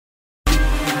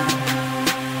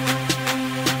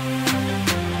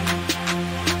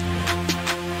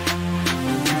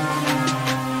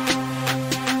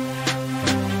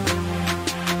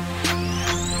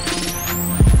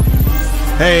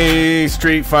Hey,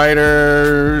 Street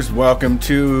Fighters. Welcome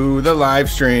to the live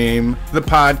stream, the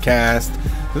podcast,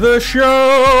 the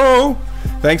show.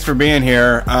 Thanks for being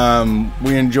here.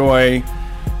 We enjoy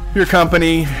your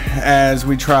company as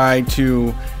we try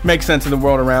to make sense of the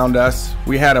world around us.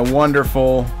 We had a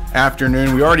wonderful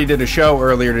afternoon. We already did a show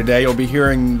earlier today. You'll be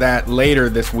hearing that later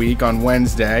this week on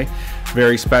Wednesday.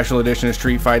 Very special edition of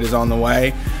Street Fight is on the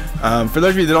way. For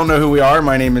those of you that don't know who we are,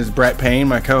 my name is Brett Payne.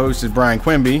 My co-host is Brian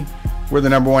Quimby. We're the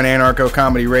 #1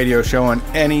 anarcho-comedy radio show on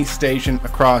any station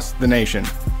across the nation.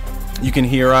 You can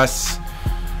hear us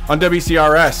on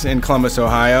WCRS in Columbus,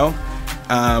 Ohio.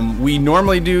 We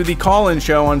normally do the call-in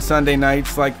show on Sunday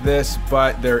nights like this,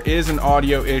 but there is an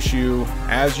audio issue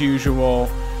as usual.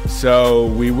 So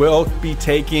we will be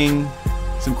taking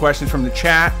some questions from the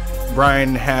chat.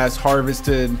 Brian has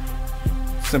harvested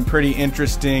some pretty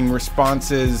interesting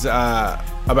responses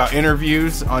about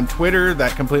interviews on Twitter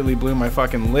that completely blew my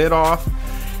fucking lid off.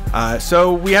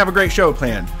 So we have a great show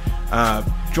planned.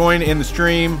 Join in the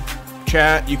stream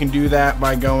chat. You can do that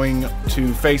by going to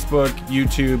Facebook,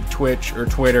 YouTube, Twitch, or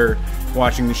Twitter,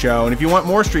 watching the show. And if you want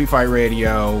more Street Fight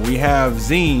Radio, we have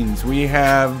zines, we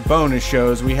have bonus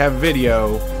shows, we have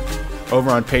video over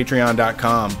on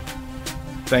patreon.com.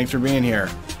 Thanks for being here.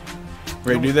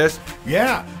 Ready to do this?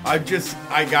 Yeah, I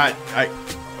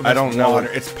don't know. Water.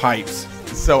 It's pipes.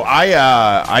 So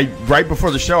I right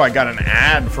before the show, I got an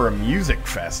ad for a music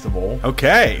festival.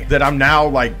 Okay. That I'm now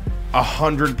like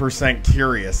 100%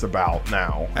 curious about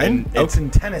now. And it's in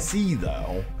Tennessee,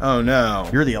 though. Oh, no.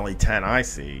 You're the only 10 I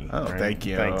see. Oh, right? Thank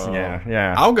you. Thanks.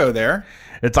 Yeah. I'll go there.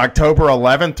 It's October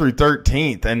 11th through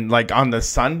 13th. And like on the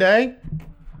Sunday,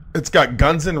 it's got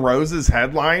Guns N' Roses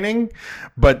headlining,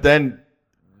 but then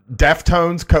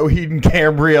Deftones, Coheed and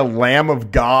Cambria, Lamb of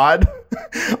God,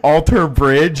 Alter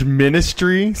Bridge,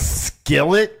 Ministry,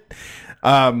 Skillet.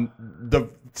 The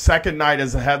second night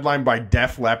is a headline by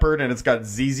Def Leppard, and it's got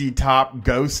ZZ Top,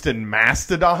 Ghost, and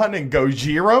Mastodon, and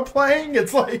Gojira playing.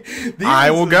 It's like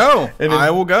I will go.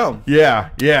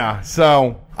 Yeah.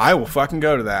 So I will fucking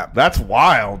go to that. That's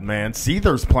wild, man.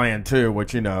 Seether's playing too,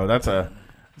 which that's a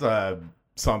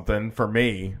something for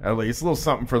me, at least. A little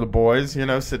something for the boys,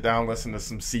 sit down, listen to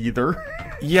some Seether.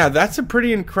 Yeah, that's a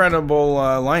pretty incredible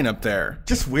lineup there.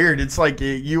 Just weird. It's like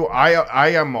I've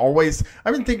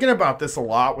been thinking about this a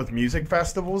lot with music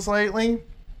festivals lately,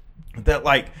 that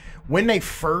like when they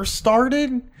first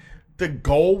started, the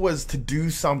goal was to do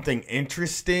something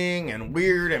interesting and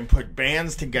weird and put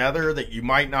bands together that you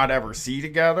might not ever see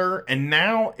together. And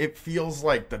now it feels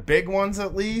like the big ones,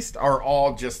 at least, are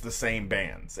all just the same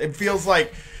bands. It feels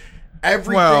like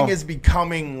everything is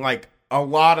becoming like a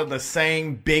lot of the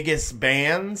same biggest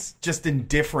bands, just in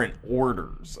different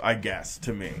orders, I guess,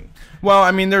 to me. Well, I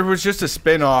mean, there was just a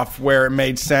spin-off where it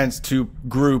made sense to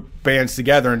group bands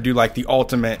together and do like the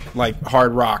ultimate like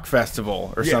hard rock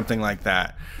festival or something like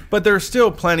that. But there's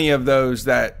still plenty of those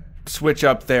that switch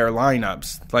up their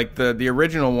lineups. Like the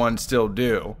original ones still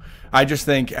do. I just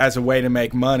think as a way to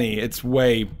make money, it's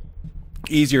way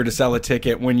easier to sell a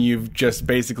ticket when you've just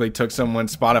basically took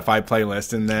someone's Spotify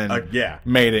playlist and then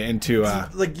made it into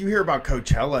like you hear about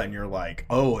Coachella and you're like,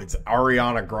 oh, it's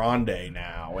Ariana Grande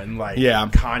now and like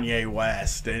Kanye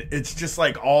West. It's just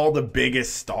like all the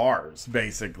biggest stars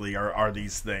basically are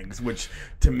these things, which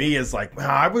to me is like, wow,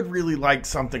 I would really like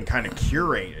something kind of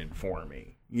curated for me.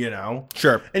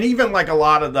 Sure. And even like a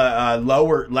lot of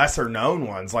the lesser known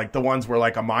ones, like the ones where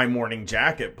like a My Morning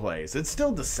Jacket plays, it's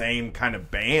still the same kind of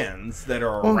bands that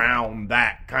are around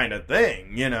that kind of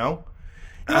thing, but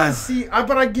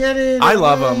I get it. I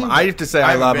love them. I have to say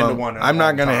I love them. I'm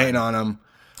not going to hate on them.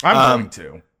 I'm going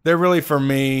to. They're really for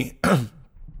me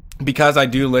because I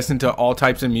do listen to all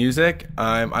types of music.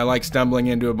 I like stumbling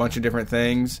into a bunch of different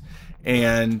things,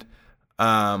 and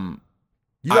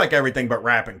you like everything but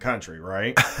rap and country,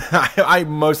 right? I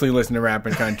mostly listen to rap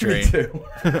and country. Me too.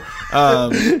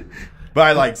 But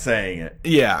I like saying it.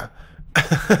 Yeah.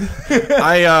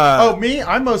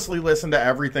 I mostly listen to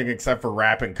everything except for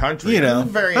rap and country.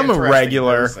 I'm a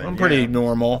regular. Person. I'm pretty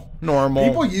normal.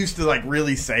 People used to like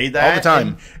really say that all the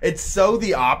time. It's so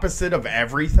the opposite of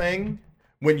everything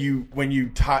when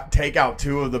you take out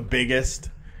two of the biggest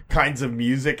kinds of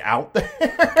music out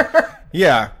there.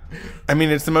 Yeah. I mean,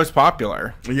 it's the most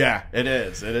popular. Yeah, it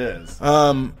is. Yeah,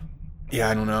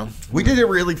 I don't know. We did a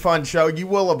really fun show. You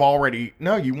will have already.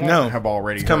 No, you won't have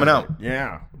already. It's coming out.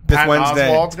 Yeah. This Patton Wednesday.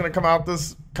 Oswalt's going to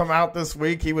come out this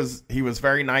week. He was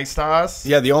very nice to us.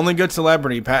 Yeah, the only good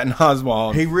celebrity, Patton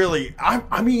Oswalt. He really.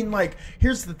 I mean, like,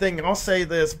 here's the thing. I'll say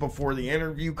this before the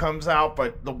interview comes out,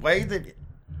 but the way that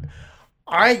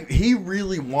he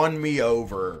really won me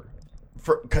over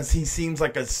because he seems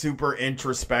like a super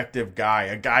introspective guy,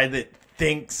 a guy that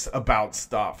thinks about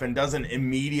stuff and doesn't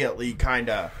immediately kind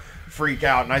of freak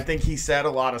out. And I think he said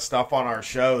a lot of stuff on our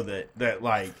show that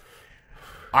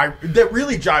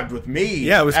really jived with me.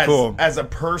 Yeah, it was cool. As a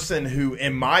person who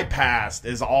in my past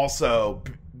is also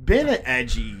been an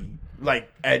edgy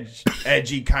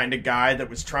kind of guy that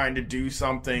was trying to do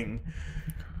something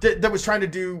that was trying to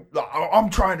do. I'm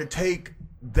trying to take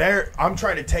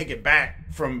it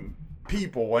back from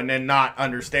people, and then not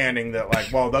understanding that,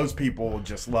 like, well, those people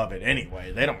just love it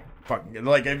anyway. They don't fucking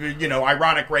like,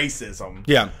 ironic racism.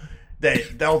 Yeah,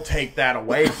 they'll take that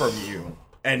away from you,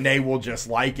 and they will just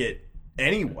like it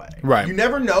anyway. Right. You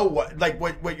never know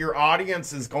what your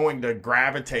audience is going to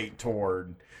gravitate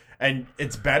toward, and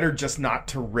it's better just not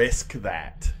to risk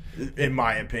that, in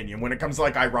my opinion. When it comes to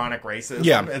like ironic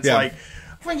racism, it's like,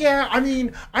 well, yeah, I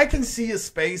mean, I can see a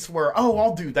space where,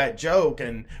 I'll do that joke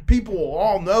and people will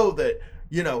all know that,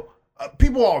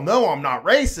 people all know I'm not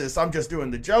racist. I'm just doing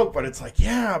the joke. But it's like,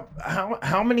 yeah,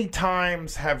 how many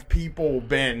times have people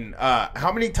been,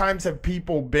 how many times in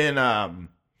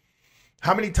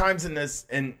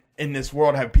this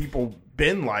world have people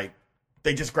been like,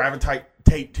 they just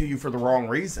gravitate to you for the wrong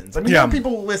reasons? I mean, there are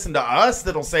people who listen to us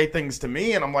that'll say things to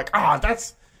me and I'm like,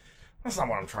 that's not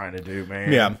what I'm trying to do,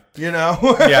 man. Yeah. Yeah.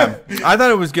 I thought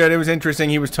it was good. It was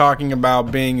interesting. He was talking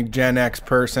about being a Gen X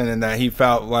person and that he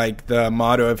felt like the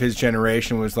motto of his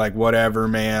generation was like, whatever,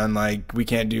 man, like, we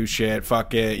can't do shit,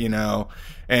 fuck it,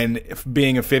 And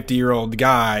being a 50-year-old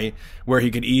guy where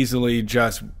he could easily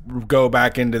just go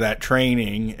back into that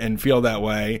training and feel that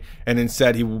way, and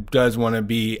instead he does want to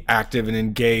be active and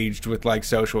engaged with like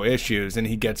social issues, and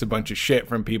he gets a bunch of shit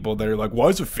from people that are like, why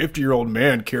does a 50-year-old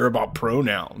man care about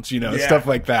pronouns, stuff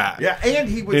like that. Yeah, and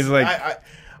he was like,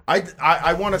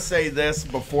 I want to say this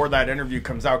before that interview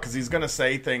comes out, because he's going to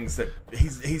say things that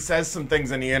he says some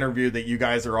things in the interview that you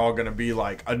guys are all going to be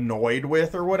like annoyed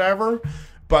with or whatever.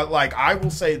 But, like, I will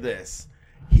say this.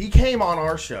 He came on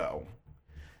our show,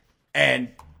 and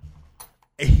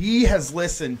he has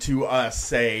listened to us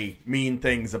say mean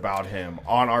things about him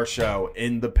on our show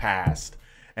in the past.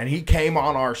 And he came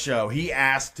on our show. He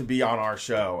asked to be on our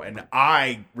show. And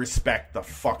I respect the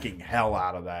fucking hell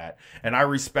out of that. And I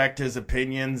respect his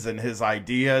opinions and his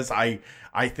ideas. I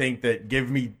think that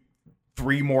give me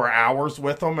 3 more hours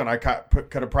with him, and I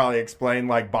could have probably explained,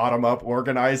 like, bottom-up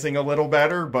organizing a little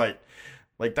better, but...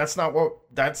 like,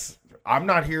 I'm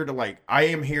not here to, like, I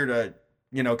am here to,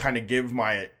 kind of give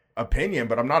my opinion,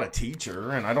 but I'm not a teacher,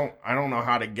 and I don't know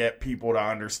how to get people to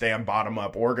understand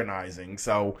bottom-up organizing,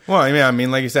 so. Well, I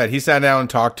mean, like you said, he sat down and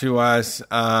talked to us.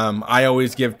 I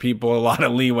always give people a lot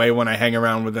of leeway when I hang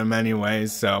around with them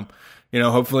anyways, so,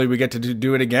 hopefully we get to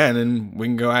do it again, and we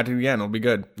can go at it again. It'll be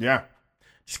good. Yeah.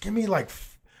 Just give me, like,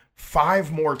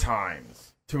 5 more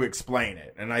times to explain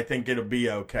it, and I think it'll be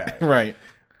okay. Right.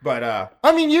 But,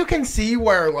 I mean, you can see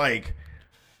where, like,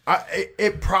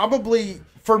 it probably,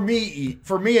 for me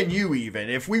and you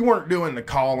even, if we weren't doing the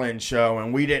call-in show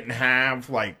and we didn't have,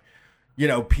 like,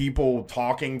 people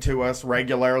talking to us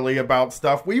regularly about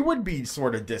stuff, we would be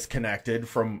sort of disconnected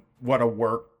from what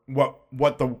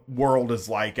the world is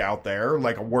like out there,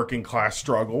 like a working class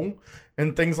struggle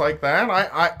and things like that,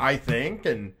 I think,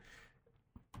 and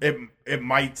it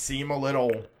might seem a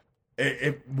little...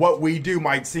 what we do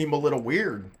might seem a little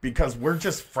weird because we're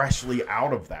just freshly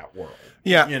out of that world.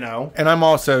 Yeah. And I've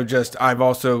also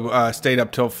stayed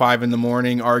up till 5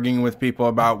 a.m. arguing with people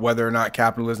about whether or not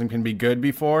capitalism can be good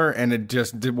before, and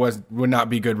would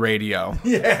not be good radio.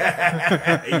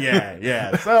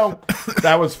 Yeah. So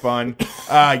that was fun.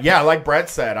 Like Brett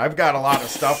said, I've got a lot of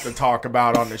stuff to talk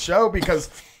about on the show because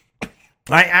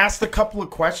I asked a couple of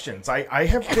questions. I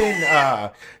have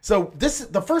been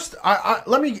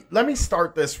let me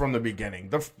start this from the beginning.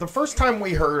 The first time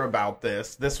we heard about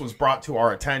this was brought to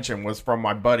our attention was from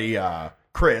my buddy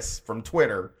Chris from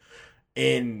Twitter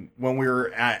when we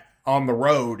were on the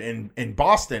road in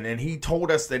Boston, and he told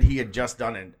us that he had just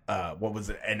done an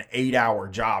 8-hour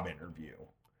job interview.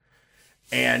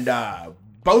 And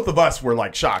both of us were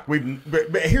like shocked.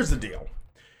 But here's the deal.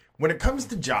 When it comes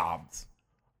to jobs,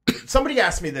 somebody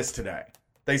asked me this today.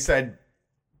 They said,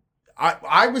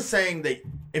 I was saying that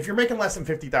if you're making less than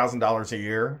 $50,000 a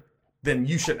year, then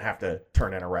you shouldn't have to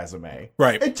turn in a resume.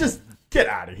 Right. And just get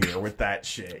out of here with that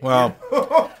shit. Well,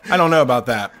 I don't know about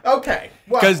that. Okay.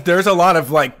 Because there's a lot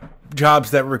of like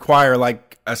jobs that require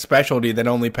like a specialty that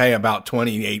only pay about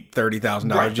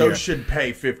 $28,000-$30,000 a year. Those should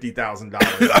pay $50,000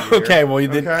 a year. Okay, well,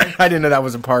 I didn't know that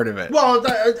was a part of it. Well,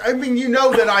 I mean,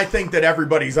 that I think that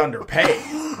everybody's underpaid.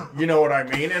 You know what I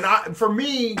mean? And for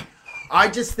me, I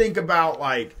just think about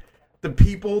like the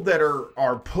people that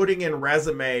are putting in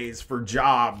resumes for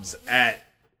jobs at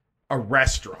a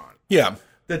restaurant. Yeah.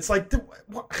 That's like,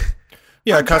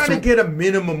 Yeah, I'm trying to get a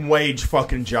minimum wage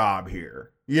fucking job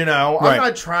here. You know, Right. I'm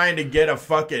not trying to get a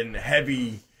fucking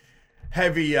heavy,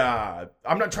 I'm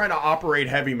not trying to operate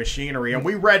heavy machinery. And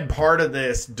we read part of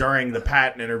this during the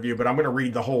Patton interview, but I'm going to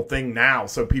read the whole thing now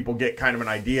so people get kind of an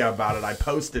idea about it. I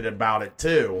posted about it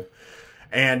too.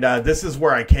 And this is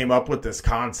where I came up with this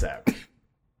concept.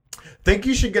 Think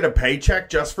you should get a paycheck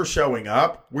just for showing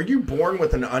up? Were you born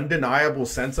with an undeniable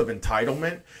sense of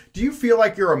entitlement? Do you feel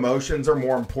like your emotions are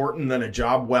more important than a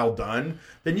job well done?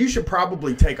 Then you should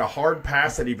probably take a hard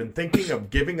pass at even thinking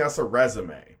of giving us a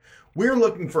resume. We're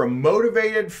looking for a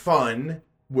motivated, fun,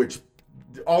 which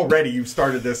already you've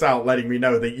started this out letting me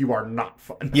know that you are not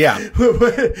fun. Yeah.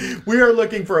 We are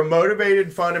looking for a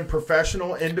motivated, fun, and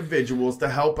professional individuals to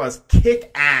help us kick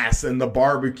ass in the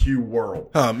barbecue world.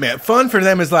 Oh man, fun for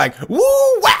them is like, woo,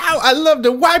 wow, I love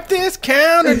to wipe this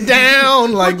counter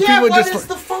down. Like Well, yeah, people what just is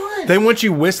the fun? they want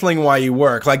you whistling while you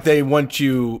work. Like they want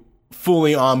you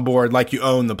fully on board, like you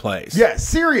own the place. Yeah,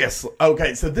 seriously.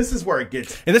 Okay, so this is where it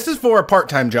gets And this is for a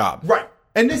part-time job. right.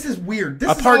 And this is weird. This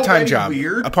A is part-time already job.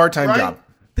 Weird. A part-time right? job.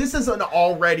 This is an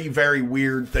already very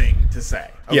weird thing to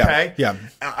say. Okay. Yeah.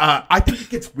 I think it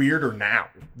gets weirder now.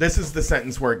 This is the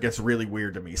sentence where it gets really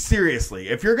weird to me. Seriously,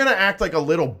 if you're gonna act like a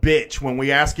little bitch when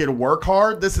we ask you to work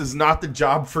hard, this is not the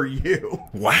job for you.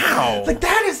 Wow. Like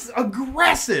that is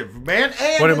aggressive, man.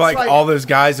 And What if it's like all those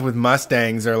guys with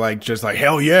Mustangs are like just like,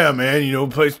 hell yeah, man, you know,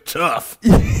 plays tough.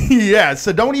 Yeah,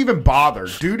 so don't even bother.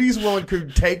 Duties will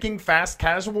include taking fast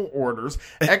casual orders,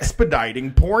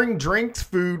 expediting, pouring drinks,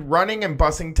 food, running, and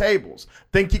bussing tables.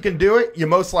 Think you can do it? You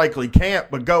most likely can't,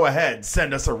 but go ahead,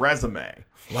 send us a resume.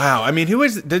 Wow. I mean, who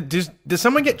is does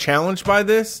someone get challenged by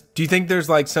this? Do you think there's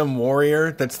like some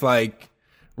warrior that's like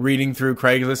reading through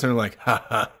Craigslist and they're like,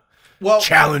 haha, Well,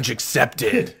 challenge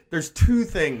accepted? there's two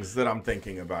things that I'm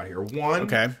thinking about here. One,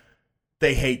 Okay.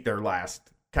 they hate their last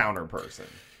counter person.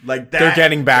 Like that, They're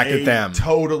getting back at they them.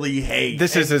 Totally hate.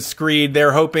 This is a screed.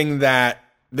 They're hoping that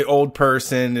the old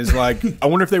person is like, I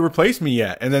wonder if they replaced me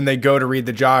yet. And then they go to read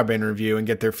the job interview and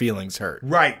get their feelings hurt.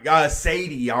 right.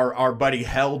 Sadie, our buddy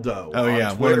Heldo, Oh, on yeah,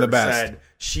 one of Twitter the best. said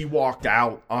she walked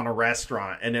out on a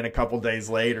restaurant and then a couple days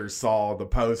later saw the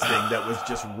posting that was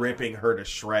just ripping her to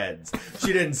shreds. She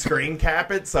didn't screen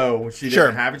cap it, so she didn't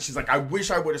Sure. have it. She's like, I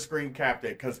wish I would have screen capped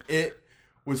it because it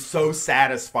was so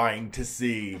satisfying to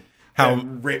see How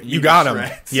them rip me you to got them.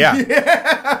 shreds.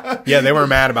 Yeah. Yeah, they were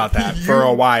mad about that for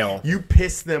a while. You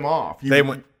pissed them off. They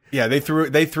went. Yeah, they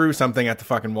threw something at the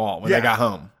fucking wall when they got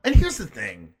home. And here's the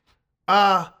thing.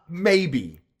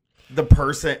 Maybe the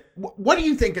person, what do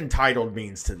you think entitled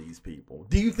means to these people?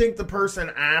 Do you think the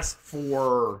person asked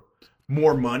for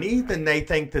more money than they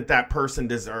think that person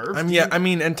deserves? I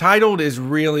mean, entitled is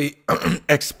really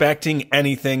expecting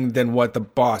anything than what the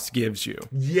boss gives you.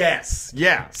 Yes.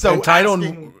 Yeah. So Entitled-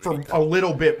 asking for a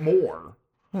little bit more.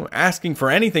 Well, asking for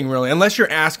anything really, unless you're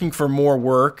asking for more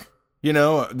work, you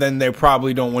know, then they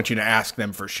probably don't want you to ask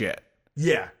them for shit.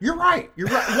 Yeah, you're right. You're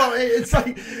right. Well, it's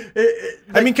like,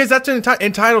 I mean, because that's an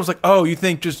entitled's like, oh, you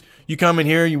think just you come in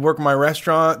here, you work in my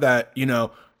restaurant, that, you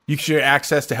know, you should have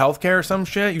access to healthcare or some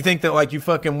shit. You think that like you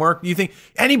fucking work, you think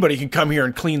anybody can come here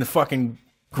and clean the fucking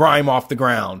grime off the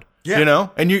ground. Yeah. You know,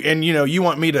 and you know, you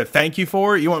want me to thank you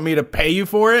for it? You want me to pay you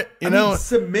for it? You know,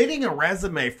 submitting a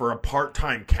resume for a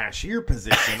part-time cashier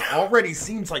position already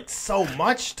seems like so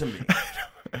much to me.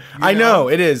 I know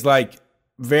it is like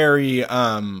very.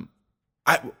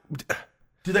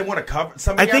 Do they want to cover?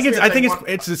 I think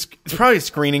it's probably a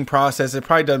screening process. It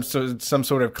probably does some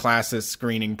sort of classes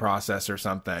screening process or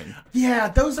something. Yeah,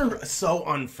 those are so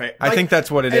unfair. I think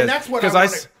that's what it is. And that's what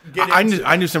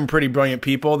I knew some pretty brilliant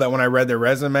people that when I read their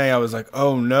resume, I was like,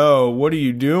 oh no, what are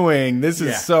you doing? This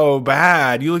is so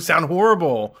bad. You sound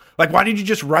horrible. Like, why did you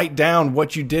just write down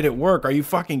what you did at work? Are you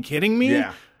fucking kidding me?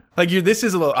 Yeah. Like this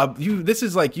is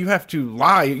like you have to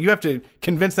lie. You have to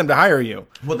convince them to hire you.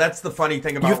 Well, that's the funny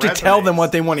thing about You have to resumes. tell them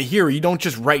what they want to hear. You don't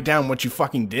just write down what you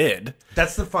fucking did.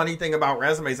 That's the funny thing about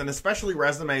resumes, and especially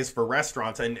resumes for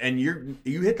restaurants. And you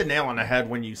hit the nail on the head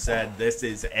when you said this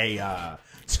is a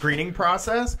screening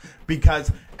process, because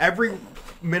every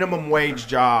minimum wage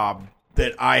job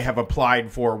that I have applied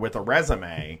for with a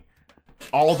resume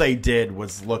all they did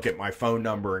was look at my phone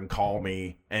number and call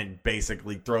me and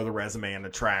basically throw the resume in the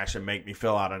trash and make me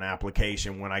fill out an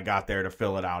application when I got there to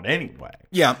fill it out anyway.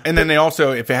 Yeah, and then they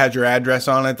also, if it has your address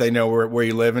on it, they know where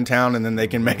you live in town, and then they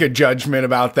can make a judgment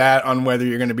about that on whether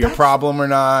you're going to be a problem or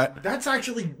not. That's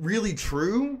actually really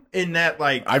true in that,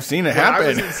 like, I've seen it when happen. I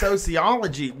was in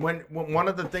sociology, when one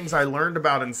of the things I learned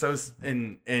about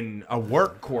in a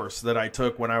work course that I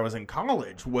took when I was in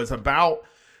college was about,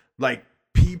 like,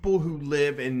 people who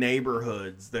live in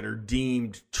neighborhoods that are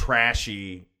deemed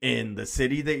trashy in the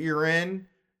city that you're in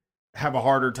have a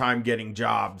harder time getting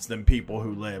jobs than people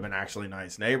who live in actually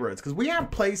nice neighborhoods. Because we have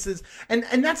places, and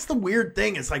that's the weird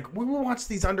thing. It's like, we will watch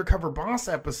these Undercover Boss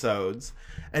episodes,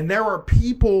 and there are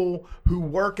people who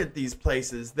work at these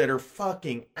places that are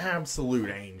fucking absolute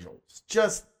angels.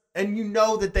 And you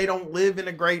know that they don't live in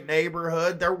a great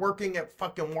neighborhood. They're working at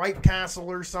fucking White Castle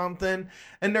or something,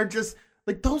 and they're just...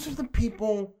 like, those are the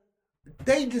people,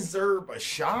 they deserve a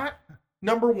shot,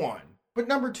 number one. But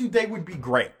number two, they would be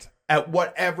great at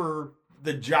whatever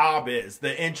the job is.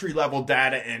 The entry-level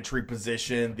data entry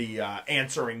position, the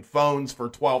answering phones for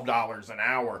 $12 an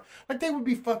hour. Like, they would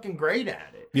be fucking great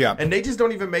at it. Yeah. And they just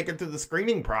don't even make it through the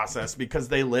screening process because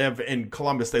they live in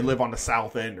Columbus. They live on the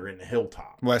South End or in the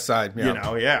Hilltop. West Side, yeah. You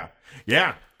know, yeah.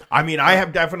 Yeah. I mean, I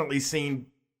have definitely seen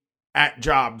at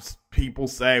jobs people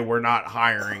say we're not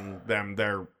hiring them,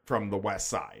 they're from the West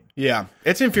Side. Yeah,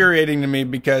 it's infuriating to me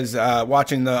because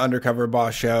watching the Undercover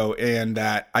Boss show, and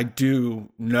that I do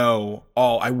know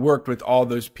I worked with all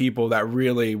those people that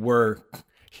really were,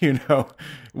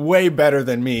 way better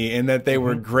than me, and that they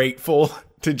were grateful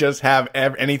to just have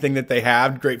anything that they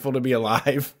have, grateful to be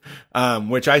alive,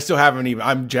 which I still haven't even,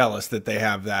 I'm jealous that they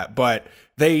have that, but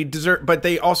they deserve, but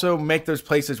they also make those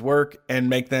places work and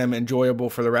make them enjoyable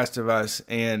for the rest of us.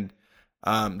 And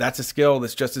that's a skill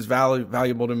that's just as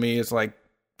valuable to me as like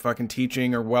fucking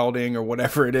teaching or welding or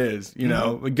whatever it is,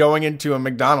 going into a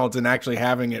McDonald's and actually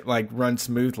having it like run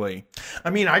smoothly.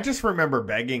 I mean, I just remember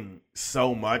begging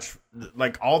so much,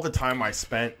 like all the time I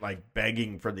spent like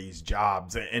begging for these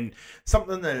jobs, and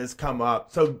something that has come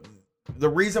up. So the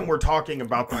reason we're talking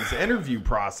about these interview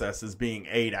processes being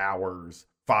 8 hours,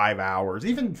 5 hours,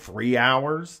 even 3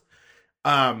 hours,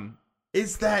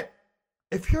 is that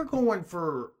if you're going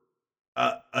for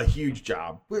a huge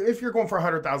job, if you're going for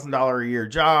 $100,000 a year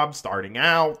job starting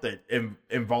out that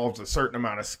involves a certain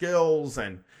amount of skills,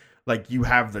 and like you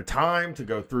have the time to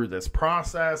go through this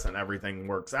process and everything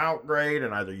works out great,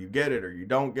 and either you get it or you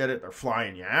don't get it, they're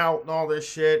flying you out and all this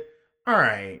shit. All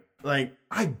right, like,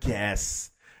 I guess,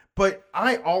 but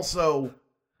I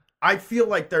feel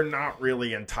like they're not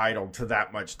really entitled to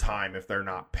that much time if they're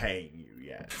not paying you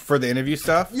yet for the interview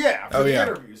stuff. Yeah, for the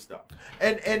interview stuff.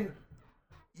 And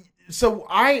so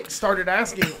I started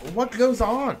asking, what goes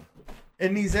on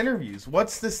in these interviews?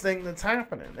 What's this thing that's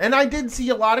happening? And I did see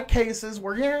a lot of cases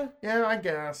where, I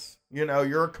guess,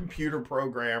 you're a computer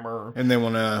programmer, and they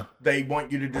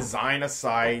want you to design a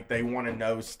site. They want to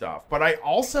know stuff. But I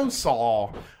also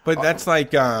saw, but that's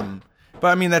like, but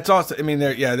I mean, that's also, I mean,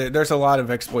 there's a lot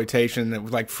of exploitation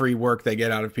that like free work they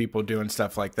get out of people doing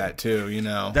stuff like that too,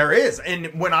 There is.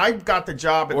 And when I got the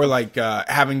job,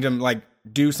 having them like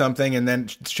do something and then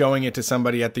showing it to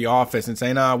somebody at the office and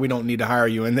saying, "No, we don't need to hire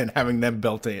you," and then having them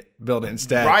build it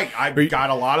instead. Right, I've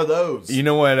got a lot of those. You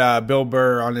know what Bill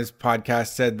Burr on his podcast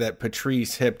said, that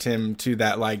Patrice hipped him to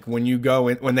that, like when you go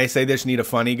in, when they say they just need a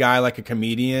funny guy like a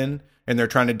comedian and they're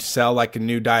trying to sell like a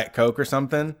new Diet Coke or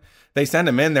something, they send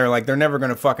him in there, like they're never going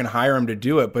to fucking hire him to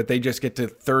do it, but they just get to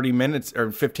 30 minutes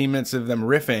or 15 minutes of them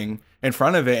riffing in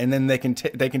front of it, and then they can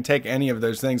take any of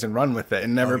those things and run with it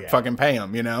and never fucking pay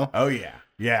them, Oh yeah.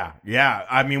 Yeah.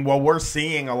 I mean, well, we're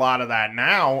seeing a lot of that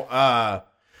now.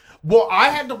 Well, I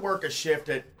had to work a shift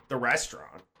at the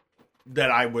restaurant that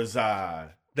I was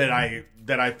that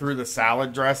I threw the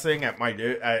salad dressing at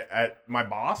my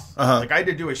boss. Like, I had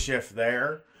to do a shift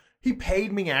there. He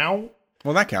paid me out.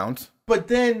 Well, that counts. But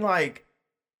then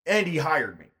and he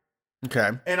hired me.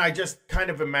 Okay. And I just kind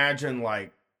of imagine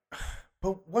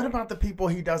but what about the people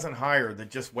he doesn't hire that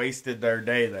just wasted their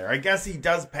day there? I guess he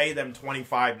does pay them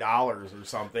 $25 or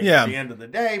something at the end of the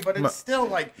day, but it's still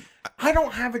like, I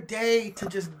don't have a day to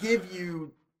just give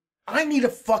you. I need a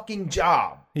fucking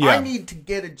job. Yeah. I need to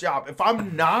get a job. If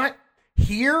I'm not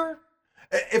here,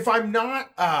 if I'm not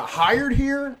hired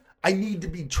here, I need to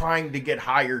be trying to get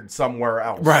hired somewhere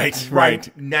else.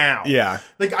 Right now. Yeah.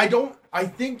 Like, I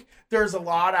think there's a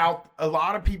lot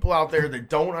of people out there that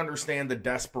don't understand the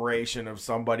desperation of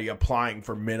somebody applying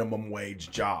for minimum wage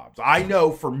jobs. I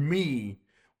know for me,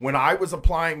 when I was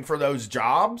applying for those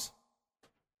jobs,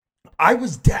 I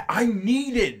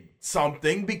needed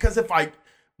something, because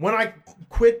when I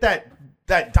quit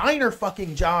that diner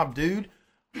fucking job, dude,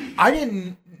 I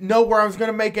didn't know where I was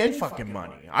going to make any fucking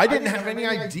money. I didn't have any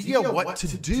idea what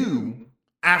to do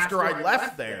after I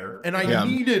left there. And I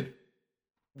needed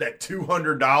that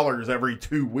 $200 every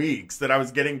 2 weeks that I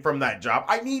was getting from that job.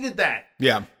 I needed that.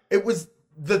 Yeah. It was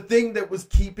the thing that was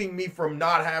keeping me from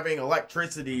not having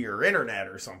electricity or internet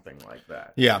or something like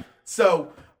that. Yeah.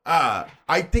 So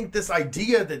I think this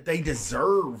idea that they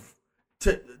deserve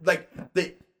to, like,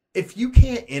 if you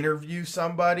can't interview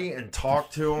somebody and talk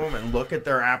to them and look at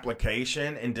their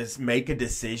application and just make a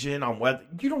decision on whether,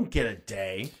 you don't get a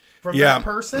day from that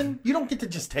person. You don't get to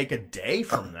just take a day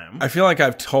from them. I feel like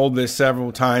I've told this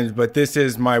several times, but this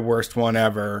is my worst one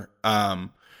ever.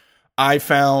 I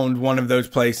found one of those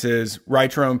places,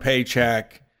 write your own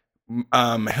paycheck,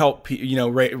 help,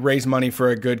 raise money for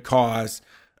a good cause,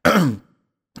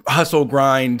 hustle,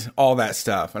 grind, all that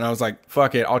stuff. And I was like,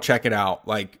 fuck it, I'll check it out.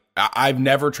 Like, I've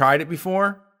never tried it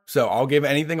before, so I'll give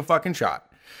anything a fucking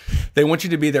shot. They want you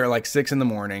to be there at like 6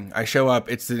 a.m. I show up.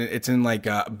 It's in like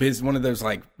one of those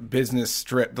like business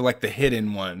strip, like the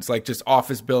hidden ones, like just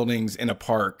office buildings in a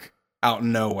park out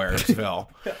in Nowheresville.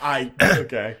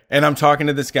 Okay. And I'm talking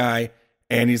to this guy,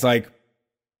 and he's like,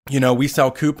 we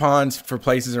sell coupons for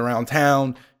places around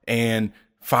town, and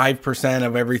 5%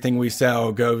 of everything we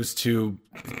sell goes to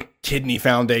Kidney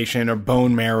Foundation or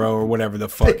Bone Marrow or whatever the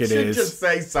fuck it is. Just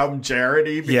say some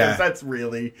charity, because that's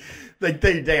really like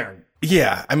they daren't.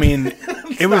 Yeah, I mean,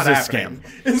 it was a scam.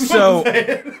 So,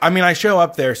 I mean, I show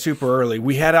up there super early.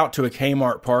 We head out to a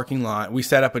Kmart parking lot. We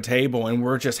set up a table, and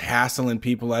we're just hassling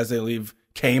people as they leave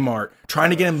Kmart, trying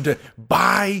to get them to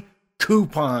buy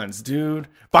coupons, dude.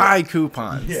 Buy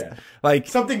coupons. Yeah. Like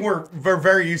something we're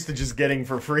very used to just getting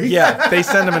for free. Yeah, they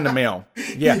send them in the mail.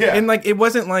 Yeah. And like it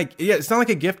wasn't like it's not like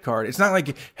a gift card. It's not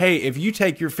like, hey, if you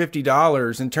take your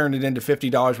 $50 and turn it into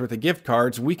 $50 worth of gift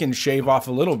cards, we can shave off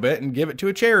a little bit and give it to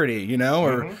a charity,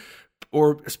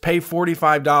 or pay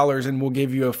 $45 and we'll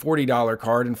give you a $40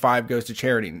 card and $5 goes to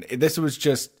charity. This was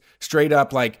just straight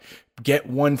up like, get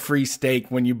one free steak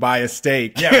when you buy a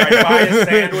steak. Yeah, right. Buy a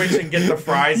sandwich and get the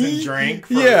fries and drink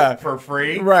for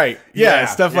free. Right. Yeah,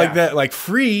 stuff like that. Like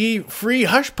free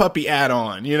Hush Puppy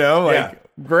add-on,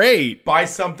 great. Buy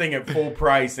something at full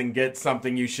price and get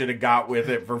something you should have got with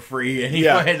it for free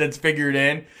anyway that's figured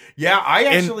in. Yeah, I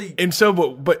actually...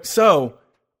 So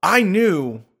I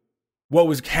knew what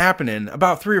was happening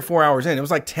about 3 or 4 hours in. It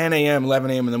was like 10 a.m., 11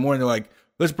 a.m. in the morning. They're like,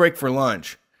 let's break for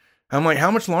lunch. I'm like,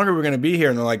 how much longer are we going to be here?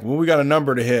 And they're like, well, we got a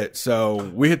number to hit. So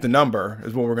we hit the number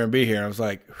is what we're going to be here. And I was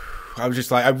like,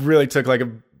 I really took like a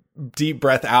deep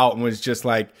breath out and was just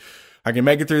like, I can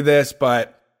make it through this,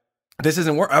 but this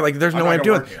isn't work. Like, there's no way I'm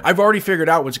doing it. I've already figured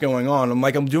out what's going on.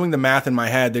 I'm doing the math in my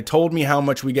head. They told me how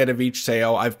much we get of each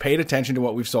sale. I've paid attention to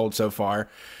what we've sold so far.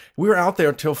 We were out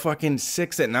there till fucking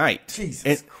 6 p.m.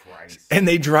 Jesus Christ. And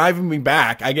they drive me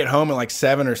back. I get home at like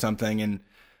 7 or something, and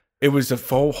it was a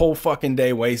whole fucking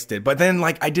day wasted. But then,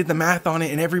 like, I did the math on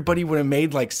it, and everybody would have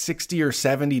made like $60 or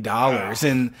 $70,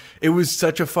 and it was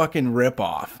such a fucking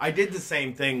ripoff. I did the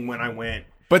same thing when I went.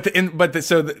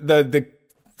 So the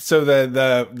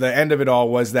end of it all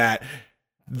was that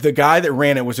the guy that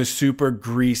ran it was a super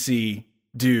greasy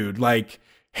dude, like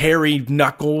hairy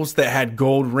knuckles that had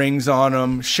gold rings on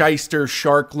them, shyster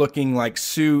shark looking like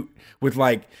suit with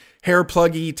like hair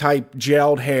pluggy type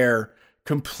gelled hair,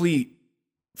 complete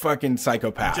fucking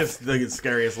psychopath. Just the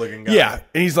scariest looking guy. Yeah.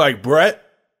 And he's like, Brett,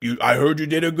 I heard you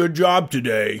did a good job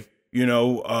today.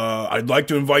 I'd like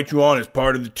to invite you on as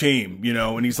part of the team,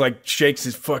 and he's like, shakes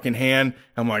his fucking hand.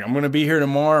 I'm like, I'm going to be here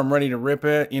tomorrow. I'm ready to rip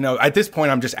it. At this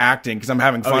point, I'm just acting because I'm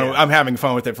having fun. I'm having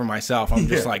fun with it for myself. I'm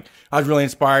just like, I was really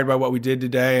inspired by what we did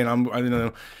today. And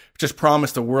I'm just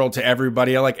promised the world to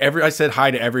everybody. I said hi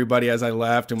to everybody as I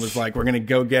left and was like, we're going to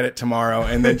go get it tomorrow.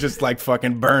 And then just like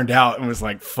fucking burned out and was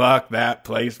like, fuck that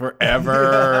place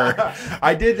forever.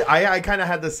 I kind of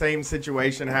had the same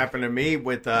situation happen to me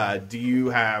with, do you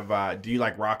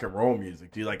like rock and roll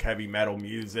music? Do you like heavy metal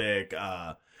music?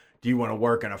 Do you want to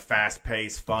work in a fast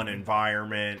paced, fun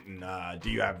environment? And, do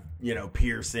you have,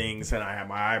 piercings? And I have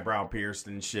my eyebrow pierced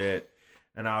and shit.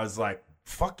 And I was like,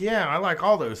 fuck yeah, I like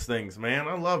all those things, man.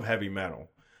 I love heavy metal.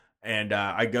 And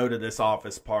I go to this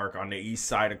office park on the east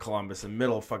side of Columbus, in the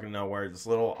middle of fucking nowhere, this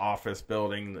little office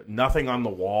building, nothing on the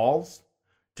walls,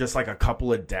 just like a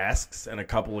couple of desks and a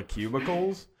couple of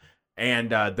cubicles.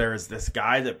 And there's this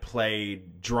guy that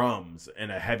played drums in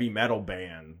a heavy metal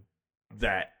band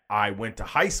that I went to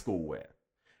high school with.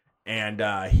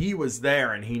 And he was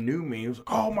there and he knew me. He was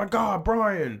like, oh my God,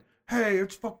 Brian. Hey,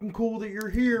 it's fucking cool that you're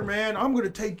here, man. I'm going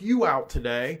to take you out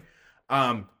today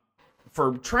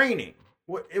for training.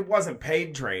 it wasn't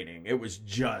paid training. It was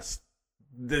just,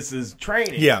 this is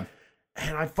training. Yeah.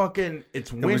 And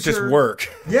it's winter. It was just work.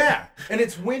 Yeah. And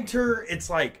it's winter. It's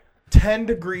like 10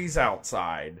 degrees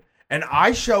outside. And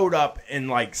I showed up in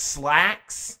like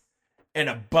slacks and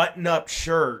a button-up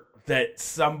shirt that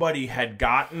somebody had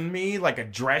gotten me, like a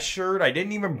dress shirt. I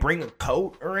didn't even bring a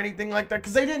coat or anything like that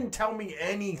because they didn't tell me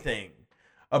anything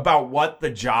about what the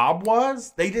job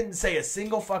was. They didn't say a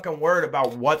single fucking word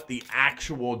about what the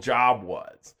actual job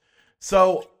was.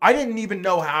 So I didn't even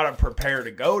know how to prepare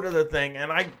to go to the thing.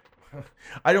 And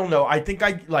I don't know. I think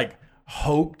I like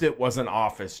hoped it was an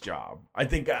office job. I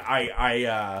think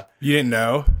you didn't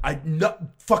know?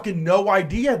 Fucking no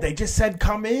idea. They just said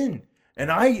come in. And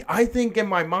I think in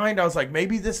my mind, I was like,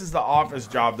 maybe this is the office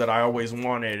job that I always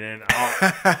wanted. And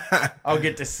I'll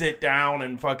get to sit down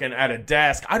and fucking at a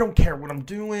desk. I don't care what I'm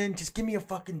doing. Just give me a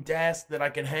fucking desk that I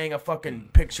can hang a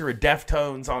fucking picture of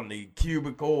Deftones on the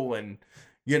cubicle and,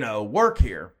 work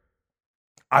here.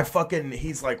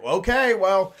 He's like, okay,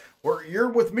 well, you're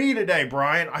with me today,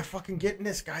 Brian. I fucking get in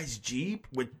this guy's Jeep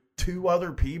with 2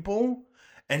 other people.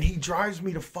 And he drives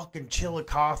me to fucking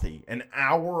Chillicothe, an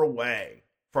hour away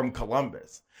from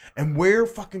Columbus, and we're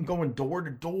fucking going door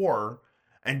to door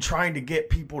and trying to get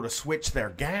people to switch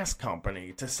their gas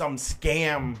company to some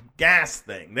scam gas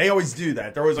thing. They always do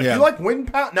that. They're always like, you like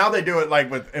wind power? Now they do it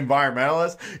like with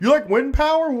environmentalists. You like wind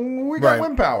power? We got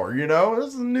wind power,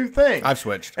 This is a new thing. I've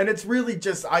switched. And it's really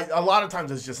just, a lot of times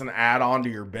it's just an add-on to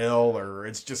your bill, or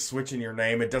it's just switching your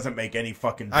name. It doesn't make any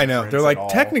fucking difference. I know. They're like,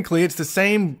 technically it's the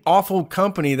same awful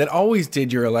company that always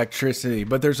did your electricity,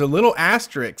 but there's a little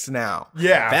asterisk now.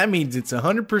 Yeah. That means it's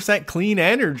 100% clean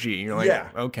energy. You're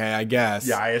like, okay, I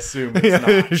guess. Yeah, I assume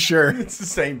it's not. Sure. It's the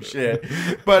same shit.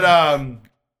 But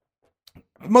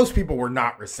most people were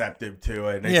not receptive to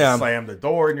it. They just slammed the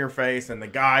door in your face, and the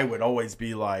guy would always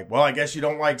be like, well, I guess you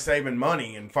don't like saving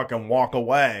money, and fucking walk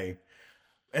away.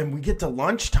 And we get to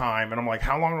lunchtime, and I'm like,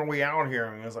 how long are we out here?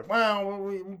 And he was like, well,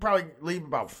 we'll probably leave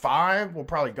about 5. We'll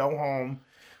probably go home.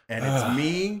 And it's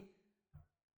me,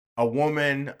 a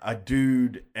woman, a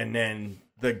dude, and then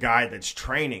the guy that's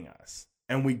training us.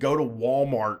 And we go to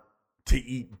Walmart to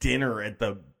eat dinner at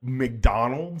the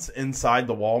McDonald's inside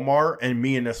the Walmart, and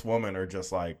me and this woman are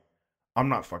just like, I'm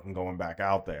not fucking going back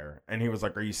out there. And he was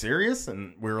like, are you serious?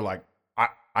 And we were like,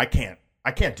 I can't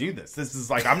do this. This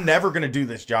is like, I'm never going to do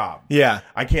this job. Yeah.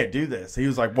 I can't do this. He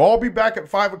was like, well, I'll be back at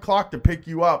 5:00 to pick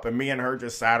you up. And me and her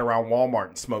just sat around Walmart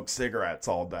and smoked cigarettes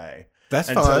all day. That's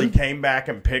until fun. He came back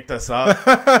and picked us up.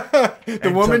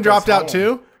 The woman dropped out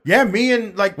too? Yeah, me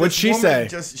and like what'd she say?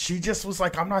 She just was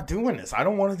like, I'm not doing this. I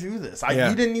don't want to do this.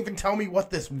 You didn't even tell me what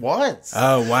this was.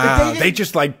 Oh wow. Like, they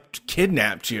just like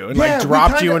kidnapped you and like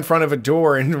dropped you in front of a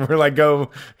door and were like, go.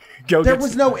 There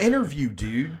was no interview,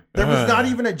 dude. There was not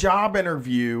even a job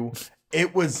interview.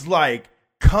 It was like,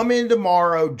 come in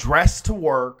tomorrow, dress to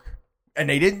work. And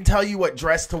they didn't tell you what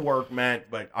dress to work meant,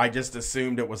 but I just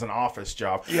assumed it was an office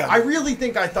job. Yeah. I really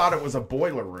think I thought it was a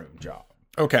boiler room job.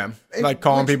 Okay. Like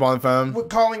calling people on the phone?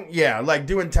 Like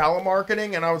doing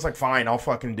telemarketing. And I was like, fine, I'll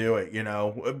fucking do it,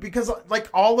 Because like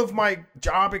all of my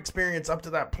job experience up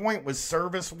to that point was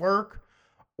service work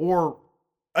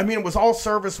it was all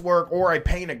service work, or I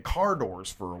painted car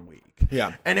doors for a week.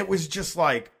 Yeah. And it was just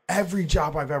like every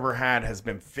job I've ever had has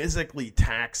been physically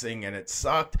taxing, and it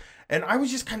sucked. And I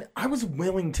was just I was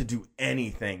willing to do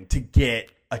anything to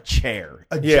get a chair,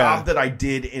 job that I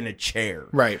did in a chair.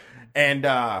 Right. And,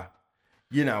 I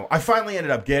finally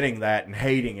ended up getting that and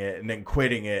hating it and then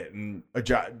quitting it and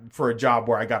for a job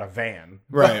where I got a van.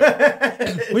 Right.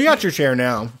 Well, you got your chair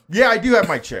now. Yeah, I do have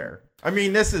my chair. I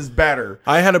mean, this is better.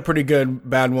 I had a pretty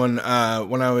bad one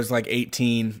when I was like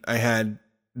 18. I had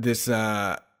this,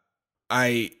 I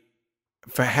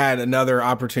had another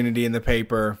opportunity in the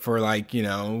paper for like,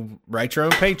 write your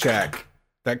own paycheck,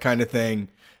 that kind of thing.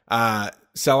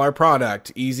 Sell our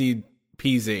product, easy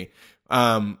peasy.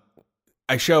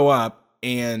 I show up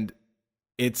and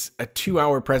it's a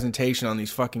 2-hour presentation on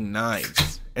these fucking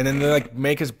knives. And then they like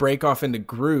make us break off into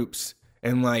groups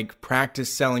and like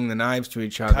practice selling the knives to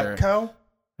each other. Cutco?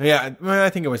 Yeah, I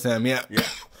think it was them. Yeah.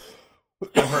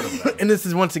 I've heard of that. And this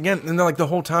is once again, and like the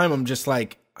whole time I'm just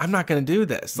like, I'm not going to do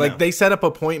this. Like they set up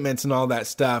appointments and all that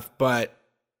stuff, but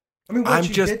I mean, once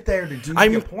you get there to do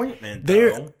the appointment,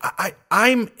 though.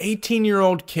 I'm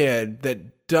 18-year-old kid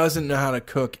that doesn't know how to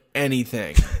cook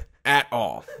anything at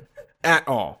all. At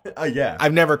all. Yeah.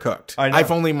 I've never cooked. I know.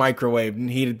 I've only microwaved and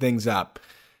heated things up.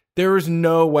 There was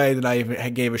no way that I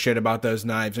even gave a shit about those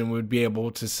knives and would be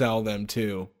able to sell them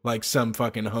to like some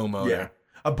fucking homeowner. Yeah.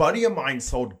 A buddy of mine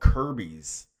sold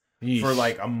Kirby's for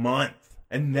like a month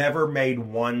and never made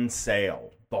one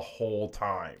sale. the whole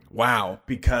time. Wow.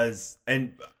 Because,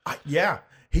 yeah,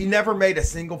 he never made a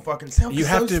single fucking sale. You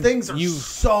have those things are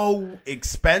so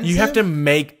expensive. You have to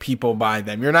make people buy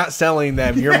them. You're not selling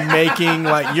them.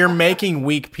 You're making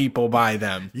weak people buy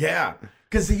them. Yeah.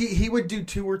 Because he would do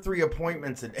 2 or 3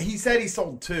 appointments. And he said he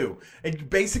sold 2. And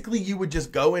basically you would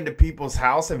just go into people's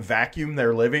house and vacuum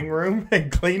their living room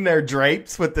and clean their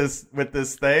drapes with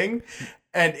this thing.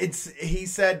 And he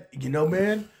said, you know,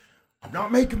 man, I'm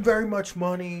not making very much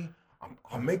money.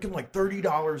 I'm making like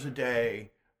 $30 a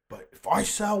day. But if I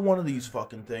sell one of these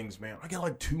fucking things, man, I get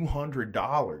like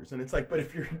 $200. And it's like, but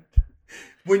if you're...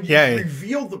 When you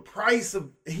reveal the price of...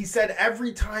 He said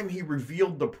every time he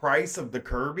revealed the price of the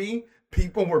Kirby...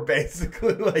 People were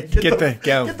basically like, get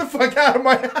the fuck out of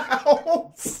my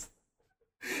house.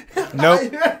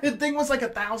 Nope. The thing was like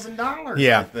 $1,000.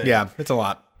 Yeah, it's a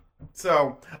lot.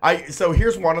 So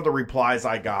here's one of the replies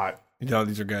I got. No,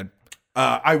 these are good.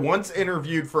 I once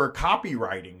interviewed for a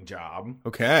copywriting job.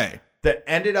 Okay. That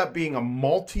ended up being a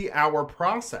multi-hour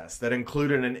process that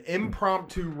included an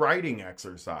impromptu writing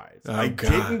exercise. I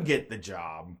didn't get the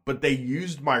job, but they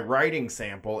used my writing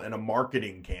sample in a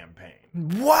marketing campaign.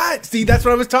 What? See, that's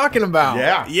what I was talking about.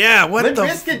 Yeah. Yeah, what Limp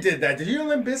Bizkit did that. Did you know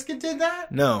Limp Bizkit did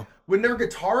that? No. When their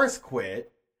guitarist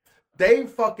quit, they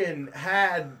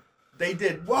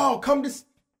did, whoa, come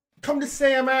to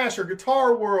Sam Ash or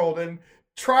Guitar World and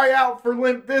try out for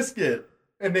Limp Bizkit.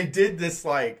 And they did this,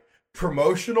 like,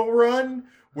 promotional run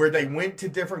where they went to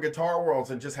different Guitar Worlds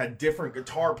and just had different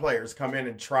guitar players come in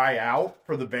and try out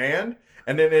for the band,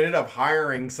 and then ended up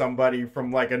hiring somebody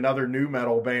from like another new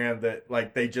metal band that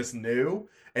like they just knew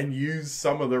and used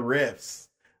some of the riffs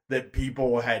that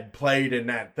people had played in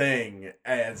that thing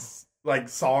as like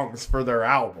songs for their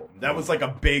album. That was like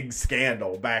a big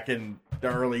scandal back in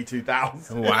the early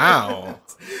 2000s. Wow.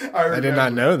 I did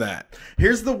not know that.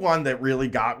 Here's the one that really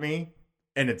got me,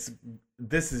 and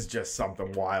this is just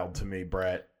something wild to me,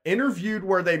 Brett. Interviewed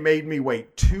where they made me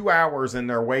wait 2 hours in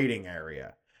their waiting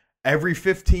area. Every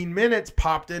 15 minutes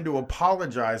popped in to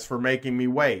apologize for making me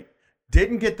wait.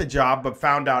 Didn't get the job, but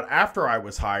found out after I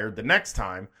was hired the next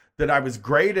time that I was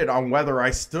graded on whether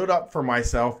I stood up for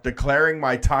myself, declaring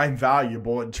my time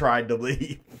valuable, and tried to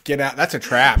leave. Get out. That's a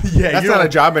trap. Yeah, that's not a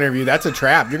job interview. That's a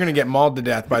trap. You're going to get mauled to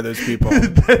death by those people.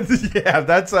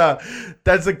 That's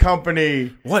a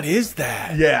company. What is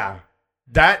that? Yeah.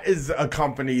 That is a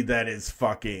company that is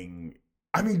fucking...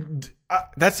 I mean...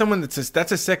 that's someone that's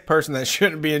a sick person that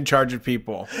shouldn't be in charge of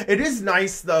people. It is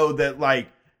nice, though, that, like...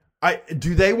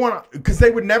 do they want to... Because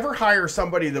they would never hire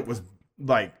somebody that was,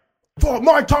 like... Fuck,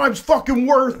 my time's fucking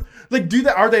worth... Like, do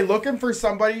that? Are they looking for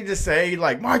somebody to say,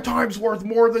 like, my time's worth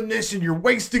more than this and you're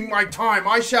wasting my time,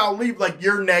 I shall leave? Like,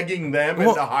 you're negging them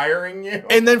into hiring you?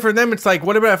 And then for them, it's like,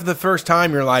 what about if the first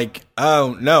time you're like,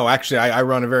 oh, no, actually, I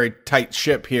run a very tight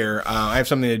ship here. I have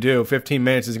something to do. 15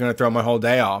 minutes is going to throw my whole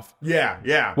day off. Yeah,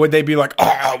 yeah. Would they be like,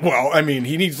 oh, well, I mean,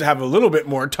 he needs to have a little bit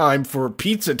more time for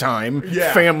pizza time,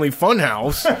 family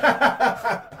funhouse.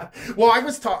 Well, I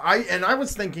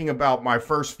was thinking about my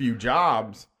first few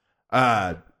jobs.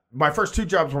 My first 2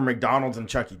 jobs were McDonald's and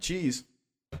Chuck E. Cheese.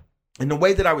 And the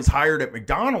way that I was hired at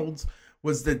McDonald's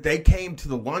was that they came to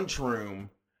the lunchroom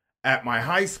at my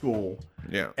high school.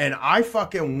 Yeah. And I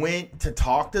fucking went to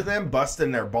talk to them,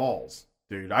 busting their balls.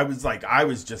 Dude, I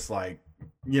was just like,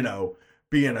 you know,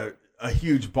 being a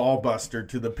huge ball buster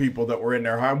to the people that were in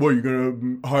there. Well, you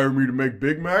going to hire me to make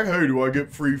Big Mac? Hey, do I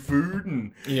get free food?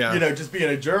 And, you know, just being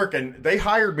a jerk. And they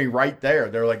hired me right there.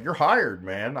 They're like, you're hired,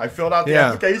 man. I filled out the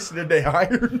application and they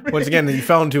hired me. Once again, you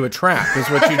fell into a trap is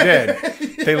what you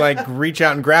did. They like reach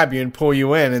out and grab you and pull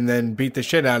you in and then beat the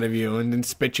shit out of you and then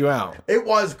spit you out. It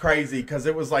was crazy because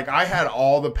it was like I had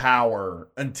all the power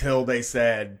until they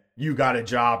said, you got a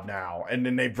job now. And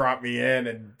then they brought me in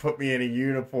and put me in a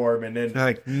uniform, and then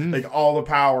like all the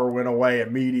power went away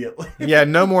immediately. Yeah,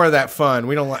 no more of that fun.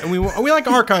 We don't like we like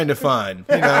our kind of fun,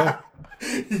 you know.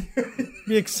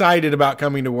 Be excited about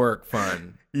coming to work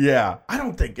fun. Yeah. I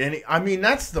don't think I mean,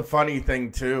 that's the funny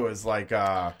thing too, is like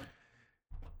that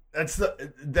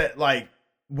like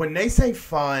when they say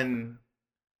fun,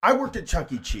 I worked at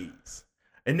Chuck E. Cheese.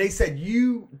 And they said,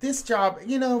 this job,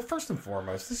 you know, first and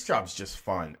foremost, this job's just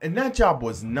fun. And that job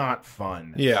was not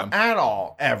fun at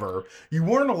all, ever. You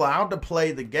weren't allowed to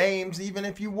play the games, even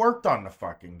if you worked on the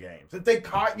fucking games. If they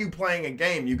caught you playing a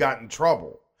game, you got in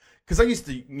trouble. Because I used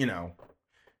to, you know,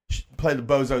 play the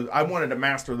Bozos. I wanted to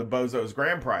master the Bozos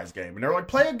Grand Prize game. And they're like,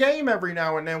 play a game every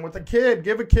now and then with a kid.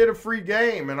 Give a kid a free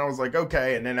game. And I was like,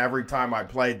 okay. And then every time I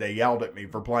played, they yelled at me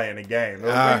for playing a game. They're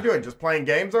like, what are you doing? Just playing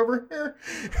games over here?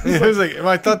 It was like, well,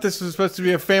 I thought this was supposed to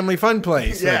be a family fun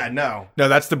place. Yeah, like, no. No,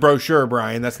 that's the brochure,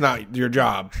 Brian. That's not your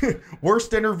job.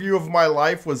 Worst interview of my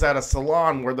life was at a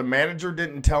salon where the manager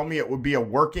didn't tell me it would be a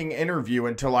working interview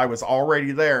until I was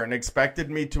already there and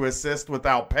expected me to assist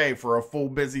without pay for a full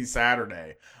busy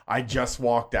Saturday. I just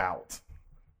walked out.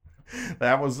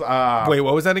 That was Wait,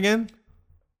 what was that again?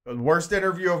 the worst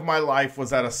interview of my life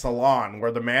was at a salon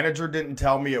where the manager didn't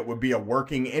tell me it would be a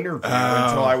working interview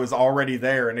until I was already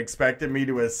there and expected me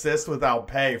to assist without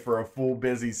pay for a full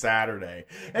busy Saturday.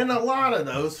 And a lot of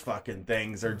those fucking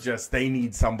things are just, they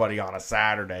need somebody on a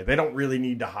Saturday. They don't really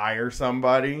need to hire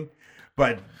somebody,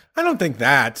 but I don't think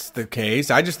that's the case.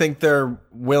 I just think they're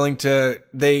willing to,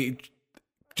 they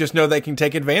just know they can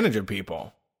take advantage of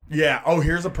people. yeah. Oh,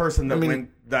 here's a person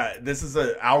that this is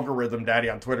an algorithm daddy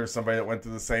on Twitter, somebody that went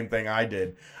through the same thing I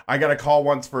did. I got a call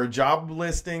once for a job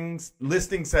listing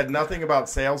said nothing about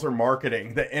sales or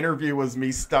marketing. The interview was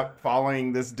me stuck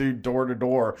following this dude door to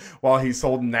door while he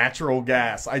sold natural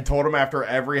gas. I told him after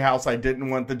every house I didn't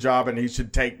want the job and he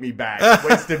should take me back.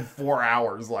 Wasted 4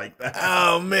 hours like that.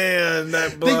 Oh man,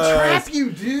 that They bus. trap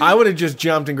you, dude. I would have just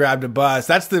jumped and grabbed a bus.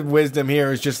 That's the wisdom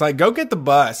here, is just like, go get the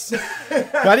bus.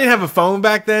 I didn't have a phone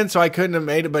back then, so I couldn't have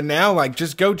made it. But now, like,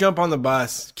 just go jump on the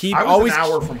bus. Keep I was always an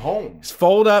hour from home.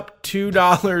 fold up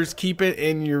 $2. Keep it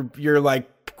in your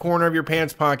like corner of your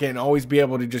pants pocket, and always be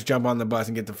able to just jump on the bus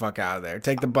and get the fuck out of there.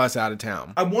 Take the bus out of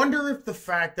town. I wonder if the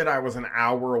fact that I was an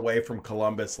hour away from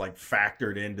Columbus like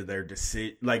factored into their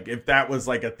decision. Like if that was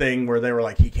like a thing where they were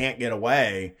like, he can't get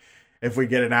away if we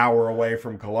get an hour away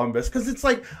from Columbus. Because it's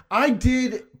like, I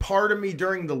did part of me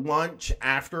during the lunch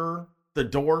after the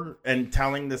door and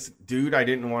telling this dude I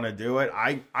didn't want to do it.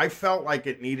 I felt like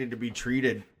it needed to be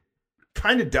treated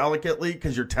kind of delicately,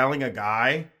 because you're telling a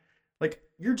guy, like,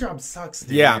 your job sucks,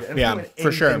 dude. Yeah, and yeah, I don't want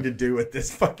for sure. anything to do with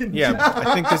this fucking Yeah, job.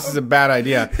 I think this is a bad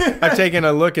idea. I've taken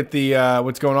a look at the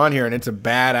what's going on here, and it's a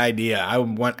bad idea. I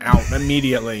went out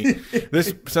immediately.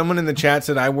 Someone in the chat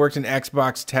said I worked in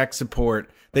Xbox tech support.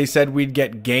 They said we'd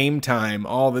get game time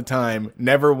all the time.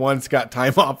 Never once got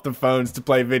time off the phones to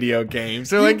play video games.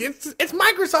 They're like, it's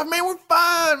Microsoft, man. We're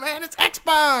fun, man. It's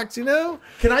Xbox, you know?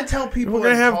 Can I tell people We're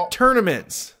going to have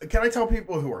tournaments. Can I tell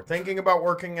people who are thinking about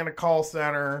working in a call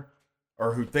center,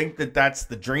 or who think that that's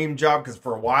the dream job? Because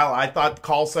for a while I thought the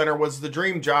call center was the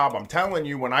dream job. I'm telling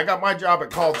you, when I got my job at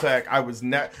Calltech,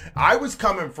 I was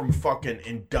coming from fucking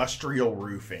industrial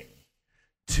roofing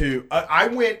to I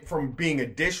went from being a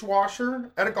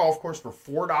dishwasher at a golf course for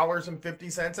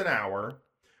 $4.50 an hour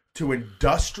to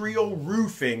industrial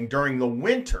roofing during the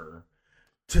winter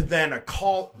to then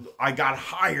I got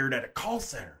hired at a call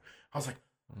center. I was like,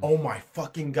 oh my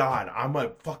fucking God, I'm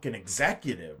a fucking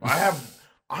executive.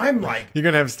 I'm like, You're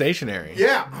going to have stationery.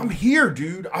 yeah, I'm here,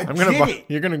 dude. I'm I'm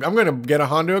gonna gonna get a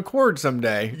Honda Accord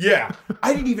someday. Yeah,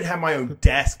 I didn't even have my own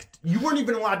desk. You weren't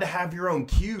even allowed to have your own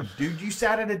cube, dude. You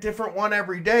sat at a different one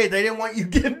every day. They didn't want you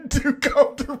getting too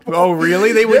comfortable. Oh,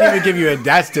 really? They wouldn't even give you a...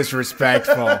 That's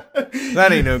disrespectful. That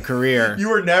ain't no career. You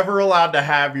were never allowed to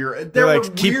have your... They're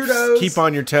like, keep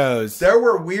on your toes. There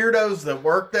were weirdos that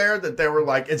worked there that they were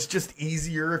like, it's just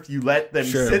easier if you let them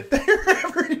sit there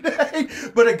every day.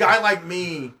 But a guy like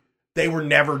me, they were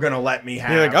never going to let me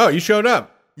have... You're like, oh, you showed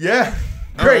up. Yeah.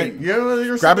 All Great. right. You know,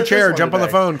 you're Grab a sitting at chair, this jump one on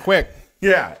the today. phone, quick.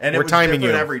 Yeah, and We're it was timing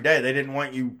different you. every day. They didn't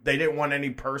want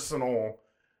any personal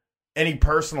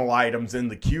items in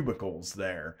the cubicles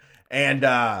there. And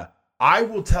I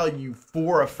will tell you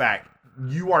for a fact,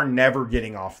 you are never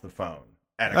getting off the phone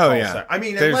at a call center. I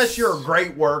mean, unless you're a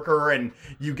great worker and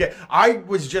you get... I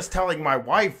was just telling my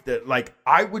wife that, like,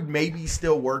 I would maybe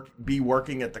still be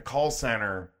working at the call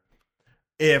center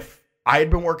if I had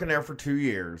been working there for 2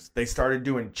 years. They started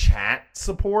doing chat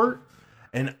support,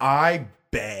 and I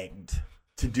begged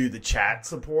to do the chat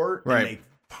support, right. And they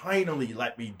finally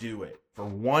let me do it for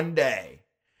one day.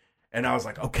 And I was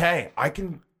like, okay, I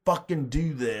can fucking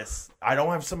do this. I don't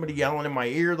have somebody yelling in my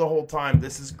ear the whole time.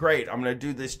 This is great. I'm going to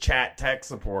do this chat tech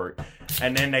support.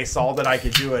 And then they saw that I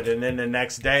could do it. And then the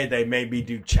next day they made me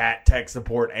do chat tech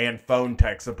support and phone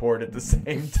tech support at the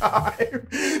same time.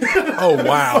 Oh,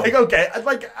 wow. Like, okay,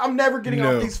 like, I'm never getting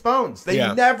off these phones. They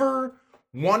never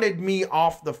wanted me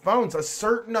off the phones. A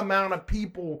certain amount of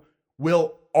people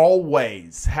will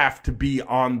always have to be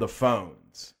on the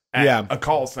phones at a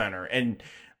call center, and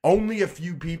only a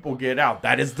few people get out.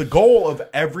 That is the goal of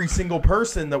every single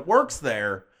person that works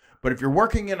there. But if you're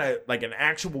working in an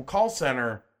actual call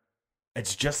center,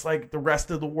 it's just like the rest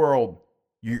of the world.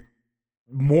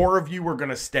 more of you are going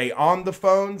to stay on the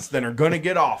phones than are going to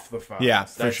get off the phones. Yeah,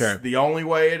 for That's sure. the only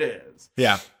way it is.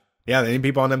 Yeah. Yeah, they need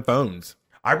people on them phones.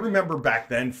 I remember back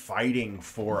then fighting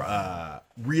for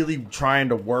really trying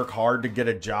to work hard to get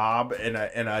a job in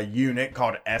a unit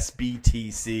called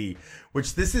SBTC,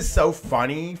 which this is so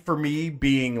funny for me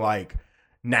being like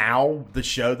now the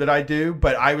show that I do,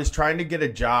 but I was trying to get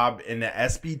a job in the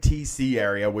SBTC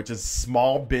area, which is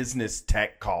small business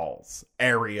tech calls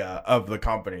area of the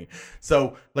company.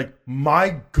 So like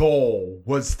my goal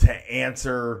was to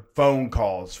answer phone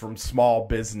calls from small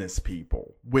business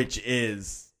people, which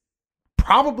is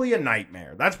probably a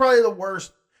nightmare. That's probably the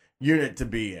worst unit to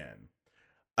be in.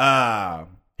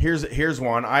 Here's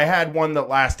one. I had one that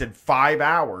lasted 5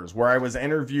 hours where I was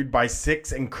interviewed by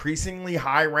 6 increasingly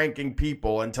high-ranking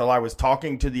people until I was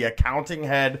talking to the accounting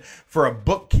head for a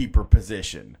bookkeeper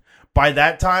position. By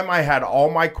that time, I had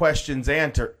all my questions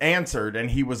answered,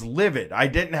 and he was livid. I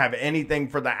didn't have anything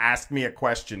for the ask me a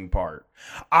question part.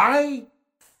 I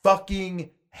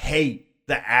fucking hate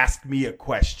the ask me a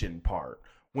question part.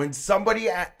 When somebody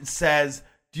says,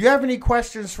 "Do you have any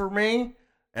questions for me?"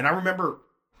 And I remember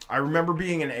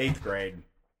being in 8th grade,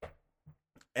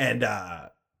 and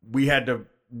we had to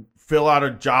fill out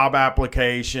a job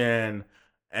application,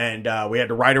 and we had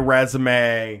to write a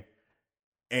resume.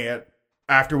 And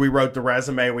after we wrote the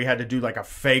resume, we had to do like a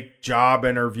fake job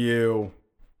interview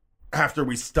after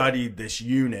we studied this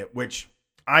unit, which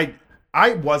I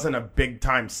wasn't a big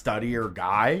time studier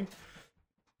guy.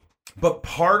 But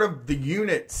part of the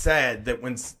unit said that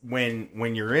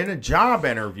when you're in a job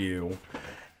interview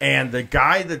and the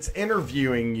guy that's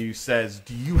interviewing you says,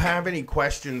 "Do you have any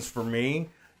questions for me?"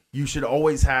 you should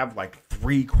always have like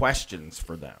 3 questions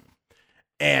for them.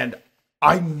 And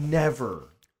I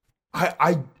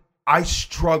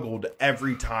struggled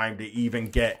every time to even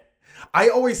get. I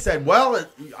always said, "Well,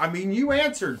 you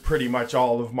answered pretty much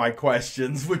all of my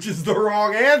questions," which is the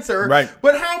wrong answer. Right.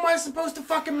 But how am I supposed to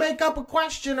fucking make up a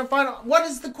question if I don't? What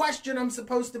is the question I'm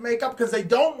supposed to make up? Because they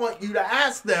don't want you to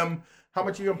ask them, "How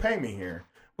much are you gonna pay me here?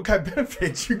 What kind of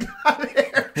benefits you got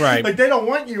here?" Right. Like they don't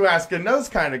want you asking those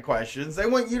kind of questions. They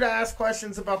want you to ask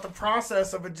questions about the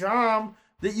process of a job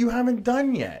that you haven't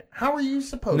done yet. How are you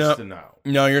supposed to know?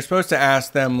 No, you're supposed to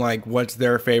ask them like what's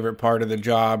their favorite part of the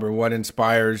job or what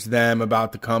inspires them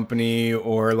about the company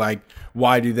or like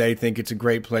why do they think it's a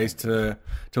great place to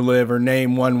live or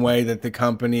name one way that the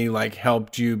company like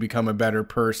helped you become a better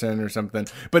person or something.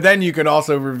 But then you can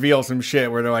also reveal some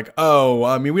shit where they're like,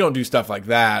 "Oh, we don't do stuff like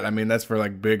that. That's for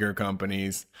like bigger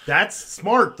companies." That's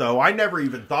smart though. I never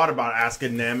even thought about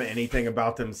asking them anything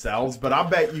about themselves, but I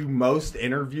bet you most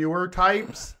interviewer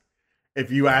types, if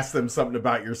you ask them something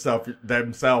about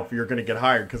themselves, you're going to get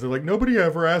hired because they're like, "Nobody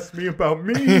ever asked me about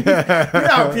me." You know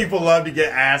how people love to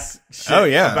get asked shit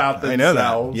about themselves. I know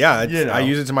that. Yeah, I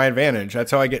use it to my advantage.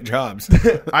 That's how I get jobs.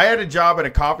 I had a job at a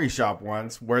coffee shop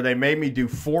once where they made me do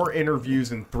 4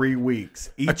 interviews in 3 weeks.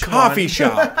 A coffee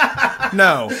shop?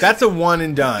 No, that's a one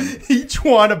and done. Each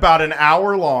one about an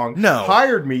hour long. No.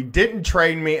 Hired me, didn't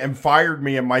train me, and fired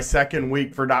me in my 2nd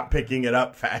week for not picking it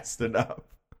up fast enough.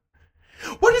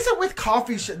 What is it with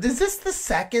coffee shop? Is this the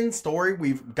 2nd story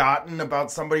we've gotten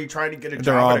about somebody trying to get a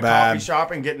job at a coffee shop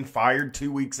and getting fired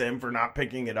 2 weeks in for not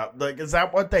picking it up? Like, is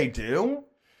that what they do?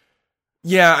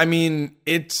 Yeah,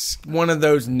 it's one of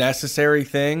those necessary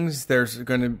things. There's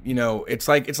going to, it's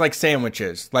like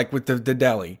sandwiches, like with the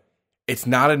deli. It's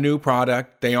not a new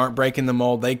product. They aren't breaking the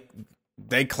mold.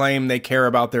 They claim they care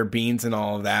about their beans and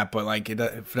all of that, but like it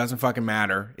doesn't fucking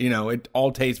matter. It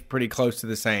all tastes pretty close to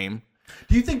the same.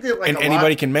 Do you think that like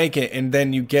anybody can make it, and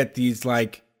then you get these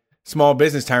like small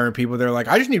business tyrant people? They're like,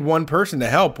 "I just need one person to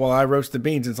help while I roast the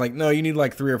beans." It's like, no, you need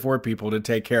like 3 or 4 people to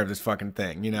take care of this fucking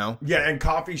thing. Yeah, and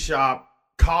coffee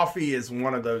is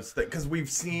one of those things because we've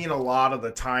seen a lot of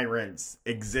the tyrants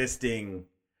existing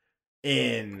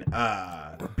in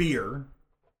beer.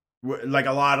 Like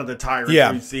a lot of the tyrants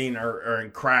we've seen are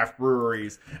in craft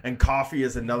breweries, and coffee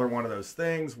is another one of those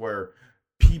things where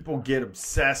people get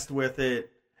obsessed with it.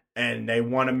 And they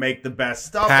want to make the best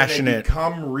stuff. Passionate. And they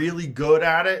become really good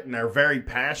at it. And they're very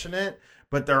passionate.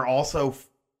 But they're also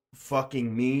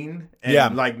fucking mean.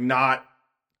 And like not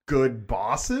good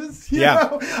bosses. You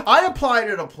know? I applied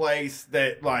at a place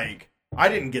that like, I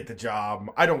didn't get the job.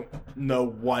 I don't know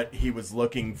what he was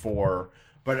looking for.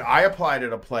 But I applied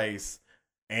at a place.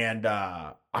 And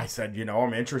I said,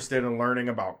 I'm interested in learning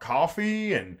about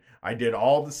coffee. And I did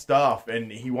all the stuff,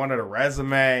 and he wanted a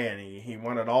resume, and he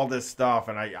wanted all this stuff,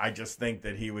 and I just think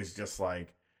that he was just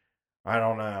like, I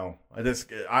don't know.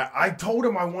 I told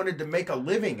him I wanted to make a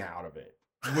living out of it.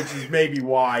 which is maybe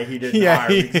why he didn't hire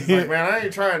me. He's like, man, I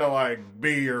ain't trying to like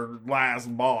be your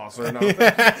last boss or nothing.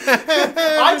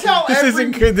 I tell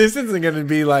this isn't going to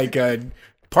be like a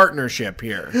partnership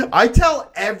here. I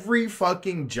tell every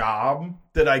fucking job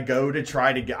that I go to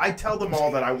try to get, I tell them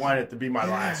all that I want it to be my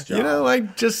last job. You know, I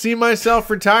just see myself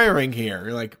retiring here.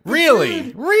 You're like, really?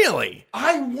 Dude, really?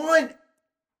 I want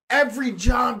every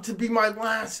job to be my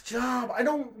last job. I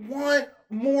don't want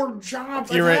more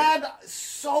jobs. I've had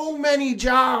so many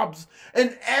jobs,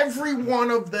 and every one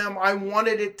of them I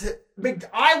wanted to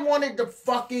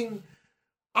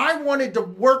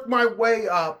work my way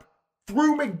up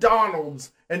through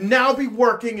McDonald's and now be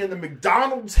working in the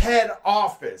McDonald's head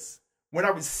office when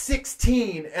I was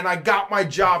 16 and I got my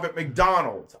job at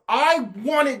McDonald's. I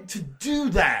wanted to do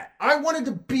that. I wanted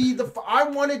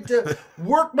to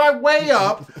work my way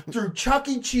up through Chuck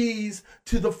E. Cheese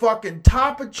to the fucking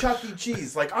top of Chuck E.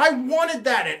 Cheese. Like, I wanted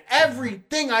that at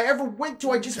everything I ever went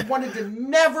to. I just wanted to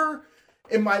never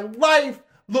in my life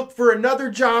look for another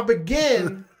job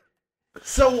again.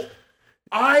 So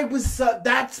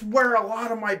that's where a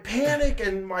lot of my panic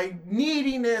and my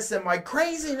neediness and my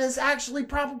craziness actually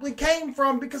probably came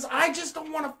from, because I just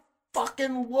don't want to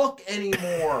fucking look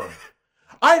anymore.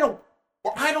 I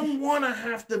don't want to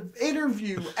have to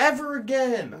interview ever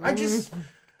again.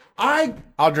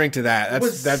 I'll drink to that.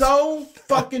 That's so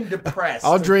fucking depressed.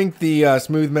 I'll drink the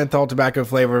smooth menthol tobacco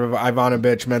flavor of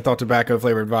Ivanovich menthol tobacco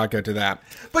flavored vodka to that.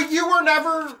 But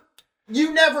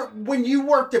you never, when you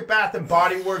worked at Bath and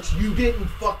Body Works, you didn't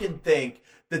fucking think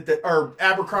that or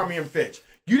Abercrombie and Fitch.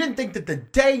 You didn't think that the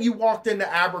day you walked into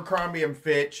Abercrombie and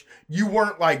Fitch, you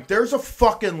weren't like, there's a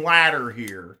fucking ladder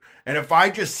here. And if I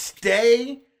just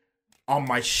stay on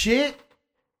my shit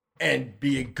and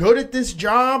be good at this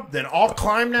job, then I'll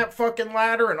climb that fucking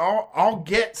ladder and I'll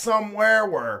get somewhere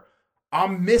where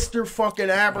I'm Mr. fucking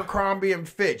Abercrombie and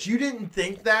Fitch. You didn't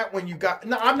think that when you got...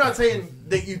 No, I'm not saying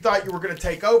that you thought you were going to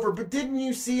take over, but didn't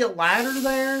you see a ladder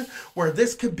there where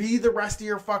this could be the rest of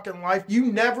your fucking life?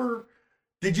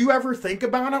 Did you ever think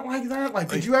about it like that? Like,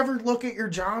 did you ever look at your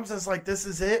jobs as like, this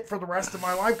is it for the rest of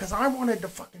my life? Because I wanted to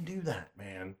fucking do that,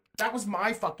 man. That was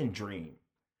my fucking dream.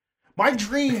 My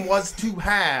dream was to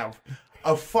have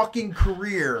a fucking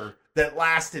career that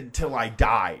lasted till I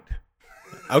died.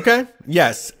 Okay.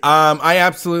 Yes. I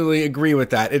absolutely agree with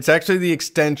that. It's actually the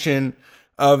extension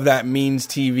of that Means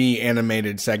TV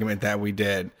animated segment that we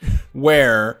did,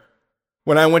 where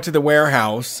when I went to the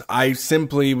warehouse,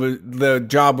 the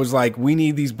job was like, we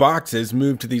need these boxes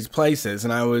moved to these places.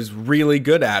 And I was really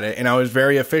good at it and I was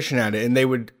very efficient at it. And they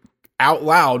would out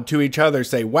loud to each other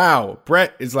say, wow,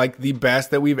 Brett is like the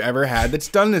best that we've ever had that's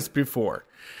done this before.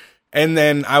 And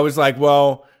then I was like,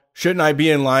 well, shouldn't I be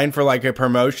in line for like a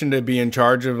promotion to be in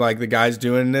charge of like the guys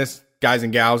doing this, guys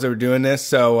and gals that were doing this?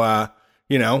 So,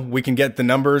 we can get the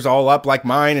numbers all up like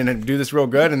mine and do this real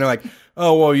good. And they're like,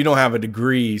 oh, well, you don't have a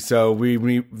degree. So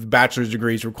we bachelor's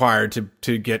degree is required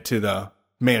to get to the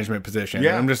management position.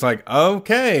 Yeah. And I'm just like,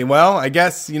 okay, well, I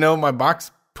guess, my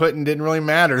box putting didn't really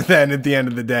matter then at the end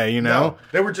of the day, No,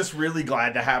 they were just really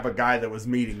glad to have a guy that was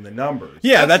meeting the numbers.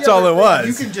 Yeah, that's all it was.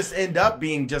 You can just end up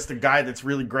being just a guy that's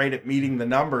really great at meeting the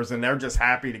numbers, and they're just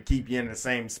happy to keep you in the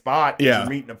same spot because you're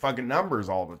meeting the fucking numbers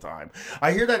all the time.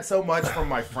 I hear that so much from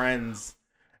my friends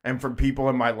and from people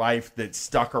in my life that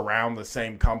stuck around the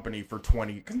same company for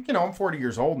 20. Because, I'm 40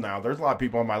 years old now. There's a lot of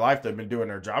people in my life that have been doing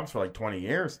their jobs for like 20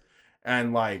 years.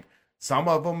 And like some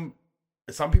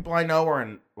people I know are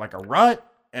in like a rut.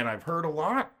 And I've heard a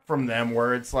lot from them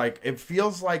where it's like, it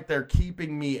feels like they're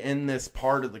keeping me in this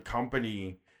part of the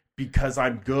company because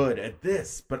I'm good at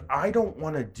this, but I don't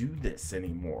want to do this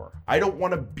anymore. I don't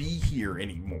want to be here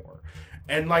anymore.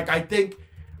 And like, I think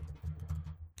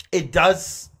it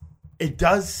does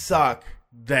suck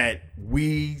that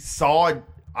we saw,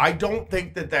 I don't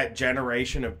think that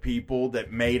generation of people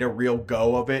that made a real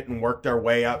go of it and worked their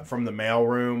way up from the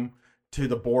mailroom to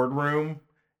the boardroom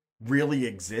really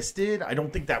existed. I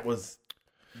don't think that was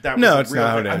no, it's not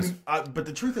how it is. But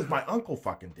the truth is, my uncle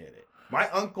fucking did it. My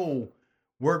uncle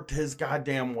worked his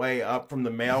goddamn way up from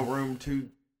the mailroom to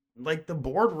like the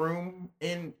boardroom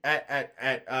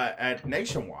at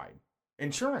Nationwide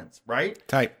Insurance, right?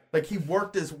 Tight. Like he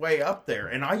worked his way up there,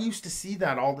 and I used to see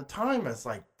that all the time as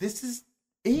like, this is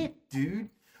it, dude.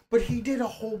 But he did a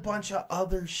whole bunch of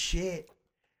other shit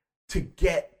to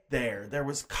get there. There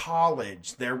was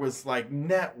college, there was like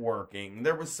networking,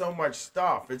 there was so much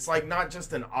stuff. It's like not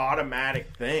just an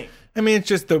automatic thing. I mean, it's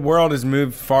just the world has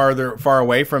moved far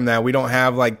away from that. We don't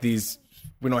have these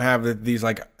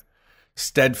like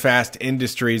steadfast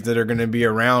industries that are going to be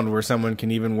around where someone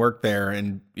can even work there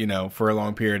and for a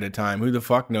long period of time. Who the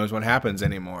fuck knows what happens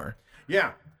anymore?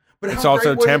 Yeah. But it's how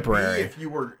also great would it be temporary.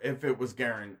 if it was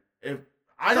guaranteed.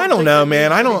 I don't know,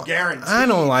 man. I don't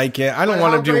like it. I don't But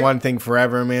want how to do great- one thing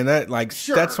forever, man.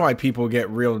 Sure. That's why people get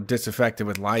real disaffected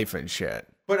with life and shit.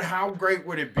 But how great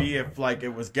would it be if, like,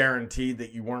 it was guaranteed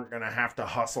that you weren't going to have to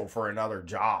hustle for another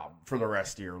job for the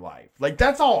rest of your life? Like,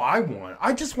 that's all I want.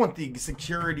 I just want the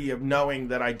security of knowing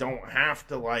that I don't have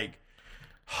to, like,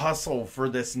 hustle for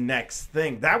this next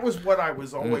thing. That was what I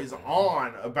was always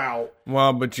on about.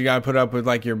 Well, but you got to put up with,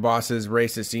 like, your boss's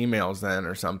racist emails then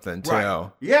or something, too. Right.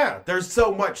 Yeah, there's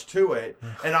so much to it.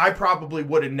 And I probably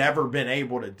would have never been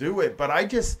able to do it. But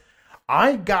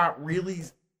I got really...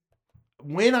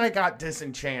 When I got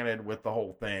disenchanted with the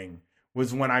whole thing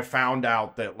was when I found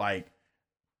out that, like,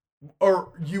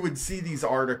 or you would see these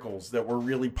articles that were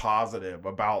really positive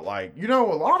about, like, you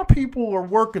know, a lot of people are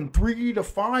working 3 to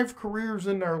 5 careers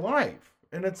in their life.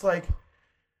 And it's like,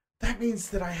 that means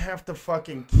that I have to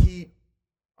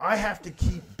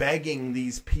keep begging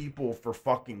these people for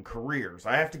fucking careers.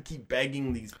 I have to keep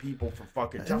begging these people for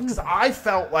fucking jobs. Because I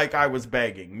felt like I was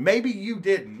begging. Maybe you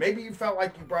didn't. Maybe you felt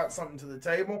like you brought something to the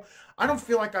table. I don't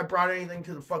feel like I brought anything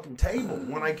to the fucking table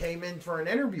when I came in for an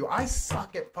interview. I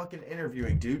suck at fucking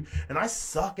interviewing, dude. And I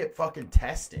suck at fucking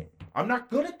testing. I'm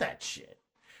not good at that shit.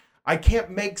 I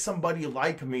can't make somebody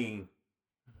like me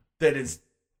that is...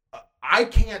 I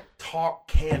can't talk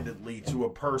candidly to a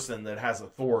person that has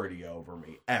authority over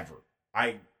me ever.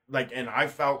 And I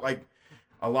felt like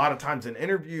a lot of times in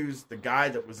interviews, the guy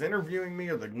that was interviewing me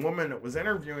or the woman that was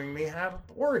interviewing me had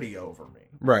authority over me.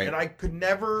 Right. And I could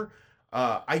never,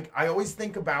 I always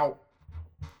think about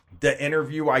the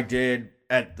interview I did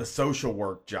at the social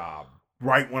work job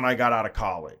right when I got out of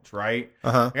college, right?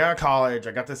 Uh-huh. I got out of college.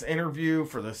 I got this interview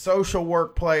for the social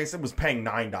work place. It was paying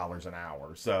 $9 an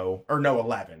hour.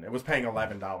 $11. It was paying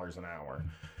 $11 an hour.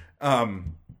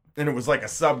 And it was like a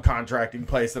subcontracting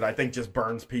place that I think just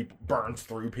burns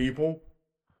through people.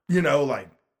 You know, like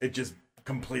it just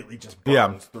completely just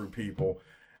burns through people.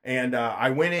 And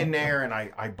I went in there and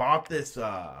I bought this,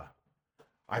 I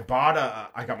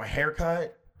got my hair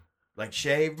cut, like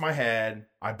shaved my head.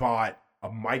 I bought a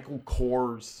Michael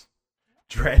Kors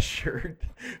dress shirt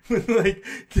with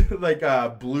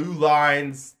like blue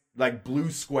lines, like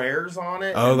blue squares on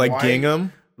it. Oh, like white.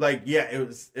 gingham? Like, yeah,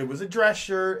 it was a dress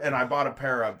shirt, and I bought a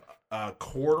pair of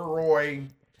corduroy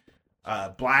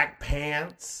black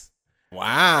pants.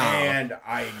 Wow. And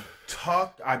I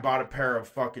bought a pair of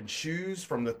fucking shoes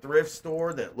from the thrift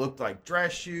store that looked like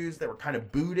dress shoes. They were kind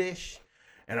of bootish.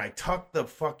 And I tucked the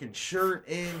fucking shirt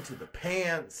into the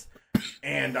pants.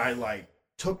 And I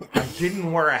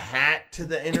didn't wear a hat to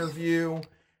the interview.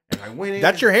 And I went in.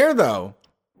 That's your hair, though.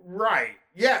 Right.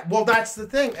 Yeah. Well, that's the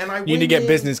thing. And you need to get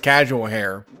business casual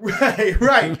hair.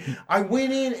 Right. I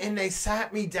went in and they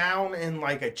sat me down in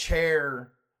like a chair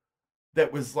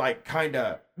that was like kind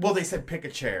of, well, they said pick a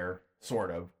chair,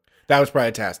 sort of. That was probably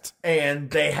a test. And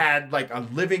they had like a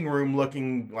living room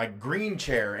looking like green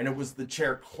chair, and it was the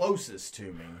chair closest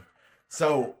to me.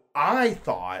 So I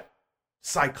thought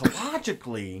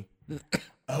psychologically,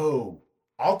 oh,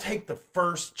 I'll take the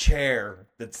first chair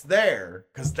that's there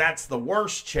because that's the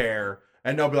worst chair.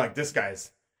 And they'll be like, this guy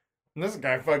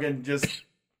fucking just,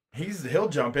 he'll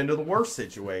jump into the worst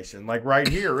situation, like right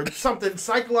here. It's something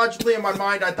psychologically in my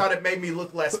mind, I thought it made me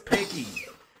look less picky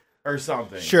or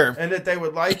something. Sure. And that they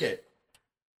would like it.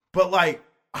 But like,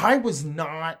 I was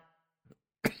not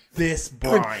this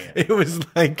Brian. It was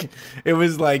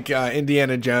like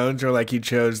Indiana Jones, or like he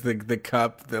chose the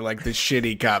cup, the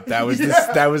shitty cup. That was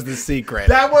that was the secret.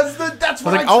 That's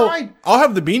what I tried. I'll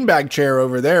have the beanbag chair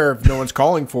over there if no one's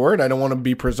calling for it. I don't want to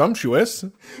be presumptuous.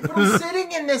 But I'm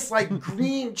sitting in this like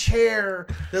green chair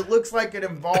that looks like it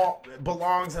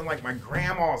belongs in like my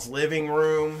grandma's living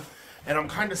room, and I'm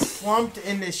kind of slumped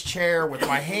in this chair with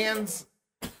my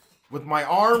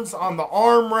arms on the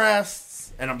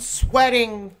armrests, and I'm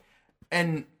sweating.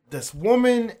 And this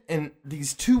woman and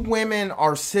these two women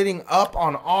are sitting up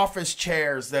on office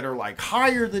chairs that are like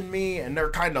higher than me, and they're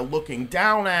kind of looking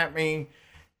down at me.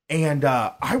 And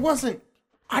I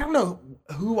don't know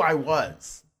who I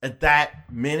was at that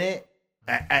minute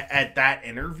at that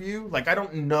interview. Like, I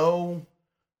don't know.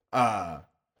 I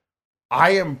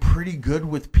am pretty good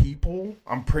with people.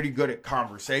 I'm pretty good at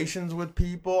conversations with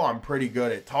people. I'm pretty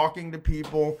good at talking to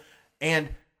people. And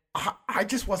I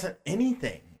just wasn't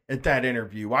anything at that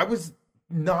interview. I was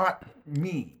not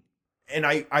me. And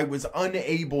I was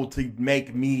unable to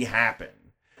make me happen.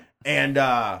 And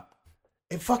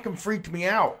it fucking freaked me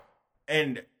out.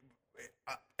 And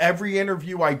every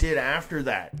interview I did after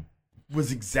that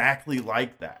was exactly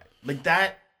like that. Like,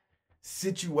 that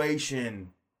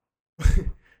situation...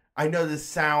 I know this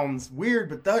sounds weird,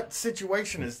 but that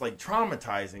situation is like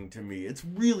traumatizing to me. It's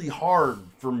really hard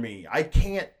for me. I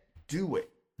can't do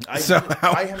it. I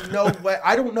have no way.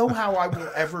 I don't know how I will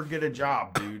ever get a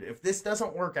job, dude. If this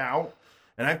doesn't work out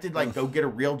and I have to like go get a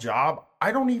real job,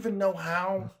 I don't even know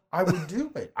how I would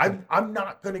do it. I'm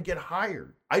not going to get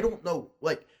hired. I don't know.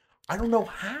 Like, I don't know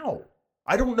how.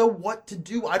 I don't know what to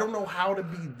do. I don't know how to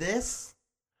be this.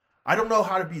 I don't know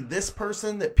how to be this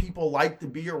person that people like to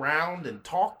be around and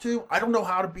talk to. I don't know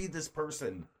how to be this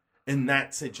person in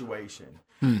that situation.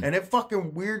 And it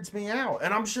fucking weirds me out.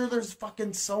 And I'm sure there's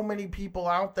fucking so many people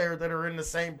out there that are in the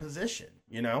same position,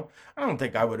 you know? I don't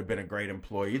think I would have been a great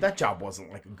employee. That job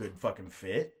wasn't like a good fucking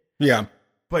fit. Yeah.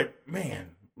 But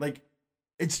man, like,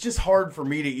 it's just hard for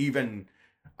me to even...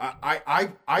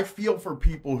 I feel for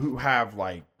people who have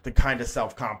like the kind of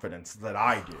self-confidence that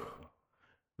I do.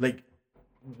 Like,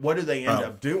 what do they end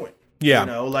up doing? Yeah. You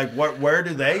know, like where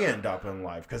do they end up in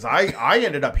life? Because I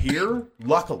ended up here,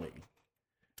 luckily.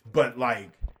 But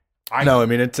like, I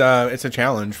mean it's a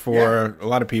challenge for a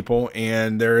lot of people,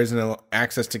 and there isn't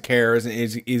access to care isn't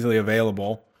easily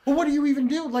available. Well, what do you even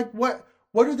do? Like, what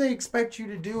do they expect you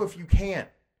to do if you can't?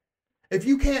 If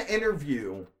you can't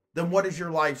interview, then what is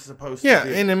your life supposed to be? Yeah,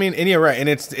 and I mean, and you're right, and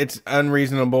it's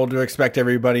unreasonable to expect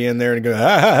everybody in there to go,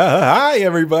 hi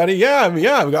everybody, yeah,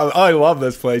 I love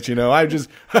this place, you know. I was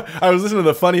listening to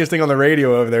the funniest thing on the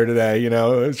radio over there today, you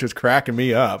know, it's just cracking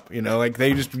me up, you know, like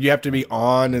you have to be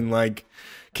on and like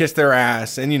kiss their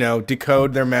ass and, you know,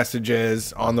 decode their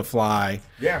messages on the fly.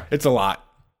 Yeah, it's a lot.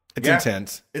 It's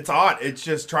intense. It's odd. It's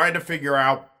just trying to figure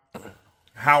out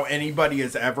how anybody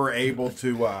is ever able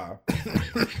to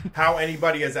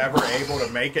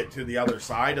make it to the other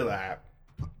side of that,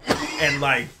 and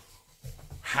like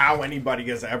how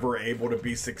anybody is ever able to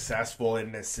be successful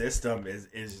in this system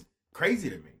is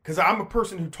crazy to me, because I'm a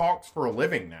person who talks for a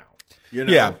living now, you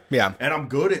know. Yeah, and I'm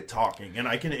good at talking, and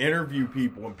I can interview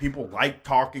people, and people like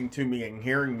talking to me and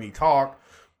hearing me talk,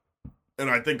 and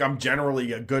I think I'm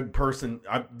generally a good person.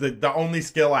 The only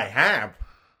skill I have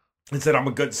is that I'm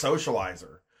a good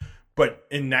socializer. But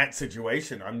in that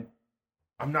situation,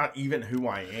 I'm not even who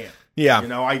I am. Yeah. You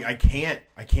know, I can't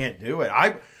do it.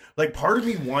 Like, part of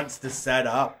me wants to set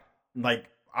up, like,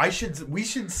 we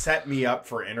should set me up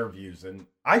for interviews, and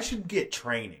I should get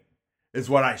training is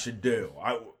what I should do.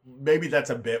 Maybe that's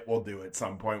a bit we'll do at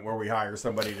some point where we hire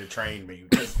somebody to train me.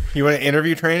 You want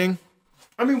interview training?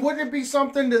 I mean, wouldn't it be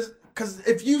something to, because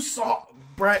if you saw,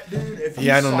 Brett, dude,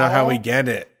 I don't know how we get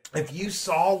it. If you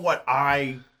saw what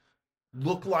I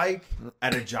look like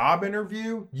at a job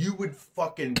interview, you would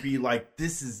fucking be like,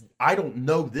 I don't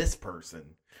know this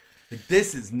person. Like,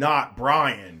 this is not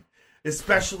Brian.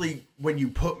 Especially when you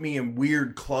put me in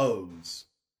weird clothes.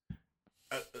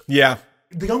 Yeah.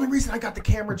 The only reason I got the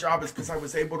camera job is because I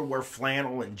was able to wear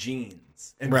flannel and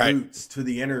jeans and boots to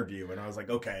the interview. And I was like,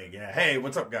 okay, yeah, hey,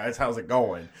 what's up, guys? How's it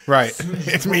going? Right.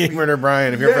 It's me, Murder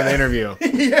Brian, if you're for the interview.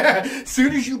 Yeah. As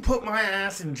soon as you put my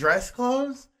ass in dress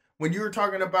clothes, when you were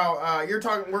talking about,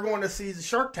 we're going to see the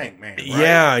Shark Tank Man,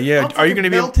 right? Yeah. Are you going to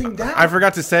be melting down? I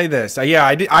forgot to say this. Yeah,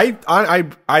 I did.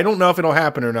 I don't know if it'll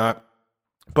happen or not,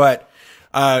 but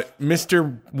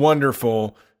Mr.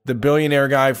 Wonderful, the billionaire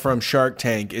guy from Shark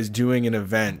Tank, is doing an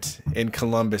event in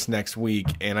Columbus next week,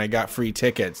 and I got free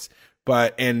tickets.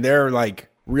 And they're like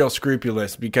real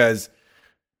scrupulous, because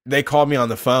they called me on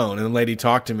the phone, and the lady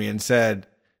talked to me and said,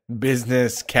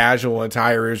 business casual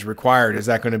attire is required. Is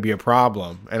that going to be a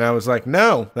problem? And I was like,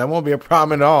 no, that won't be a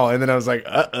problem at all. And then I was like,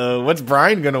 what's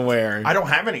Brian going to wear? I don't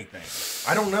have anything.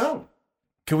 I don't know.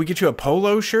 Can we get you a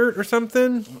polo shirt or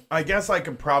something? I guess I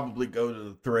could probably go to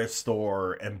the thrift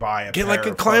store and buy a get pair like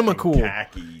a of Climacool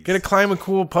khakis. Get a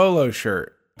Climacool polo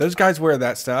shirt. Those guys wear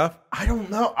that stuff. I don't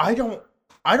know. I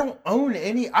don't own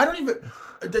any. I don't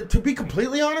even, to be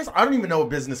completely honest, I don't even know what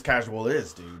business casual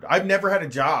is, dude. I've never had a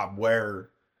job where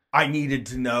I needed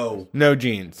to know. No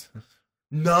jeans.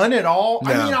 None at all.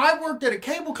 No. I mean, I worked at a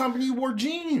cable company who wore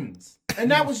jeans,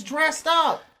 and that was dressed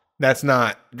up. That's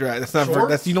not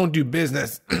you don't do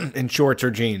business in shorts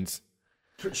or jeans.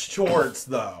 Shorts,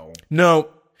 though. No.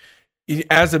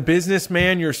 As a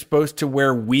businessman, you're supposed to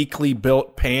wear weakly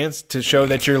built pants to show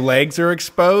that your legs are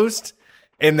exposed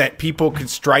and that people could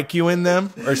strike you in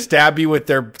them or stab you with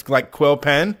their like quill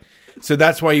pen. So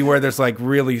that's why you wear this like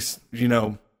really, you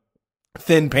know,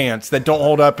 thin pants that don't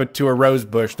hold up to a rose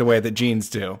bush the way that jeans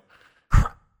do.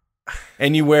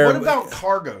 And you wear, what about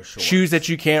cargo shorts? Shoes that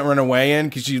you can't run away in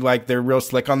because they're real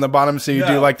slick on the bottom. So you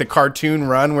do like the cartoon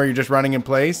run where you're just running in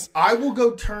place. I will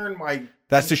go turn my.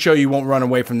 That's to show you won't run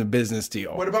away from the business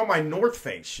deal. What about my North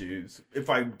Face shoes?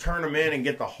 If I turn them in and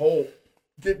get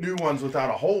new ones without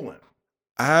a hole in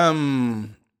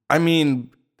them. I mean,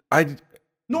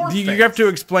 North you Face. have to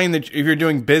explain that if you're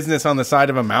doing business on the side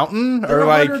of a mountain They're or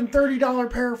like $130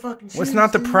 pair of fucking shoes. what's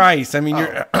not the dude. price? I mean,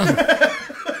 you're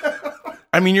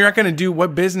I mean, you're not going to do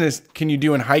what business can you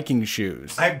do in hiking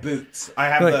shoes? I have boots. I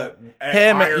have Like, the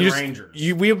Hey, man, Iron you just-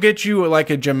 Rangers. we'll get you like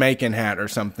a Jamaican hat or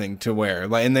something to wear,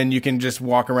 like, and then you can just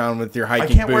walk around with your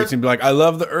hiking can't boots wear- and be like, "I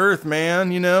love the earth,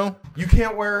 man." You know, You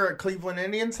can't wear a Cleveland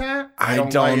Indians hat? I like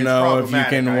don't it's know if you problematic,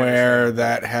 can I wear understand.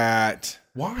 that hat.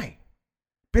 Why?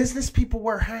 Business people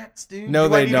wear hats, dude. No,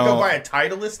 Do I they need don't. to go buy a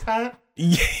Titleist hat?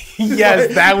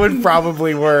 Yes, that would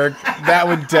probably work. That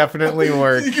would definitely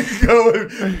work. You can go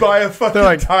and buy a fucking They're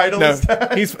like, Titleist no,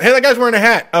 hat. hey, that guy's wearing a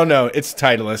hat. Oh no, it's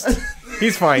Titleist.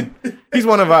 He's fine. He's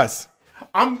one of us.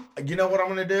 You know what I'm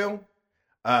gonna do?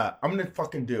 I'm gonna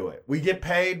fucking do it. We get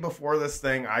paid before this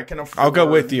thing. I can afford. I'll go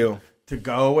with you. to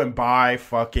go and buy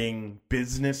fucking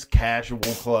business casual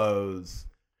clothes.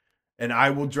 And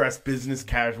I will dress business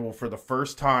casual for the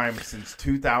first time since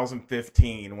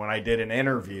 2015 when I did an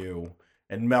interview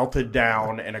and melted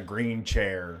down in a green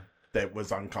chair that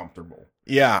was uncomfortable.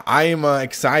 Yeah, I am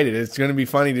excited. It's going to be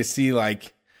funny to see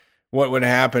like what would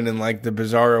happen in like the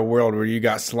bizarro world where you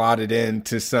got slotted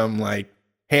into some like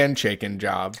handshaking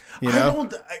job. You know,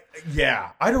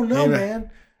 I don't know, Yeah.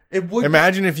 man. It would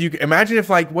imagine if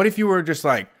like, what if you were just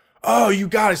like, oh, you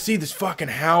got to see this fucking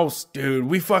house, dude.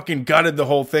 We fucking gutted the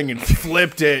whole thing and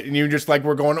flipped it. And you just like,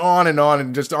 we're going on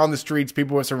and just on the streets,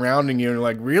 people were surrounding you. And you're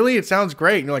like, really? It sounds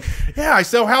great. And you're like, yeah, I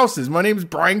sell houses. My name's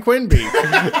Brian Quinby.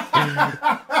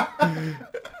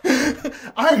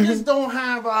 I just don't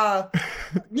have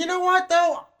you know what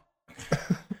though?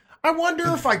 I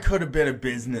wonder if I could have been a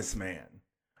businessman.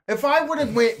 If I would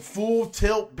have went full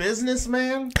tilt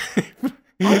businessman,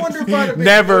 I wonder if I'd have been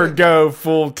Never good. go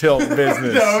full tilt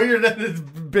business. No, you're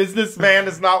not businessman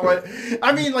is not what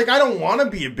I mean, like I don't want to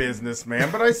be a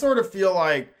businessman, but I sort of feel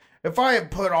like if I had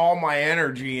put all my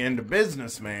energy into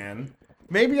businessman,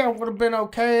 maybe I would have been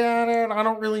okay at it. I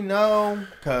don't really know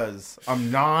because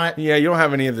I'm not. Yeah, you don't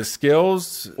have any of the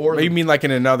skills. Or Or you mean like in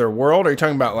another world? Or are you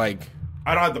talking about like...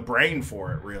 I don't have the brain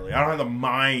for it, really. I don't have the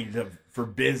mind for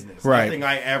business. Right. Nothing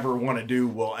I ever want to do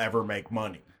will ever make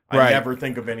money. I Right. never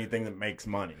think of anything that makes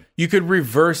money. You could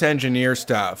reverse engineer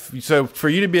stuff. So for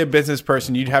you to be a business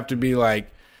person, you'd have to be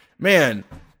like, man,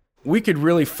 we could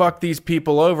really fuck these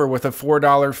people over with a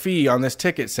 $4 fee on this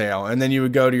ticket sale. And then you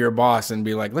would go to your boss and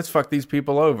be like, let's fuck these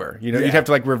people over. You know, Yeah. you'd have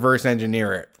to like reverse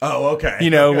engineer it. Oh, okay. You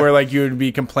know, where like you would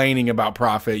be complaining about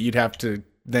profit. You'd have to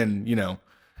then, you know,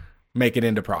 make it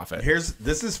into profit.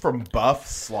 This is from Buff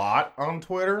Slot on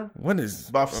Twitter. What is...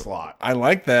 Buff Slot. I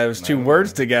like that. It was two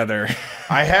words together.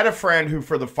 I had a friend who,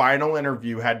 for the final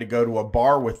interview, had to go to a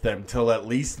bar with them till at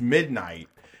least midnight.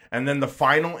 And then the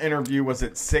final interview was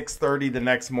at 6:30 the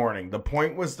next morning. The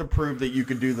point was to prove that you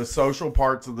could do the social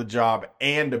parts of the job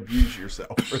and abuse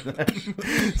yourself for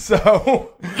them.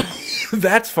 So,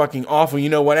 That's fucking awful. You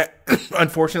know what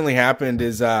unfortunately happened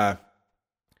is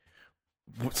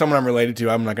someone I'm related to,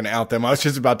 I'm not going to out them. I was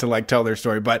just about to like tell their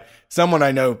story, but someone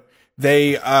I know,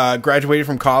 they graduated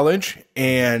from college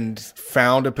and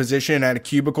found a position at a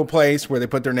cubicle place where they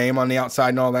put their name on the outside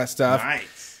and all that stuff.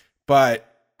 nice. But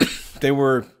they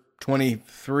were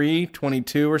 23,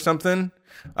 22 or something,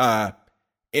 and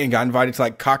got invited to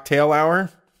like cocktail hour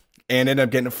and ended up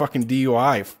getting a fucking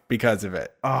DUI because of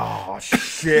it. Oh,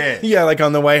 shit. Yeah, like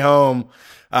on the way home,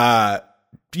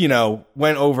 you know,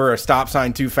 went over a stop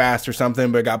sign too fast or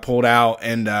something, but got pulled out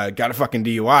and got a fucking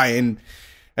DUI. And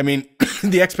I mean,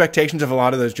 the expectations of a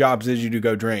lot of those jobs is you do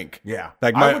go drink. Yeah.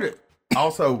 Like I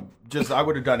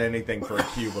would have done anything for a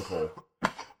cubicle.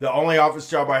 The only office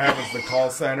job I had was the call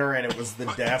center, and it was the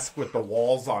desk with the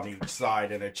walls on each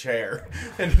side and a chair.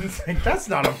 And it's like, that's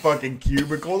not a fucking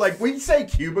cubicle. Like, we say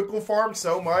cubicle farm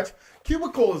so much.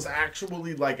 Cubicle is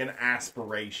actually like an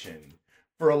aspiration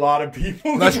for a lot of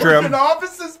people That's who work true. in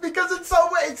offices because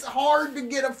it's hard to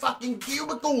get a fucking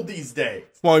cubicle these days.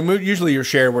 Well, usually you're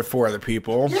shared with 4 other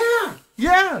people.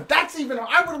 Yeah, that's even.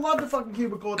 I would have loved a fucking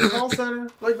cubicle at the call center.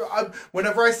 Like,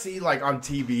 whenever I see like on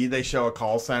TV, they show a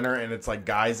call center and it's like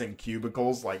guys in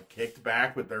cubicles, like kicked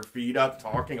back with their feet up,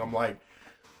 talking. I'm like,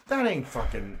 that ain't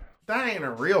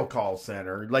a real call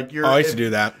center. Like you're. Oh, I used to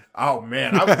do that. Oh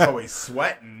man, I was always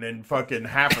sweating and fucking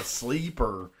half asleep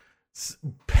or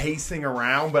pacing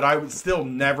around, but I would still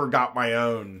never got my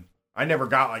own. I never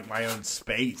got like my own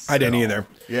space. I didn't at all. either.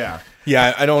 Yeah.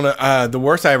 Yeah, I don't know. The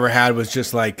worst I ever had was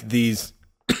just like these.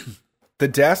 The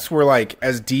desks were like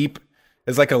as deep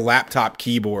as like a laptop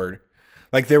keyboard.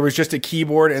 Like there was just a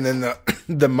keyboard and then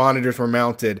the monitors were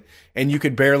mounted and you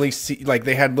could barely see, like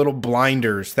they had little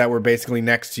blinders that were basically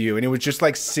next to you. And it was just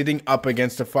like sitting up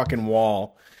against a fucking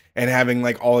wall. and having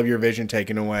like all of your vision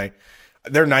taken away.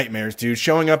 They're nightmares, dude.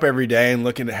 Showing up every day and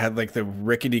looking at like the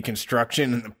rickety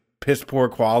construction and the piss poor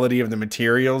quality of the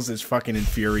materials is fucking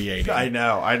infuriating. I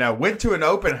know. Went to an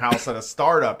open house at a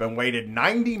startup and waited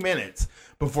 90 minutes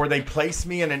before they placed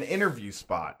me in an interview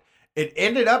spot. It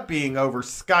ended up being over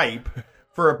Skype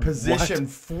for a position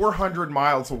 400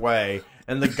 miles away,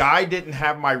 and the guy didn't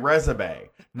have my resume.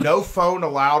 No phone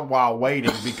allowed while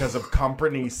waiting because of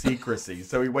company secrecy.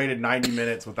 So he waited 90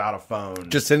 minutes without a phone.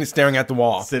 Just sitting staring at the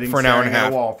wall for an hour and a half. At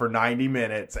the wall for 90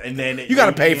 minutes. And then you got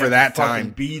to pay for that time.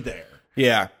 Be there.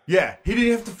 Yeah. Yeah. He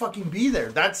didn't have to fucking be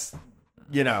there. That's,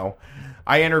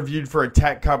 I interviewed for a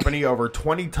tech company over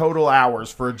 20 total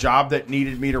hours for a job that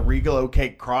needed me to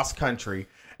relocate cross country.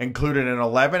 Included an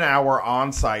 11-hour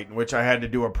on-site in which I had to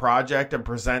do a project and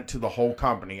present to the whole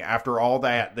company. After all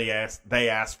that, they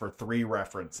asked for 3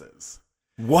 references.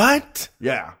 What?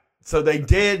 Yeah. So they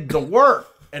did the work,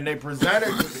 and they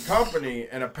presented to the company,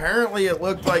 and apparently it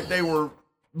looked like they were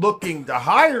looking to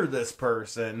hire this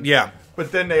person. Yeah.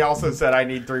 But then they also said, I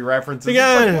need 3 references.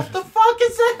 Yeah. Like, what the fuck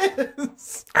is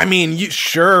this? I mean,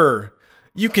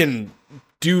 you can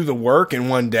do the work in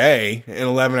one day in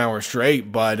 11 hours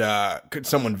straight, but could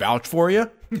someone vouch for you?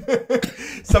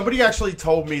 Somebody actually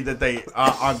told me that they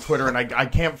on Twitter, and I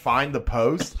can't find the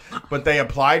post, but they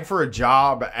applied for a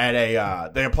job at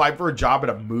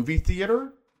a movie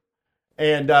theater,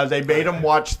 and they made them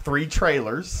watch 3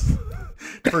 trailers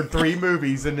for 3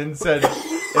 movies, and then said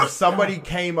if somebody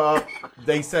came up,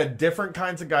 they said different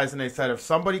kinds of guys, and they said if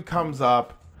somebody comes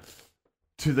up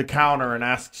to the counter and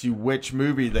asks you which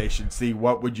movie they should see,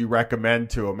 what would you recommend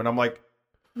to them? And I'm like,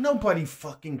 nobody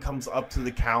fucking comes up to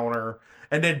the counter.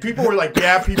 And then people were like,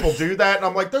 yeah, people do that. And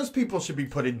I'm like, those people should be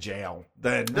put in jail.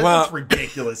 That's a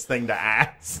ridiculous thing to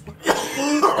ask.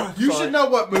 You should know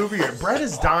what movie. Brett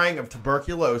is dying of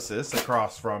tuberculosis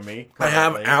across from me. Currently. I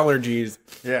have allergies.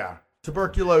 Yeah.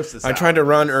 Tuberculosis. I tried to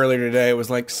run earlier today. It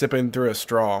was like sipping through a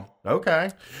straw.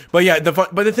 Okay. But yeah,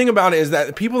 but the thing about it is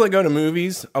that people that go to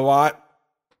movies a lot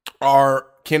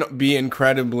can be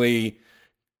incredibly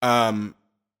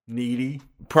needy.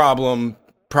 Problem.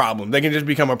 They can just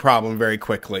become a problem very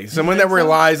quickly. Someone that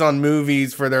relies on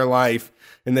movies for their life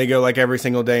and they go like every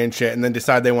single day and shit and then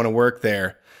decide they want to work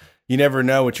there. You never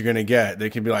know what you're going to get. They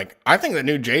could be like, I think the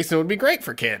new Jason would be great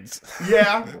for kids.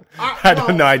 Yeah. I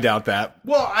don't know. I doubt that.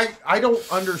 Well, I don't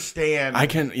understand.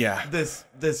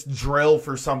 This drill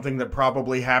for something that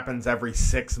probably happens every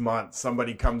 6 months.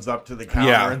 Somebody comes up to the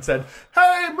counter and said,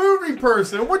 hey, movie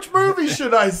person, which movie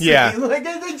should I see? Yeah. Like,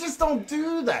 they just don't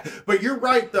do that. But you're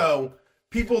right, though.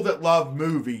 People that love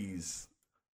movies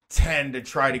tend to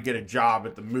try to get a job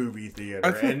at the movie theater.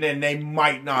 And then they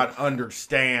might not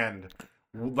understand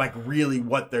like really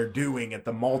what they're doing at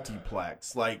the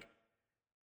multiplex. Like,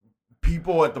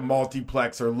 people at the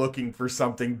multiplex are looking for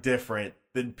something different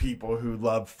than people who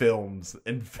love films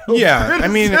and film. Yeah, I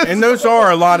mean, and those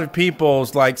are a lot of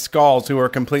people's like skulls who are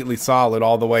completely solid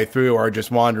all the way through, are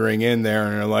just wandering in there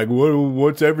and are like,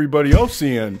 what's everybody else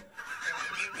seeing?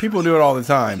 People do it all the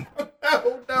time.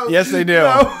 No. Yes, they do.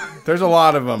 No. There's a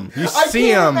lot of them. You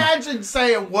see them. I can't imagine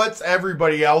saying what's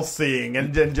everybody else seeing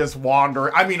and then just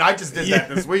wandering. I mean, I just did that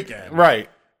this weekend. Right.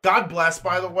 God bless,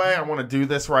 by the way. I want to do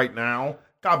this right now.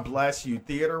 God bless you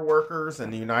theater workers in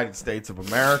the United States of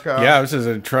America. Yeah, this is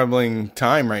a troubling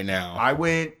time right now. I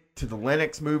went to the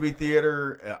Lenox movie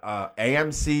theater,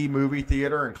 AMC movie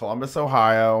theater in Columbus,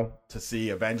 Ohio, to see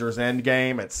Avengers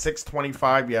Endgame at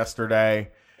 6:25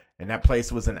 yesterday. And that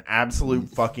place was an absolute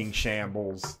fucking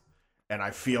shambles. And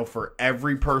I feel for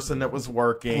every person that was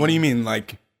working. What do you mean,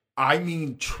 like? I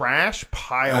mean, trash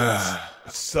piles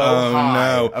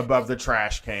high above the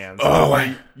trash cans.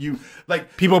 Oh, you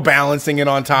like people balancing it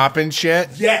on top and shit.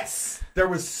 Yes, there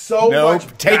was so much.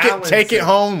 Take it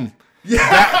home.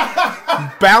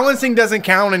 Yeah, balancing doesn't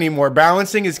count anymore.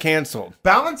 Balancing is canceled.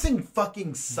 Balancing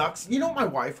fucking sucks. You know what my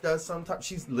wife does sometimes?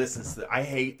 She listens to. I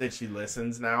hate that she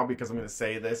listens now because I'm going to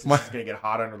say this. And she's going to get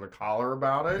hot under the collar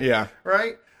about it. Yeah,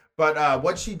 right. But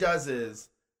what she does is,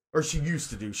 or she used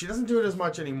to do, she doesn't do it as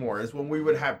much anymore, is when we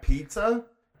would have pizza,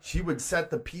 she would set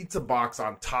the pizza box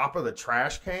on top of the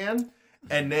trash can,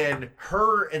 and then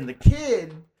her and the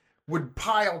kid would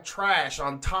pile trash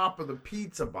on top of the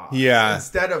pizza box. Yeah.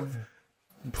 Instead of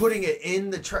putting it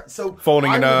in the trash. So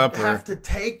folding it up. I have to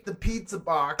take the pizza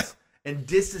box and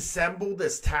disassemble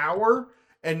this tower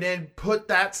and then put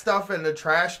that stuff in the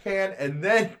trash can and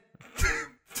then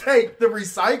take the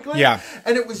recycling. Yeah.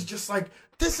 And it was just like,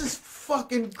 this is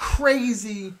fucking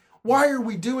crazy. Why are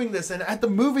we doing this? And at the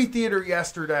movie theater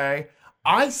yesterday,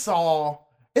 I saw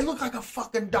It looked like a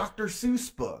fucking Dr.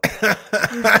 Seuss book. It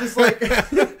was just like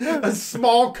a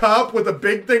small cup with a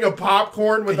big thing of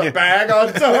popcorn with a bag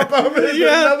on top of it, and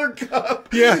another cup.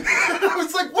 Yeah. I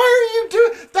was like, why are you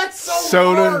doing that's so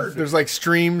soda? hard. There's like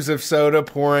streams of soda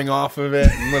pouring off of it,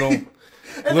 and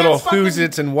little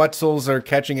Who's-Its and Wutzels are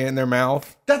catching it in their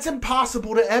mouth. That's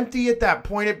impossible to empty at that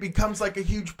point. It becomes like a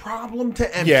huge problem to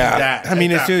empty that. I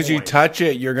mean, as soon as you touch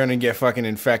it, you're going to get fucking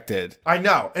infected. I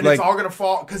know. And it's all going to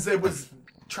fall because it was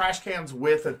trash cans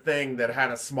with a thing that had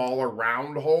a smaller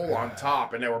round hole on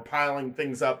top, and they were piling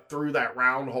things up through that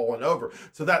round hole and over.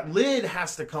 So that lid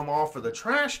has to come off of the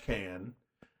trash can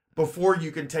before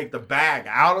you can take the bag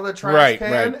out of the trash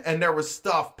can. Right. And there was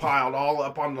stuff piled all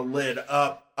up on the lid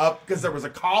up because there was a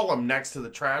column next to the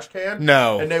trash can.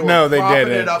 And they were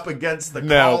propping it up against the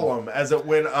column as it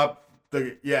went up.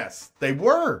 Yes, they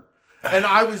were. And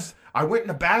I went in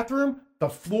the bathroom. The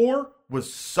floor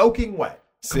was soaking wet.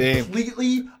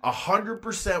 Completely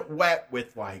 100% wet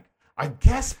with, like, I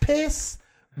guess piss.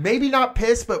 Maybe not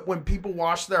piss, but when people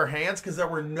wash their hands, because there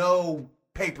were no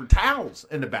paper towels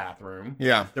in the bathroom.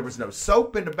 Yeah. There was no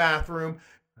soap in the bathroom.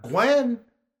 Gwen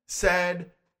said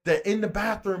that in the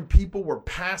bathroom, people were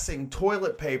passing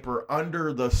toilet paper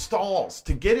under the stalls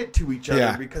to get it to each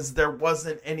other because there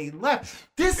wasn't any left.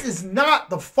 This is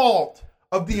not the fault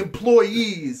of the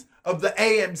employees of the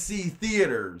AMC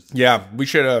theaters. Yeah, we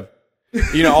should have.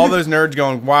 All those nerds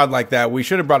going wild like that. We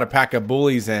should have brought a pack of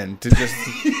bullies in to just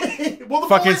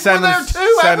fucking set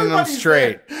them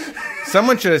straight.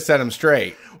 Someone should have set them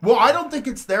straight. Well, I don't think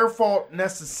it's their fault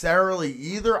necessarily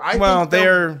either.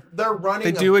 They're running.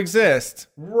 They do exist,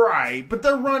 right? But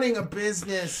they're running a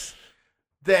business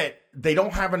that they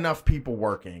don't have enough people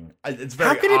working. It's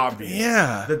very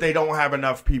obvious, that they don't have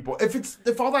enough people.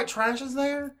 If all that trash is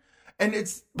there.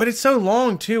 But it's so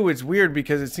long too. It's weird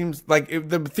because it seems like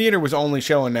the theater was only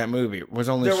showing that movie.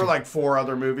 There were like 4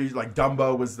 other movies. Like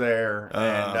Dumbo was there,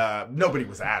 and nobody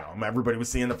was at them. Everybody was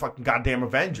seeing the fucking goddamn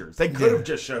Avengers. They could have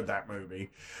just showed that movie.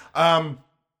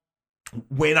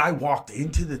 When I walked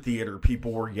into the theater,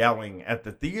 people were yelling at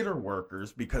the theater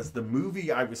workers because the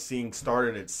movie I was seeing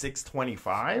started at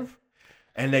 6:25,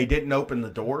 and they didn't open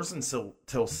the doors until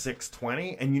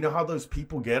 6:20. And you know how those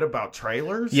people get about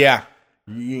trailers? Yeah.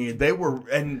 Yeah, they were,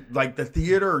 and like the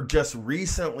theater just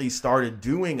recently started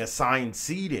doing assigned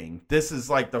seating. This is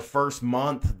like the first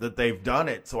month that they've done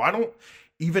it. So I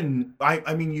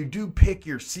mean, you do pick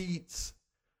your seats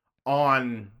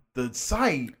on the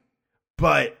site,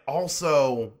 but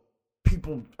also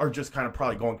people are just kind of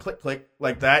probably going click, click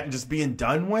like that and just being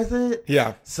done with it.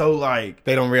 Yeah. So like,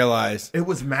 they don't realize. It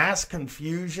was mass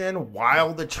confusion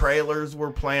while the trailers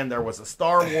were playing. There was a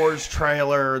Star Wars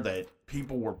trailer that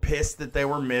people were pissed that they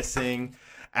were missing.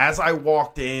 As I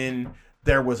walked in,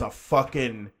 there was a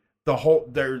fucking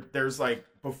there's like,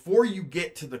 before you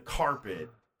get to the carpet,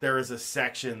 there is a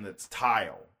section that's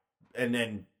tile, and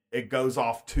then it goes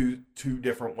off two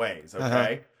different ways.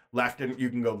 Okay, left, and you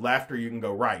can go left or you can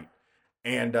go right,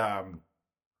 and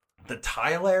the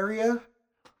tile area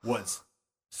was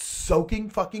soaking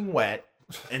fucking wet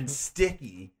and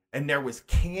sticky, and there was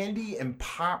candy and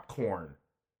popcorn,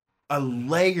 a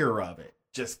layer of it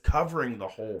just covering the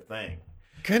whole thing.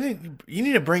 You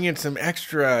need to bring in some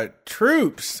extra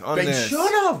troops on this. They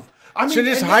should have. I mean, should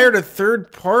have just hired a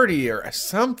third party or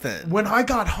something. When I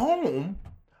got home,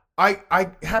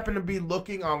 I happened to be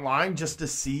looking online just to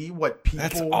see what people.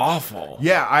 That's awful.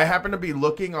 Yeah, I happened to be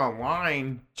looking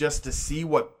online just to see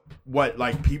what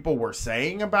like people were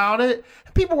saying about it.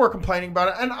 People were complaining about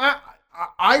it, and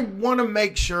I want to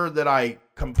make sure that I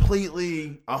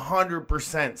completely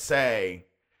 100% say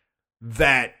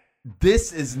that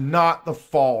this is not the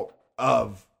fault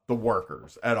of the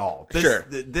workers at all.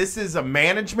 This is a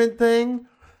management thing,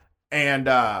 and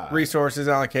resources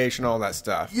allocation, all that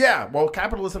stuff. Yeah, well,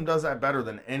 capitalism does that better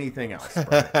than anything else.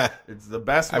 It's the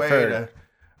best way to.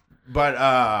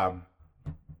 But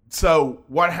so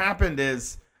what happened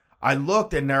is I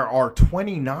looked, and there are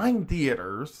 29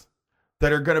 theaters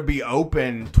that are going to be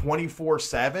open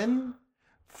 24/7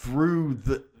 through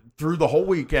the whole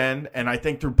weekend, and I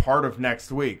think through part of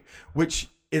next week, which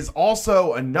is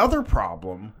also another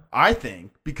problem, I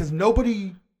think, because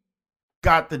nobody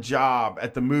got the job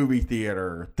at the movie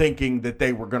theater thinking that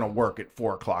they were going to work at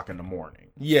 4:00 in the morning.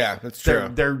 Yeah, that's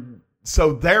true.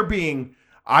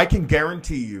 I can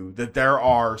guarantee you that there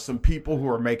are some people who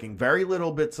are making very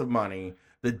little bits of money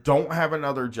that don't have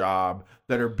another job,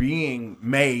 that are being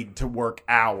made to work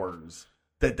hours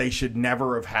that they should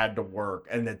never have had to work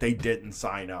and that they didn't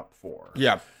sign up for.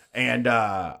 Yeah. And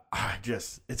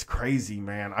it's crazy,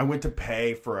 man. I went to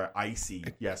pay for an icy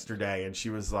yesterday, and she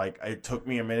was like, it took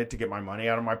me a minute to get my money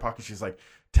out of my pocket. She's like,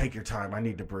 take your time. I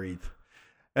need to breathe.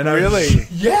 And really?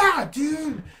 Yeah,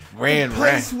 dude. The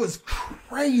place was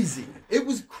crazy. It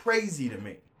was crazy to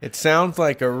me. It sounds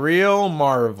like a real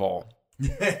marvel.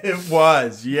 It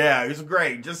was, yeah, it was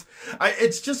great.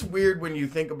 It's just weird when you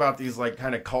think about these like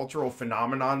kind of cultural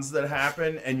phenomenons that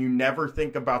happen, and you never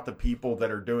think about the people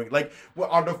that are doing like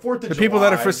on the 4th of July. The people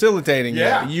that are facilitating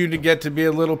yeah. it. You to get to be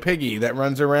a little piggy that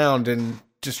runs around and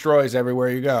destroys everywhere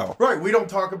you go. Right. We don't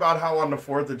talk about how on the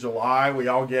 4th of July we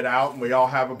all get out and we all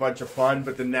have a bunch of fun,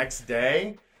 but the next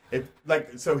day,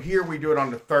 so here we do it on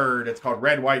the 3rd. It's called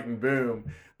Red, White, and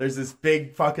Boom. There's this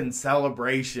big fucking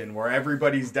celebration where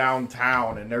everybody's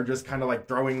downtown and they're just kind of like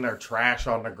throwing their trash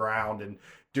on the ground and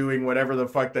doing whatever the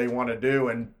fuck they want to do.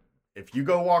 And if you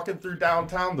go walking through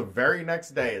downtown the very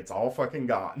next day, it's all fucking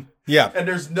gone. Yeah. And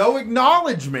there's no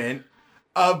acknowledgement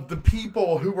of the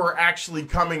people who were actually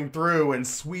coming through and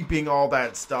sweeping all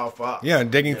that stuff up. Yeah,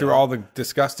 and digging through all the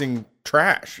disgusting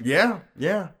trash. Yeah,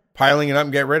 yeah. Piling it up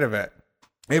and get rid of it.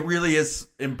 It really is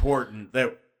important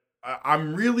that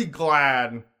I'm really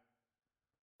glad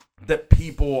that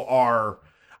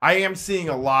I am seeing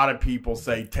a lot of people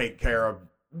say take care of.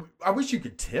 I wish you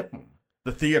could tip them,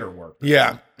 the theater workers.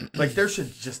 Yeah. Like there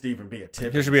should just even be a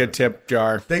tip. There should be a tip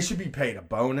jar. They should be paid a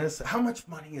bonus. How much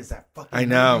money is that fucking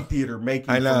movie theater making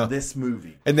from this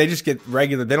movie? And they just get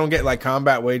regular. They don't get like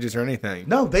combat wages or anything.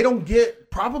 No, they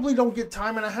probably don't get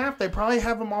time and a half. They probably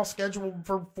have them all scheduled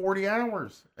for 40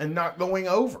 hours and not going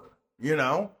over, you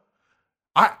know?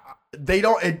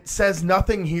 It says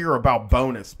nothing here about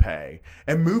bonus pay.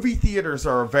 And movie theaters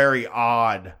are a very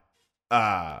odd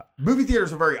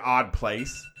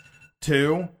place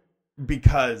too,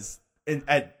 because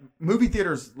at movie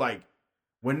theaters, like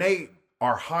when they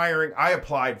are hiring, I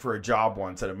applied for a job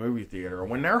once at a movie theater.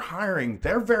 When they're hiring,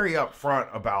 they're very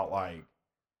upfront about like,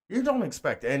 you don't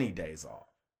expect any days off.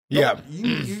 Yeah.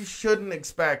 You shouldn't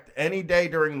expect any day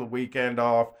during the weekend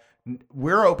off.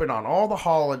 We're open on all the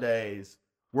holidays.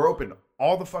 We're open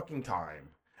all the fucking time,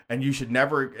 and you should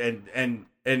never. And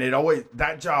it always,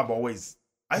 that job always,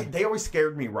 they always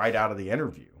scared me right out of the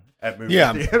interview at movie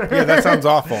theater. Yeah, that sounds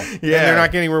awful. Yeah, and they're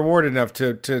not getting rewarded enough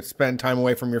to spend time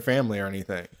away from your family or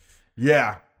anything.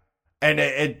 Yeah, and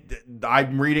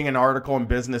I'm reading an article in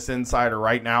Business Insider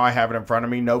right now. I have it in front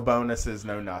of me. No bonuses,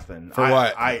 no nothing. For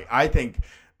what? I think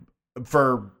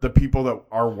for the people that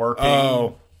are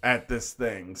working at this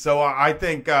thing. So I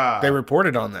think they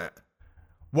reported on that.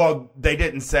 Well, they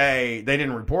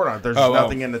didn't report on it. There's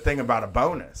nothing in the thing about a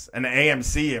bonus. And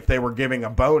AMC, if they were giving a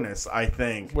bonus, I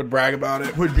think would brag about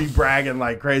it. Would be bragging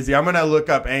like crazy. I'm going to look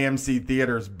up AMC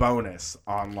Theaters bonus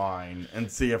online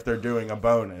and see if they're doing a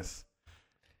bonus.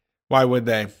 Why would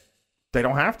they? They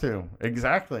don't have to.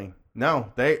 Exactly.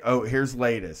 No, here's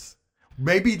latest.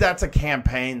 Maybe that's a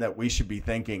campaign that we should be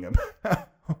thinking about.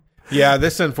 Yeah,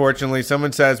 this unfortunately,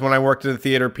 someone says when I worked at the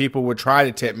theater, people would try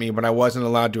to tip me, but I wasn't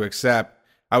allowed to accept.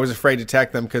 I was afraid to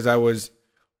tech them because I was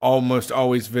almost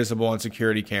always visible on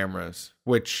security cameras,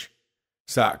 which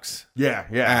sucks. Yeah.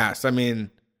 Ass. I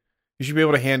mean, you should be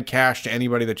able to hand cash to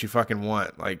anybody that you fucking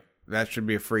want. Like, that should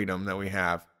be a freedom that we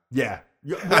have. Yeah.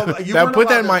 Well, put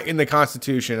that in the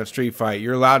Constitution of Street Fight.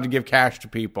 You're allowed to give cash to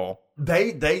people.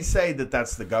 They say that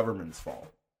that's the government's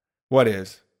fault. What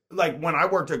is? Like, when I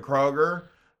worked at Kroger,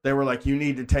 they were like, you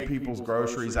need to take people's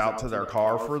groceries out to their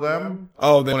car for them.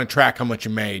 Oh, they want to track how much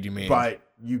you made, you mean? But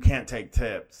you can't take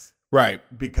tips. Right.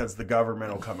 Because the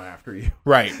government will come after you.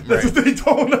 Right. That's what they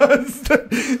told us.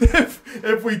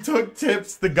 If we took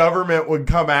tips, the government would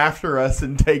come after us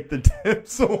and take the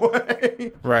tips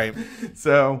away. Right.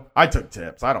 So I took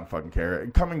tips. I don't fucking care.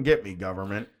 Come and get me,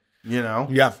 government. You know?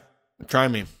 Yeah. Try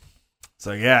me.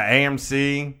 So yeah,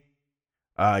 AMC,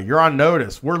 you're on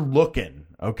notice. We're looking.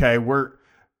 Okay.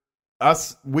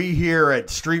 We here at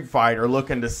Street Fight are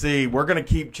looking to see. We're going to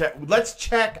keep check. Let's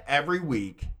check every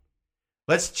week.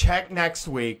 Let's check next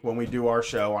week when we do our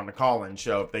show on the call-in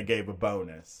show if they gave a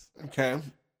bonus. Okay.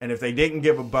 And if they didn't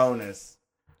give a bonus,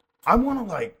 I want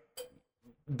to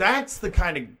that's the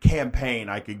kind of campaign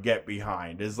I could get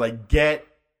behind is get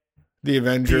the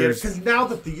Avengers. Because now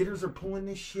the theaters are pulling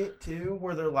this shit too,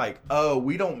 where they're like, oh,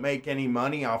 we don't make any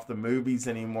money off the movies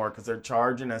anymore because they're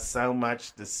charging us so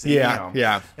much to see them.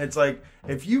 Yeah. It's like,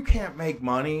 if you can't make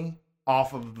money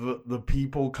off of the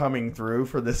people coming through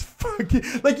for this fucking...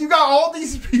 Like, you got all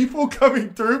these people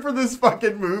coming through for this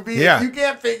fucking movie. Yeah. If you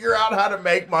can't figure out how to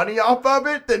make money off of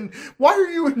it, then why are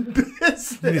you in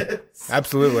business?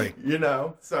 Absolutely. You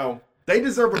know? So, they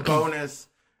deserve a bonus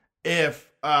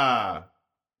if...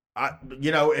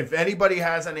 If anybody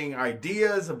has any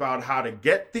ideas about how to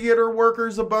get theater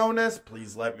workers a bonus,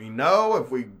 please let me know.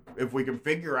 If we can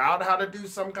figure out how to do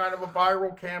some kind of a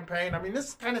viral campaign. I mean,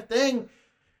 this kind of thing,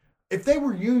 if they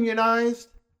were unionized,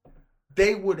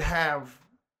 they would have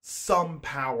some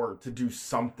power to do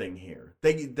something here.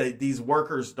 These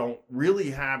workers don't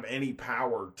really have any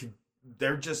power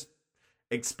they're just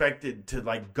expected to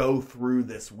like go through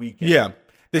this weekend. Yeah.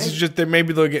 This is just that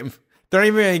maybe they're not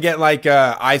even going to get like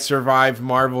I Survived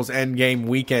Marvel's Endgame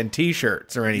weekend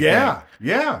t-shirts or anything.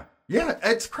 Yeah.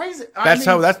 It's crazy.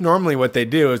 That's normally what they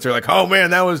do is they're like, oh man,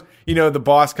 that was, the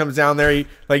boss comes down there.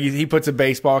 He puts a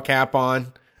baseball cap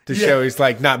on to show he's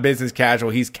like not business casual.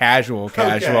 He's casual.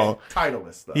 Okay.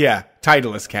 Titleist though. Yeah.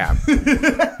 Titleist cap.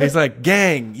 He's like,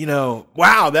 gang,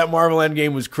 wow, that Marvel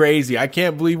Endgame was crazy. I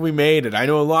can't believe we made it. I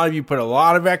know a lot of you put a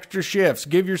lot of extra shifts.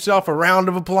 Give yourself a round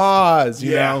of applause.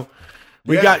 You know,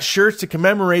 we got shirts to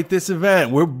commemorate this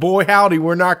event. Boy howdy,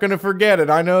 we're not going to forget it.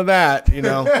 I know that.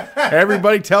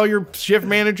 Everybody tell your shift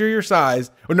manager your size.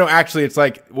 Well, no, actually, it's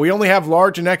like we only have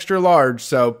large and extra large,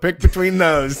 so pick between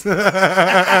those.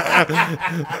 That's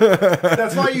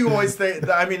why you always think.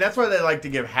 I mean, that's why they like to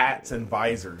give hats and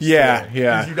visors. Yeah.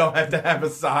 Because you don't have to have a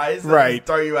size. Right.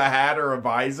 Throw you a hat or a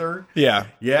visor. Yeah.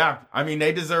 Yeah. I mean,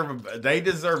 they deserve.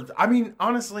 I mean,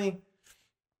 honestly.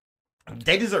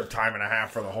 They deserve time and a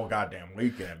half for the whole goddamn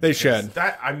weekend. They should.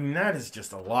 That is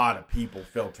just a lot of people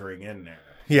filtering in there.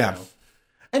 Yeah.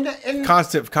 And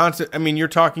constant. I mean, you're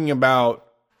talking about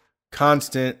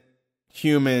constant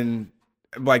human,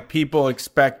 like people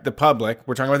expect the public.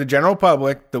 We're talking about the general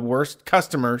public, the worst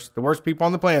customers, the worst people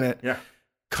on the planet. Yeah.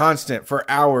 Constant for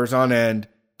hours on end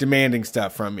demanding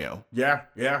stuff from you. Yeah.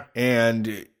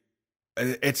 And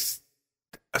it's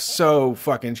so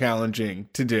fucking challenging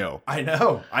to do. I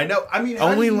know. I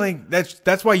mean,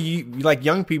 that's why you like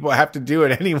young people have to do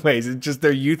it anyways. It's just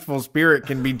their youthful spirit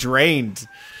can be drained.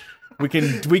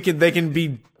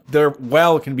 Their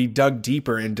well can be dug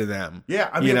deeper into them. Yeah,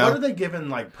 I mean, what are they given?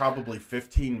 Like probably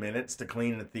 15 minutes to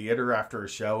clean the theater after a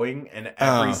showing, and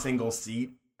every single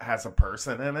seat has a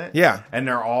person in it. Yeah, and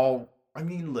they're all. I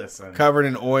mean, listen, covered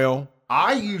in oil.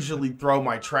 I usually throw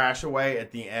my trash away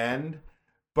at the end,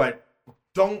 but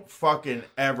don't fucking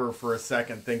ever for a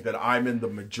second think that I'm in the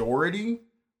majority.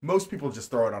 Most people just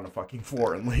throw it on the fucking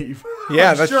floor and leave.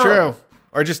 Yeah, that's true.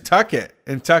 Or just tuck it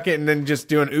and then just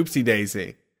do an oopsie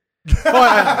daisy. Oh,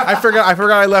 I forgot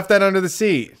I left that under the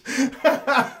seat.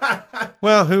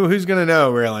 Well, who's gonna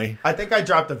know, really? I think I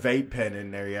dropped a vape pen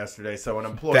in there yesterday, so an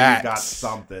employee got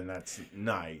something that's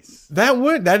nice.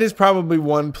 That is probably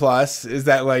one plus, is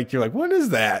that like you're like, what is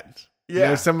that?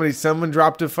 Yeah. Someone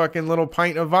dropped a fucking little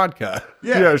pint of vodka.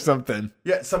 Yeah. Or something.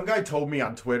 Yeah, some guy told me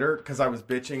on Twitter, because I was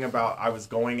bitching about I was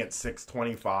going at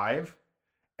 6:25.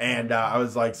 And I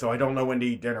was like, so I don't know when to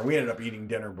eat dinner. We ended up eating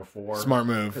dinner before. Smart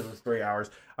move. Because it was 3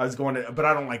 hours. I was going to, but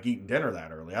I don't like eating dinner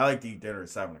that early. I like to eat dinner at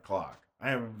 7 o'clock.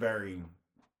 I have a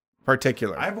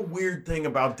weird thing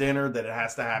about dinner that it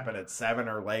has to happen at 7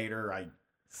 or later.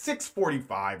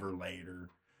 6:45 or later.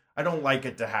 I don't like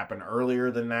it to happen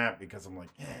earlier than that because I'm like,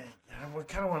 I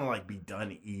kind of want to like be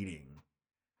done eating.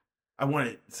 I want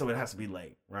it, so it has to be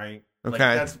late, right? Okay. Like,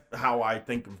 that's how I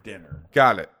think of dinner.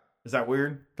 Got it. Is that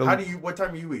weird? What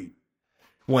time do you eat?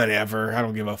 Whenever. I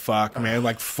don't give a fuck, man.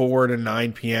 Like 4 to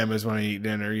 9 p.m. is when I eat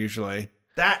dinner usually.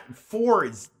 That 4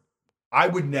 is, I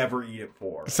would never eat at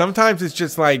 4. Sometimes it's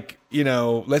just like,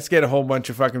 let's get a whole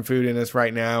bunch of fucking food in us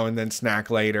right now and then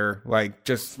snack later. Like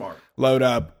just smart. Load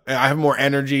up. I have more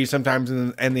energy sometimes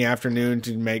in the afternoon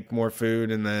to make more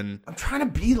food, and then I'm trying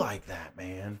to be like that,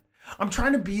 man. I'm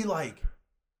trying to be like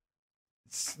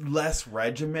less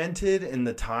regimented in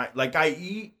the time. Like I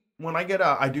eat when I get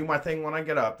up. I do my thing when I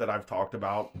get up that I've talked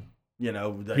about. The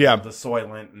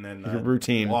Soylent and then the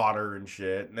routine water and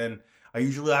shit, and then I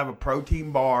usually have a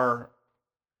protein bar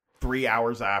 3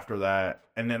 hours after that,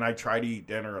 and then I try to eat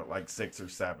dinner at like 6 or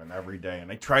 7 every day,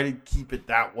 and I try to keep it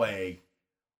that way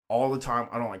all the time.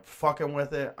 I don't like fucking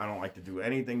with it. I don't like to do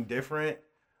anything different.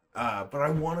 But I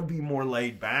want to be more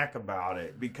laid back about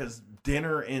it because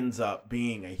dinner ends up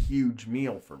being a huge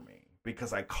meal for me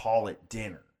because I call it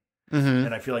dinner. Mm-hmm.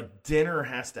 And I feel like dinner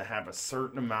has to have a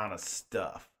certain amount of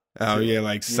stuff. Oh, yeah,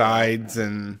 like sides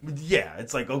and... Yeah,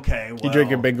 it's like, okay, well... You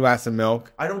drink a big glass of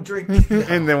milk? I don't drink...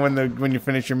 And then when you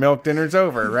finish your milk, dinner's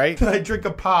over, right? I drink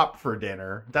a pop for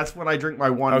dinner. That's when I drink my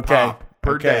one pop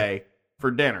per day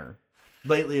for dinner.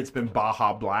 Lately, it's been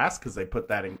Baja Blast because they put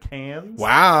that in cans.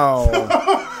 Wow.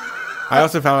 I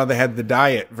also found out they had the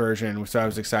diet version, so I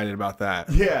was excited about that.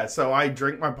 Yeah, so I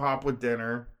drink my pop with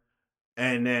dinner,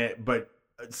 and but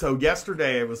so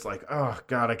yesterday it was like, oh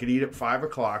God, I could eat at 5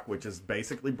 o'clock, which is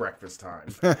basically breakfast time.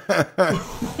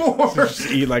 So just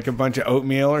eat like a bunch of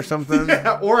oatmeal or something.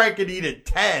 Yeah, or I could eat at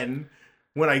 10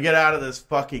 when I get out of this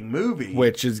fucking movie.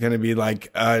 Which is going to be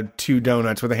like 2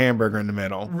 donuts with a hamburger in the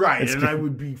middle. Right, and I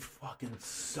would be fucking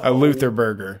so... A Luther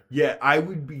burger. Yeah, I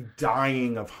would be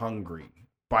dying of hungry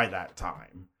by that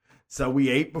time. So we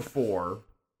ate before,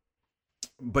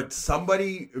 but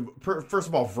somebody... First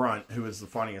of all, Vrunt, who is the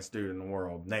funniest dude in the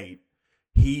world, Nate,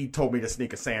 he told me to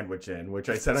sneak a sandwich in, which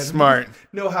I said I Smart.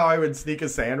 didn't know how I would sneak a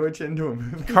sandwich into a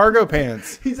movie. Cargo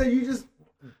pants. He said you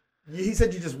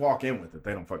just walk in with it.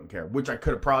 They don't fucking care. Which I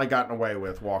could have probably gotten away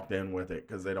with, walked in with it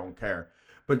because they don't care.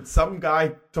 But some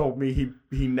guy told me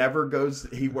he never goes,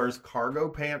 he wears cargo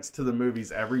pants to the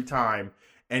movies every time,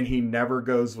 and he never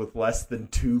goes with less than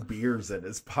 2 beers in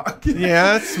his pocket.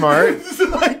 Yeah, that's smart.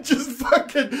 Like just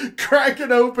fucking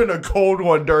cracking open a cold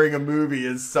one during a movie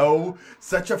is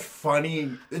such a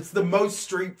funny, it's the most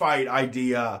Street Fight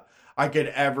idea I could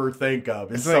ever think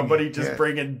of. Is somebody just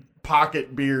bringing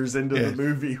pocket beers into the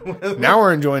movie. Now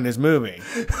we're enjoying this movie.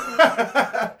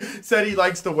 Said he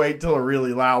likes to wait till a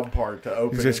really loud part to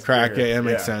open. Just crack it. That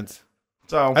makes sense.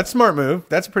 So that's a smart move.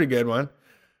 That's a pretty good one.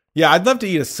 Yeah, I'd love to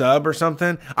eat a sub or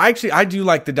something. I do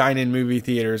like the dine-in movie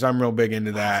theaters. I'm real big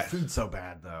into that. Food's so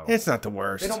bad though. It's not the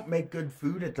worst. They don't make good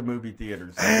food at the movie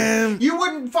theaters. You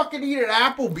wouldn't fucking eat at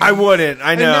Applebee's. I wouldn't.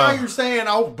 I know. And now you're saying,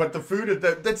 oh, but the food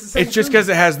at that's the same. It's just because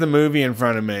it has the movie in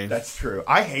front of me. That's true.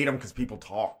 I hate them because people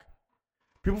talk.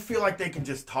 People feel like they can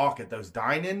just talk at those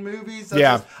dine-in movies.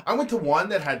 I went to one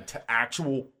that had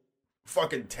actual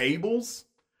fucking tables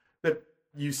that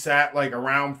you sat like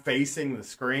around facing the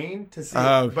screen to see,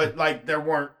 but like there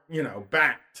weren't,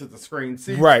 back to the screen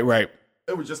seats. Right.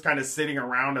 It was just kind of sitting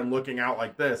around and looking out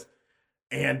like this.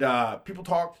 And people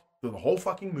talked through the whole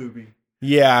fucking movie.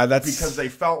 Yeah, that's because they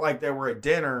felt like they were at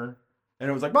dinner. And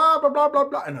it was like, blah, blah, blah, blah,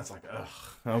 blah. And it's like, ugh,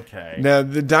 okay. No,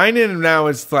 the dine-in now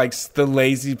is like the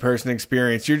lazy person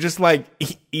experience. You're just like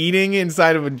eating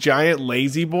inside of a giant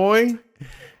lazy boy.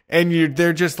 And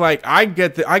they're just like, I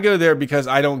go there because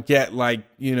I don't get like,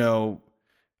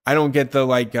 I don't get the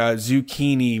like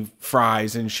zucchini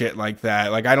fries and shit like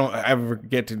that. Like I don't ever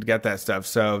get that stuff.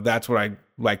 So that's what I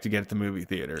like to get at the movie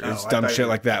theater. It's dumb shit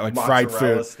like that, like fried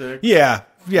food. Sticks.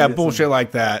 Yeah, bullshit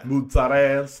like that.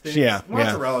 Mozzarella sticks. Yeah,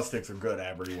 mozzarella sticks are good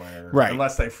everywhere, right?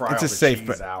 Unless they fry all the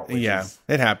cheese out.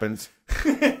 It happens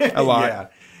a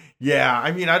lot. Yeah.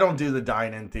 I mean, I don't do the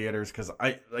dine-in theaters because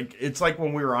it's like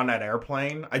when we were on that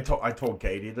airplane. I told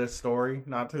Katie this story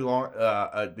not too long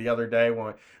the other day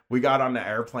when we got on the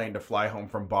airplane to fly home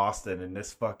from Boston, and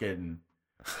this fucking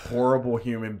horrible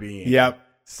human being.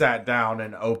 Sat down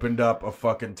and opened up a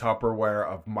fucking Tupperware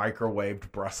of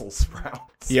microwaved Brussels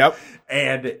sprouts. Yep.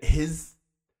 And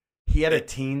he had a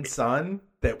teen son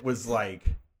that was like,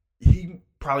 he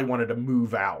probably wanted to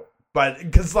move out. But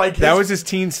because like that was his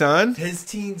teen son? His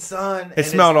teen son. It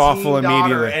smelled awful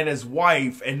immediately. And his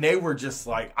wife. And they were just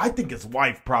like, I think his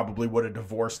wife probably would have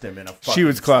divorced him in a fucking... She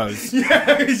was close.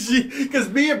 Yeah. Because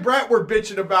me and Brett were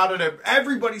bitching about it. And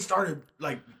everybody started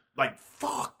like,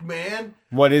 fuck, man.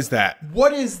 What is that?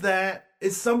 What is that?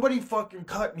 Is somebody fucking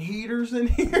cutting heaters in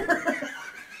here?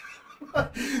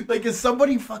 Like, is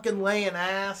somebody fucking laying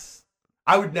ass?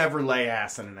 I would never lay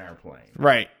ass in an airplane.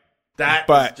 Right.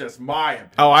 That's just my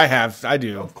opinion. Oh, I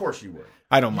do. Of course you would.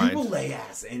 I don't mind. You will lay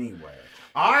ass anywhere.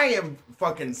 I am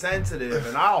fucking sensitive,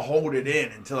 and I'll hold it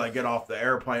in until I get off the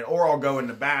airplane, or I'll go in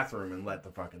the bathroom and let the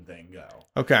fucking thing go.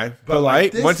 Okay. But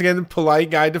polite. Like once again, the polite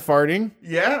guide to farting.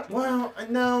 Yeah. Well,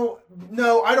 no,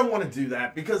 I don't want to do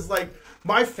that because, like,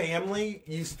 my family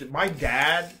my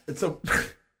dad, so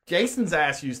Jason's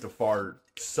ass used to fart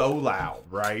so loud,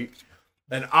 right?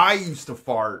 And I used to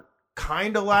fart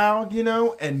kind of loud,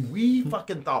 and we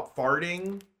fucking thought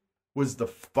farting was the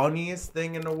funniest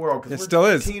thing in the world. It still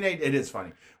is. It is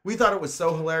funny. We thought it was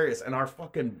so hilarious, and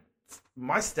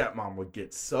my stepmom would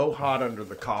get so hot under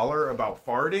the collar about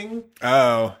farting.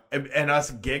 Oh. And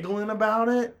us giggling about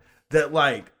it that,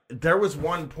 like, there was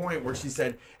one point where she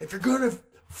said, if you're going to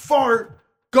fart,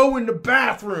 go in the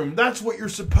bathroom. That's what you're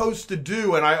supposed to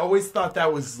do. And I always thought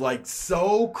that was, like,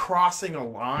 so crossing a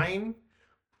line.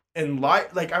 And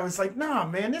like I was like, nah,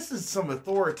 man, this is some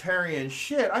authoritarian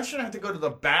shit. I shouldn't have to go to the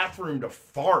bathroom to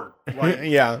fart. Like,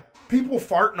 yeah, people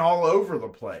farting all over the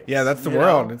place. Yeah, that's the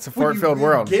world. It's a fart-filled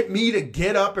world. Get me to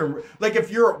get up and like, if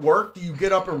you're at work, do you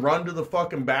get up and run to the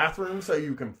fucking bathroom so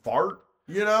you can fart?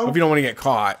 If you don't want to get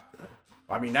caught.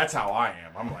 I mean, that's how I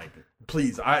am. I'm like,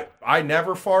 please, I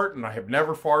never fart, and I have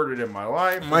never farted in my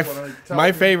life.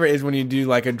 My favorite is when you do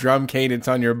like a drum cadence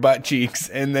on your butt cheeks,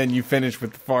 and then you finish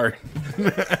with the fart.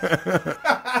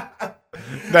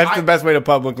 That's the best way to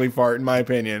publicly fart, in my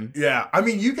opinion. Yeah, I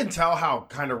mean, you can tell how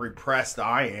kind of repressed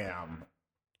I am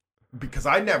because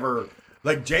I never,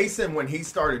 like Jason, when he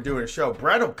started doing a show,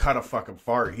 Brett will cut a fucking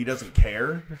fart. He doesn't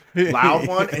care. Loud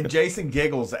one. And Jason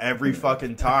giggles every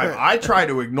fucking time. I try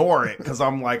to ignore it because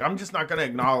I'm like, I'm just not going to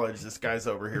acknowledge this guy's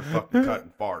over here fucking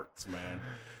cutting farts, man.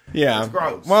 Yeah. It's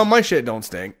gross. Well, my shit don't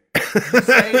stink.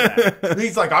 Say that.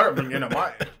 He's like, I don't,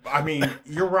 I mean,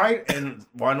 you're right. And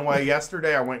one way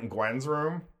yesterday, I went in Gwen's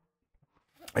room.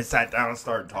 I sat down and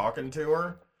started talking to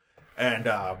her, and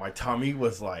my tummy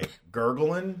was like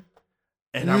gurgling,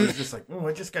 and I was just like,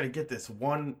 I just got to get this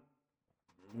one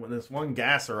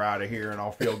gasser out of here, and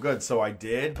I'll feel good. So I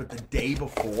did. But the day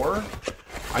before,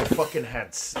 I fucking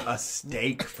had a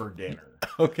steak for dinner.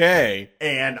 Okay.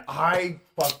 And I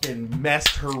fucking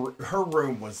messed her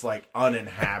room was like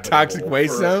uninhabitable. Toxic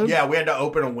waste zone? Yeah, we had to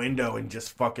open a window and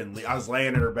just fucking leave. I was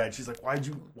laying in her bed. She's like, why'd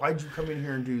you come in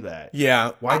here and do that?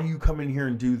 Yeah. Why do you come in here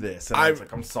and do this? And I was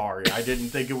like, I'm sorry. I didn't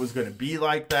think it was going to be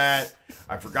like that.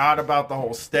 I forgot about the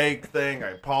whole steak thing.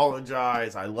 I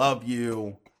apologize. I love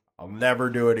you. I'll never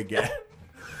do it again.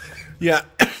 Yeah.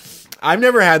 I've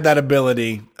never had that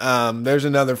ability. There's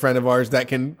another friend of ours that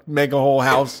can make a whole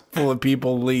house full of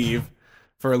people leave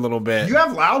for a little bit. You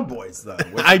have loud boys, though.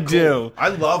 I do. I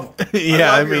love them.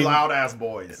 Yeah, I love your loud ass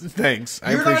boys. Thanks.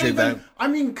 I You're appreciate not even, that. I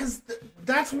mean, because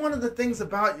that's one of the things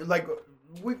about you. Like,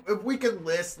 if we could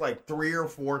list like 3 or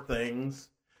 4 things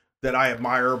that I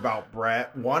admire about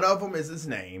Brett, one of them is his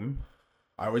name.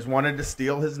 I always wanted to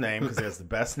steal his name because he has the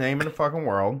best name in the fucking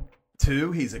world.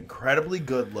 2, he's incredibly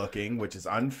good looking, which is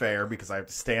unfair because I have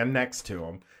to stand next to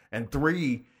him. And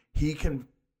 3, he can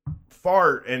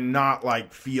fart and not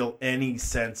like feel any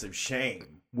sense of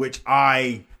shame, which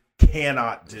I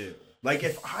cannot do. Like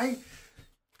do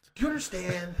you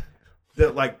understand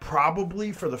that like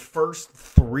probably for the first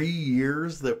 3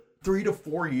 to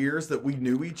 4 years that we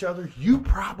knew each other, you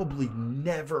probably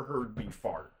never heard me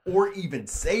fart or even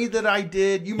say that I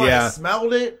did. You might have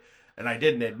smelled it. And I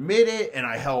didn't admit it, and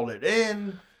I held it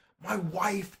in. My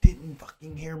wife didn't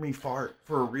fucking hear me fart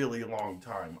for a really long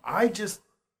time.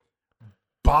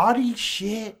 Body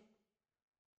shit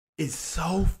is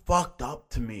so fucked up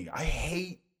to me. I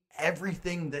hate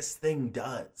everything this thing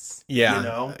does. Yeah. You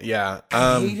know? Yeah.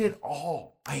 I hate it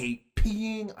all. I hate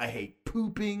peeing. I hate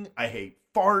pooping. I hate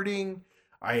farting.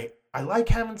 I like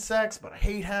having sex, but I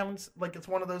hate having, like, it's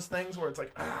one of those things where it's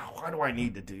like, why do I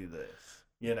need to do this?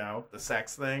 You know, the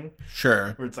sex thing.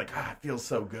 Sure. Where it's like, it feels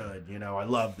so good. You know, I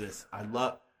love this. I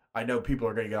know people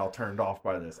are going to get all turned off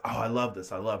by this. Oh, I love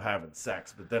this. I love having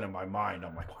sex. But then in my mind,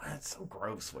 I'm like, well, that's so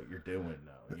gross what you're doing,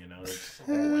 though. You know, it's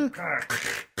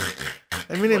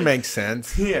I mean, it makes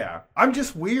sense. Yeah. I'm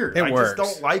just weird. It works.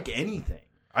 Just don't like anything.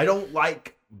 I don't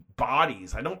like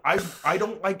bodies. I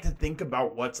don't like to think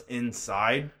about what's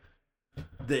inside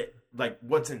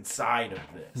what's inside of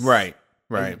this. Right.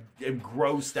 Right. I'm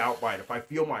grossed out by it. If I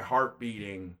feel my heart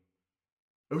beating,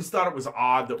 I always thought it was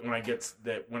odd that when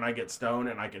I get stoned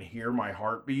and I can hear my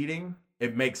heart beating,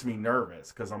 it makes me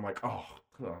nervous because I'm like, oh,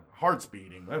 heart's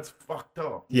beating. That's fucked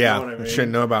up. You know what I mean?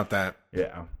 Shouldn't know about that.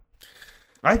 Yeah.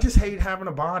 I just hate having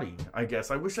a body, I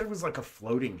guess. I wish I was like a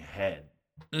floating head.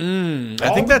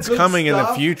 I think that's coming in the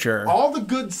future. All the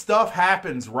good stuff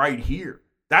happens right here.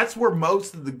 That's where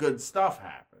most of the good stuff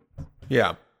happens.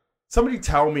 Yeah. Somebody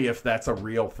tell me if that's a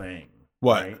real thing.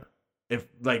 What? Right? If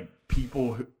like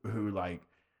people who like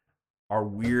are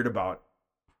weird about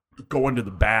going to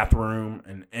the bathroom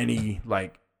and any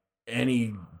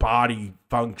body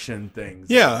function things.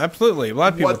 Yeah, absolutely. A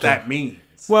lot of people. What that means.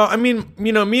 Well, I mean,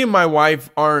 you know, me and my wife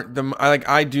aren't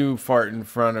I do fart in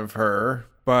front of her,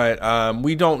 but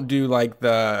we don't do like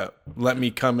the let me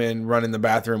come in, run in the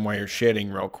bathroom while you're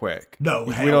shitting real quick. No,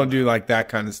 we don't do like that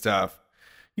kind of stuff.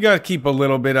 You got to keep a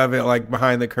little bit of it like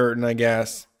behind the curtain, I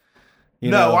guess.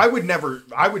 You know? I would never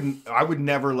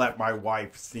let my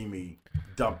wife see me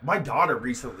dump. My daughter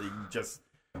recently just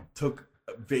took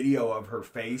a video of her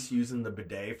face using the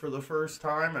bidet for the first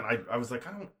time. And I was like,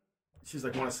 she's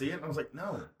like, want to see it? And I was like,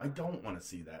 no, I don't want to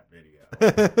see that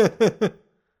video.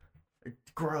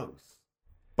 It's gross.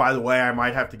 By the way, I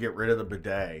might have to get rid of the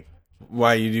bidet.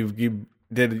 Why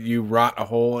did you rot a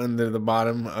hole into the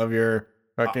bottom of your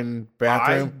fucking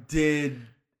bathroom? I did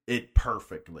it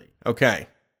perfectly. Okay.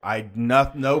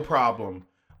 No problem.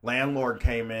 Landlord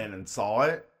came in and saw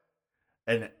it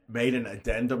and made an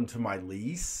addendum to my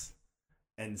lease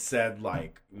and said,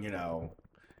 like, you know,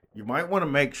 you might want to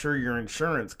make sure your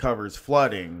insurance covers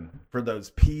flooding for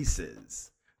those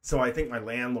pieces. So I think my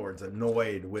landlord's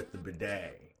annoyed with the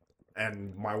bidet,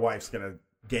 and my wife's gonna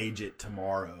gauge it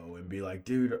tomorrow and be like,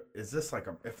 dude, is this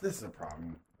if this is a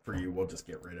problem for you, we'll just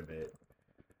get rid of it.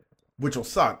 which will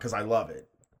suck because I love it.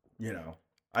 You know,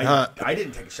 I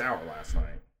didn't take a shower last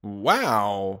night.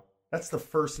 Wow. That's the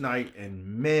first night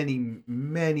in many,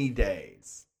 many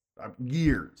days,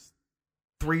 years,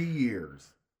 3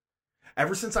 years.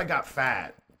 Ever since I got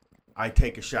fat, I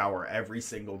take a shower every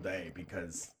single day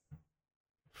because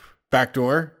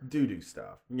backdoor doo-doo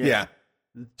stuff. Yeah.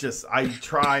 Just I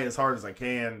try as hard as I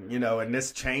can, you know, and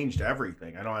this changed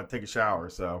everything. I don't have to take a shower,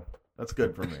 so that's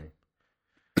good for me.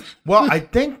 Well, I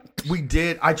think we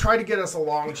did. I tried to get us a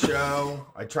long show.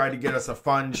 I tried to get us a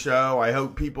fun show. I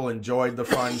hope people enjoyed the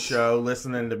fun show,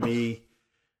 listening to me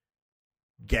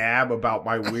gab about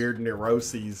my weird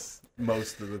neuroses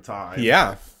most of the time.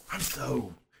 Yeah.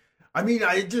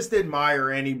 I just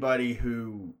admire anybody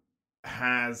who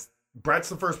has. Brett's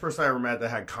the first person I ever met that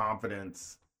had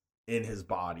confidence in his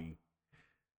body.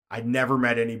 I never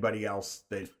met anybody else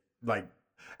that, like,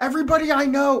 everybody I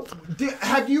know.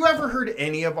 Have you ever heard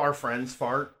any of our friends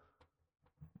fart?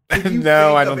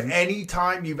 No, I don't. Any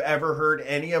time you've ever heard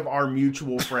any of our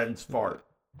mutual friends fart?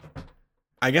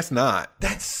 I guess not.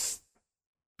 That's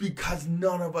because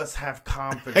none of us have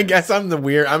confidence. I guess I'm the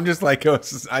weird. I'm just like,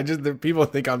 the people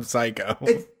think I'm psycho.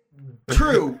 It's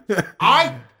true.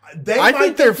 I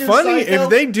think they're funny if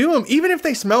they do them. Even if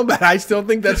they smell bad, I still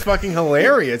think that's fucking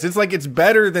hilarious. It's like it's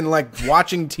better than like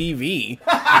watching TV.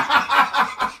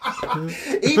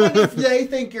 Even if they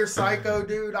think you're psycho,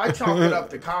 dude, I chalk it up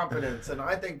to confidence, and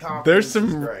I think confidence There's is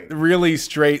some great. really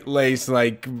straight lace,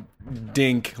 like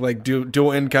dink, like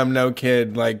dual income, no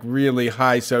kid, like really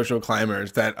high social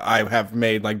climbers that I have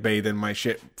made like bathe in my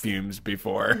shit fumes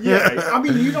before. Yeah, I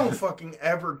mean, you don't fucking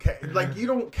ever care. Like, you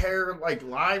don't care, like,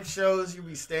 live shows, you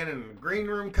be standing in the green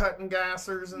room cutting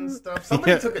gassers and stuff.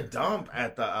 Somebody took a dump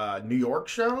at the New York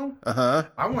show. Uh-huh.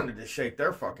 I wanted to shake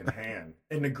their fucking hand.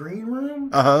 In the green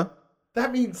room? Uh-huh.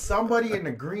 That means somebody in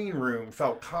the green room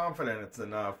felt confident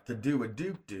enough to do a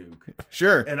Duke.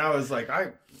 Sure. And I was like,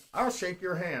 I'll shake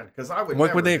your hand, because I would What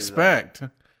never would they do expect?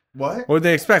 that. What? What would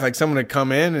they expect? Like someone to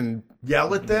come in and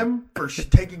yell at them for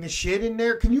taking a shit in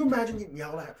there? Can you imagine getting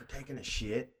yelled at for taking a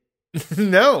shit?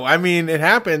 No, I mean, it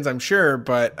happens, I'm sure,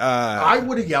 but I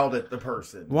would have yelled at the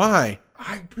person. Why?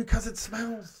 Because it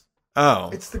smells. Oh.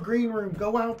 It's the green room.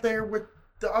 Go out there with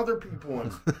the other people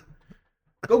and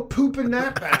go poop in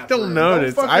that bathroom. I don't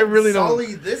notice. Don't I really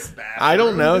sully don't. This bathroom. I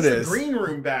don't notice. This is a green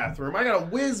room bathroom. I got to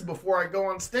whiz before I go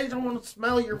on stage. I want to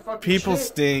smell your fucking People shit.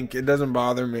 stink. It doesn't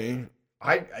bother me.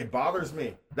 It bothers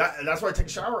me. That's why I take a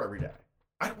shower every day.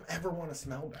 I don't ever want to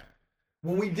smell bad.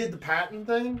 When we did the Patton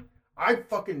thing, I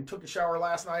fucking took a shower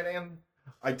last night and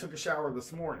I took a shower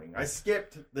this morning. I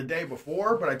skipped the day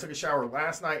before, but I took a shower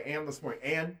last night and this morning.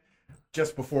 And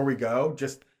just before we go,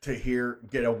 just to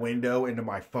get a window into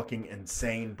my fucking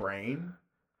insane brain.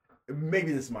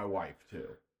 Maybe this is my wife too.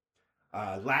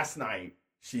 Last night,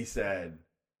 she said,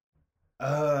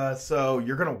 so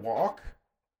you're going to walk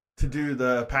to do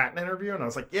the Patton interview? And I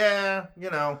was like, yeah,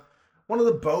 you know, one of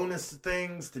the bonus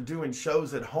things to doing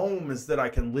shows at home is that I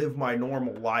can live my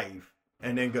normal life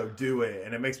and then go do it.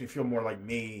 And it makes me feel more like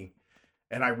me.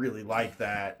 And I really like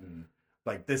that. And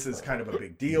like, this is kind of a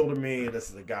big deal to me. This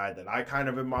is a guy that I kind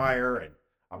of admire and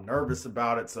I'm nervous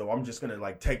about it. So I'm just going to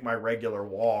like take my regular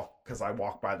walk, because I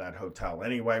walk by that hotel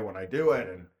anyway when I do it,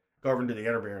 and go over into the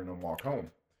interview and then walk home.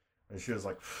 And she was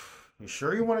like, you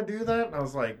sure you want to do that? And I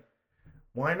was like,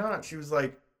 why not? She was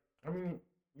like, I mean,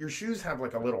 your shoes have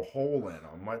like a little hole in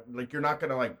them. Like, you're not going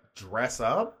to like dress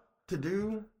up to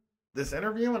do this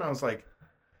interview? And I was like,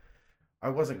 I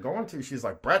wasn't going to. She's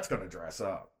like, Brett's going to dress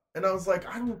up. And I was like,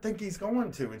 I don't think he's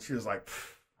going to. And she was like,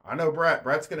 I know Brett.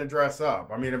 Brett's going to dress up.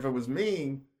 I mean, if it was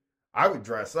me, I would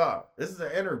dress up. This is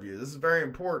an interview. This is very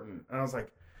important. And I was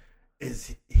like,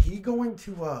 is he going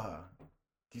to, do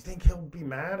you think he'll be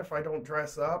mad if I don't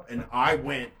dress up? And I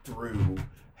went through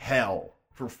hell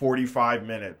for 45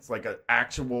 minutes, like an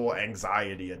actual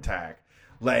anxiety attack,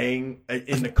 laying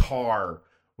in the car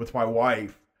with my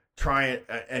wife, trying,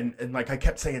 and like I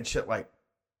kept saying shit like,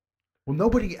 well,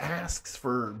 nobody asks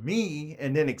for me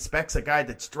and then expects a guy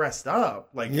that's dressed up.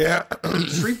 Like, yeah,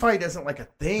 street fight isn't like a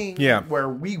thing where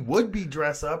we would be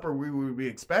dressed up or we would be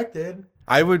expected.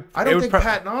 I don't think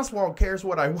Patton Oswalt cares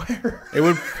what I wear. It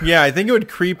would, yeah, I think it would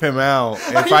creep him out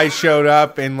if I showed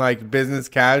up in like business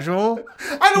casual.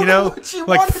 I don't know what she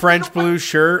like French blue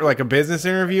shirt, like a business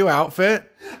interview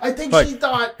outfit. I think like, she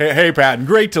thought, hey, Patton,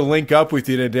 great to link up with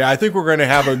you today. I think we're going to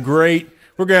have a great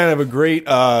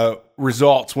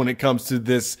results when it comes to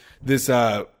this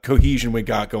cohesion we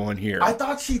got going here. I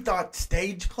thought she thought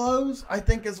stage clothes, I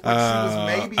think is what she was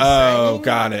maybe saying. Oh,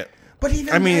 got it. But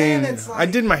even I mean, then, it's like, I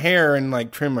did my hair and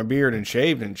like trimmed my beard and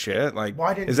shaved and shit. Like,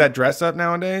 Why didn't is you- that dress up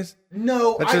nowadays?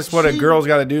 No, That's just what a girl's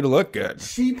got to do to look good.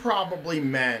 She probably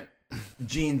meant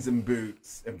jeans and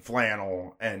boots and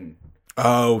flannel and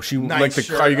Oh, she nice like the.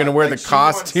 shirt. Are you gonna wear Like, the she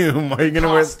wants costume? Are you gonna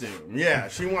wear? costume. Yeah,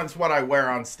 she wants what I wear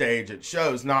on stage at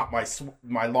shows, not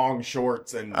my long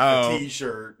shorts and Oh. a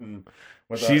t-shirt and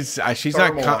with She's a she's not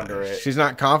thermal under it. she's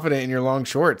not confident in your long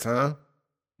shorts, huh?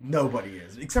 Nobody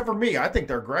is except for me. I think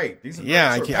they're great. These are Yeah,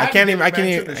 great I shorts. can't, Patton didn't I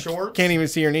mention the shorts. can't even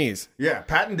see your knees. Yeah,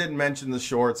 Patton didn't mention the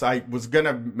shorts. I was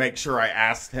gonna make sure I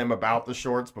asked him about the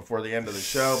shorts before the end of the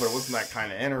show, but it wasn't that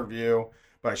kind of interview.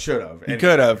 But I should have. He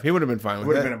could have. He would have been fine It with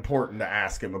would have it. been important to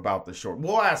ask him about the short.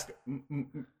 We'll ask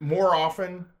more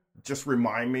often. Just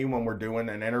remind me when we're doing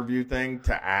an interview thing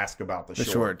to ask about the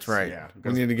Shorts, right? Yeah, We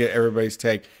because need to get everybody's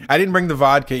take. I didn't bring the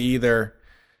vodka either.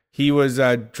 He was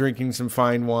drinking some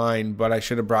fine wine, but I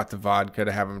should have brought the vodka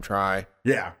to have him try.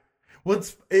 yeah. Well,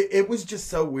 it was just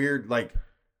so weird. Like,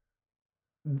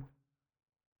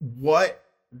 what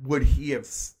would he have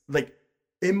like?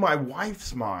 In my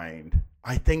wife's mind,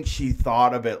 I think she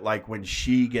thought of it like when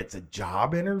she gets a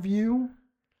job interview,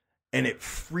 and it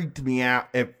freaked me out.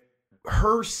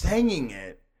 Her saying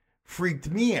it freaked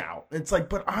me out. It's like,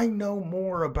 but I know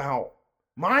more about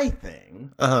my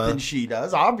thing than she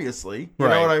does, obviously. You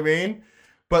know what I mean?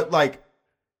 But like,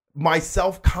 my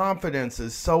self-confidence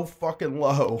is so fucking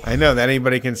low I know that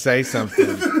anybody can say something.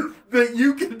 that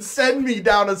you can send me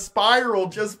down a spiral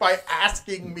just by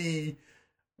asking me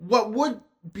what would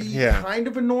be kind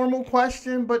of a normal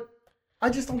question, but I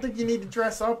just don't think you need to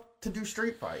dress up to do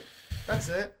Street Fight. That's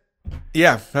it.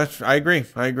 Yeah, I agree.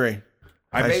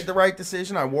 I made the right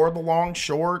decision. I wore the long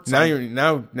shorts. Now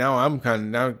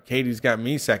I'm now Katie's got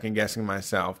me second guessing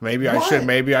myself. Maybe I What?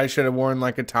 should have worn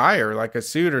like a tie or like a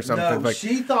suit or something. No, like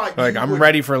she thought like you I'm would,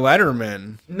 ready for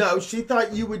Letterman. No, she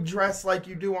thought you would dress like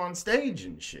you do on stage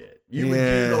and shit. You would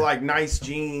do the like nice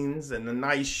jeans and the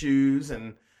nice shoes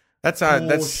and That's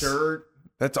cool shirt.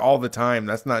 That's all the time.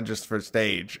 That's not just for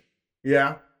stage.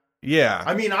 Yeah. Yeah.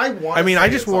 I mean, I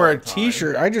just wore a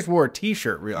t-shirt. I just wore a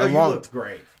t-shirt. No, you looked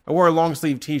great. I wore a long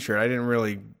sleeve t-shirt. I didn't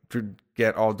really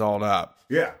get all dolled up.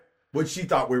 Yeah. What she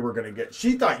thought we were going to get.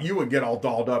 She thought you would get all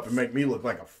dolled up and make me look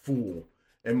like a fool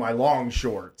in my long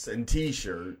shorts and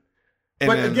t-shirt. And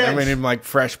but then, again, in like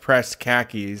fresh pressed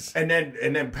khakis. And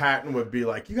then Patton would be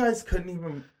like, you guys couldn't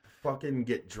even fucking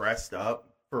get dressed up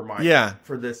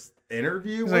for this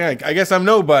interview? Like, I guess I'm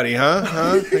nobody, huh?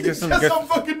 I guess I'm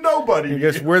fucking nobody. I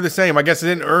guess we're the same. I guess I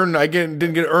didn't earn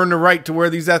the right to wear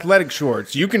these athletic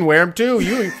shorts. You can wear them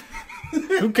too.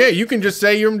 Okay, you can just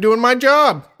say you're doing my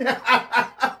job.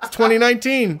 It's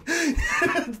 2019.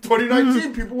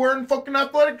 2019, people wearing fucking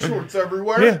athletic shorts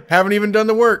everywhere. Yeah, haven't even done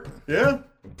the work. Yeah.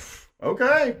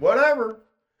 Okay, whatever.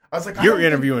 I was like, you're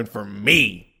interviewing for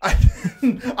me.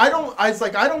 I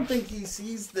don't think he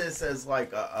sees this as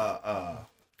like I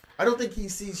don't think he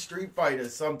sees Street Fight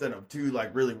as something of two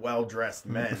like really well dressed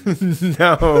men.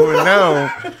 No.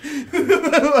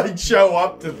 Like show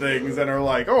up to things and are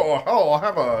like, oh, I'll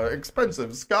have a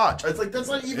expensive scotch. It's like that's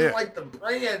not even like the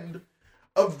brand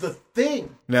of the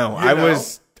thing. No,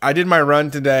 I did my run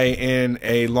today in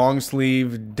a long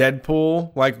sleeve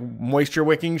Deadpool like moisture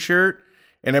wicking shirt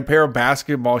and a pair of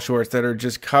basketball shorts that are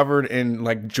just covered in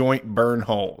like joint burn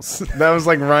holes. That was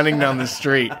like running down the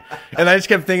street. And I just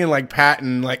kept thinking like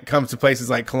Patton like comes to places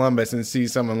like Columbus and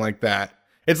sees someone like that.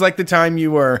 It's like the time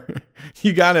you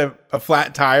got a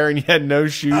flat tire and you had no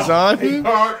shoes on.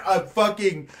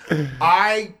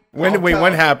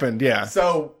 What happened? Yeah.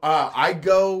 So I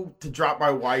go to drop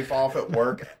my wife off at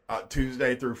work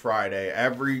Tuesday through Friday.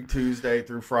 Every Tuesday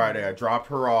through Friday, I drop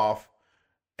her off.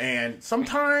 And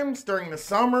sometimes during the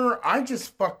summer, I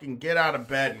just fucking get out of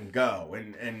bed and go.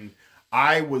 And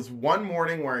I was one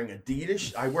morning wearing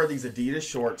Adidas. I wear these Adidas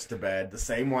shorts to bed, the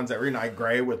same ones every night,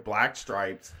 gray with black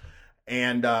stripes.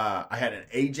 And I had an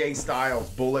AJ Styles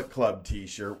Bullet Club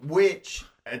t-shirt, which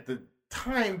at the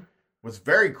time was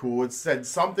very cool. It said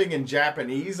something in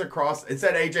Japanese it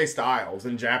said AJ Styles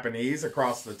in Japanese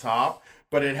across the top.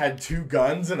 But it had two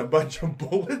guns and a bunch of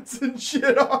bullets and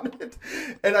shit on it.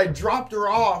 And I dropped her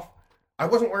off. I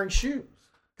wasn't wearing shoes.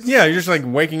 Yeah, you're just like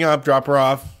waking up, drop her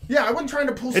off. Yeah, I wasn't trying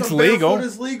to pull some it's legal. Barefoot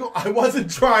is legal. I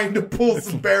wasn't trying to pull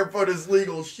some barefoot is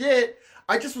legal shit.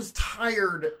 I just was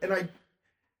tired and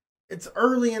it's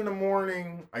early in the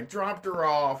morning. I dropped her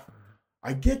off.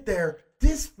 I get there.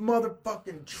 This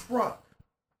motherfucking truck,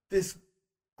 this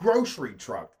grocery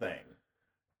truck thing,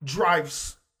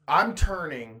 drives. I'm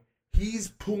turning. He's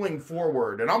pulling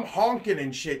forward, and I'm honking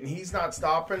and shit, and he's not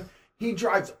stopping. He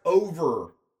drives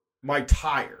over my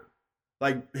tire.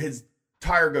 Like, his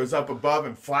tire goes up above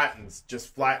and flattens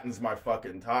my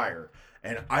fucking tire.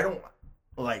 And I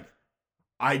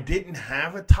didn't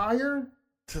have a tire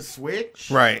to switch.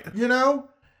 Right. You know?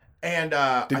 And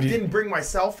I didn't bring my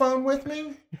cell phone with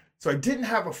me. So I didn't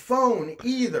have a phone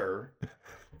either.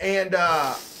 And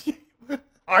I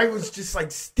was just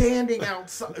like standing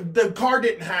outside. The car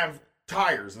didn't have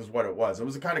tires is what it was. It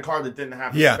was the kind of car that didn't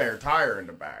have a spare tire in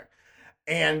the back.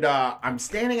 And I'm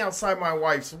standing outside my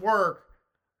wife's work.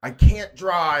 I can't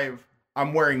drive.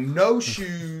 I'm wearing no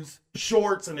shoes,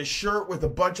 shorts, and a shirt with a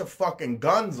bunch of fucking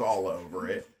guns all over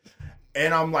it.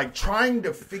 And I'm like trying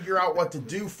to figure out what to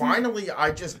do. Finally,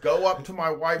 I just go up to my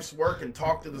wife's work and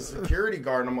talk to the security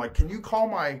guard. And I'm like, can you call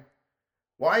my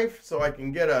wife so I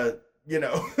can get a,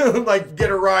 like get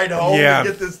a ride home and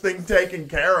get this thing taken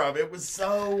care of? It was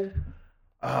so,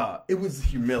 it was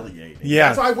humiliating. Yeah.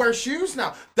 That's why I wear shoes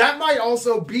now. That might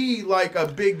also be like a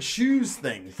big shoes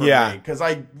thing for me. Because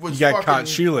I was caught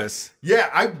shoeless. Yeah,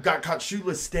 I got caught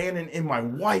shoeless standing in my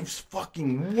wife's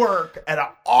fucking work at an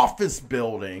office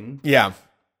building. Yeah.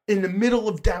 In the middle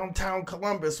of downtown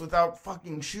Columbus without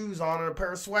fucking shoes on and a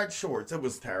pair of sweatshorts. It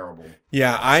was terrible.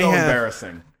 Yeah,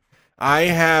 embarrassing. I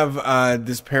have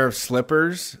this pair of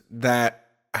slippers that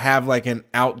have like an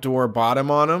outdoor bottom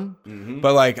on them,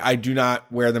 but like I do not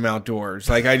wear them outdoors.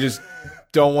 Like I just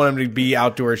don't want them to be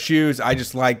outdoor shoes. I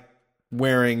just like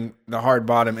wearing the hard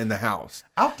bottom in the house.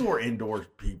 Indoor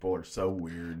people are so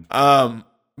weird.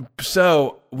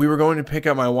 So we were going to pick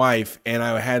up my wife, and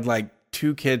I had like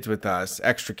 2 kids with us,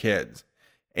 extra kids.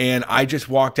 And I just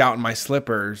walked out in my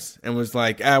slippers and was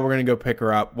like, we're going to go pick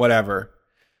her up, whatever.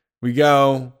 We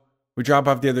go, we drop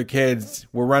off the other kids.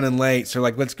 We're running late. So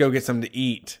like, let's go get something to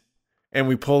eat. And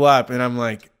we pull up, and I'm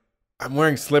like, I'm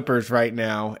wearing slippers right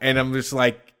now. And I'm just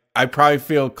like, I probably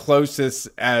feel closest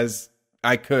as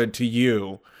I could to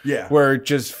you. Yeah. Where it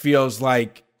just feels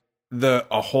like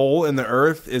a hole in the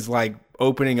earth is like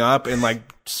opening up and like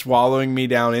swallowing me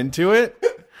down into it.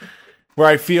 Where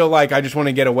I feel like I just want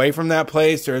to get away from that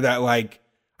place, or that like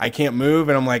I can't move,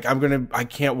 and I'm like, I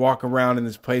can't walk around in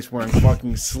this place wearing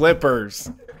fucking slippers.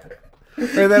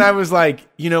 And then I was like,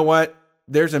 you know what?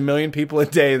 There's a million people a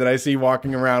day that I see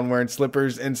walking around wearing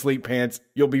slippers and sleep pants.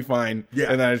 You'll be fine. Yeah.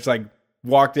 And then I just like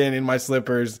walked in my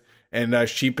slippers and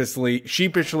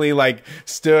sheepishly like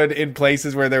stood in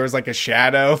places where there was like a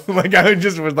shadow. Like I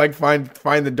would like find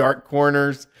the dark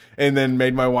corners, and then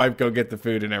made my wife go get the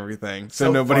food and everything.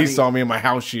 So nobody saw me in my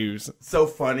house shoes. So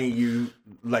funny, you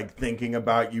like thinking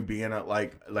about you being at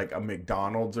like a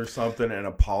McDonald's or something and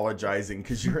apologizing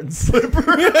because you're in slippers.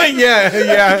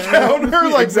 yeah. Counter,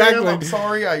 like, exactly. I'm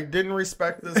sorry, I didn't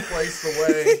respect this place the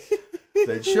way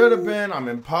that should have been. I'm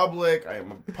in public. I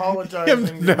am apologizing.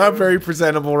 I'm not very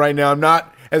presentable right now. I'm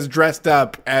not as dressed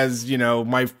up as,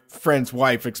 my friend's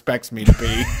wife expects me to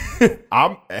be.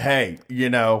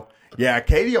 Yeah,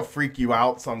 Katie will freak you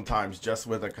out sometimes just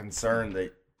with a concern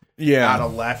that out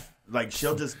of left. Like,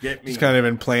 she'll just get me. It's kind of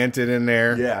implanted in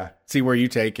there. Yeah. See where you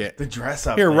take it. The dress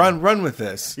up. Here, thing. run with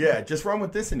this. Yeah, just run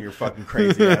with this in your fucking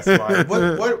crazy ass mind.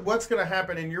 What's going to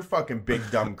happen in your fucking big,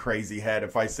 dumb, crazy head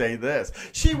if I say this?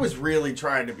 She was really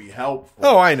trying to be helpful.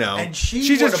 Oh, I know. And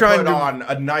she's just trying to put on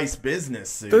a nice business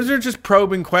suit. Those are just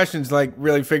probing questions, like,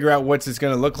 really figure out what's this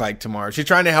going to look like tomorrow. She's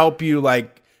trying to help you,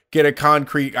 like, get a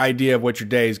concrete idea of what your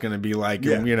day is going to be like,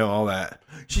 and, all that.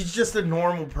 She's just a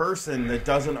normal person that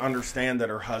doesn't understand that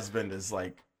her husband is,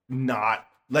 like, not,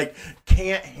 like,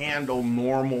 can't handle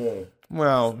normal.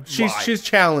 Well, she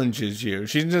challenges you.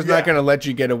 She's just not going to let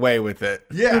you get away with it.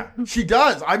 Yeah, she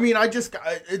does. I mean,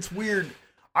 it's weird.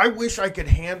 I wish I could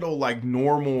handle, like,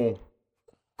 normal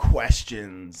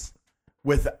questions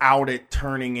without it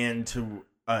turning into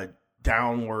a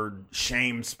downward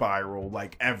shame spiral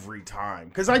like every time,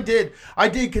 because I did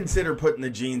consider putting the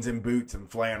jeans and boots and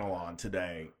flannel on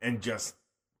today and just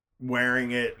wearing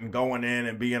it and going in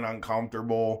and being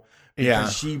uncomfortable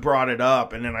because she brought it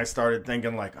up, and then I started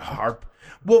thinking like,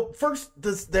 first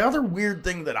the other weird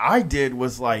thing that I did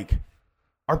was like,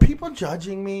 are people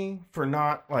judging me for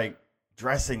not like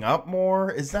dressing up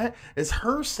more? Is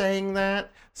her saying that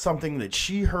something that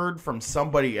she heard from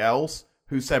somebody else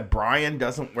who said Brian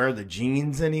doesn't wear the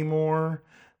jeans anymore?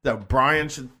 That Brian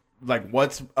should, like,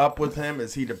 what's up with him?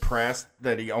 Is he depressed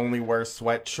that he only wears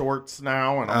sweat shorts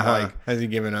now? And I'm like, has he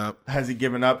given up?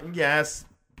 Yes,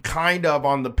 kind of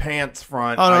on the pants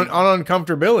front. On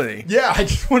uncomfortability. Yeah, I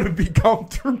just want to be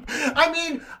comfortable. I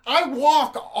mean, I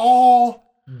walk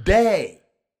all day.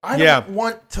 I don't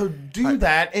want to do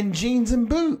that in jeans and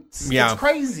boots. Yeah. It's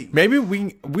crazy. Maybe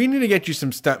we need to get you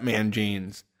some Stuntman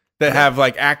jeans. that have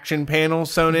like action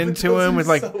panels sewn into those them are with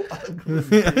like. so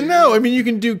ugly, No, I mean you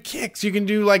can do kicks. You can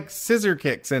do like scissor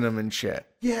kicks in them and shit.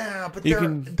 yeah, but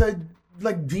You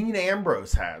like Dean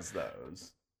Ambrose has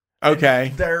those.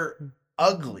 Okay. They're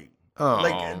ugly. Oh.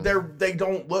 Like they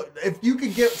don't look. If you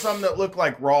could get some that look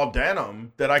like raw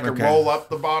denim that I could Okay. roll up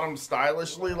the bottom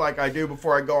stylishly like I do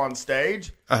before I go on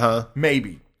stage,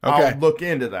 maybe Okay. I'll look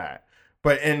into that.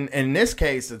 But in this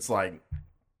case, it's like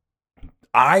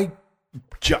I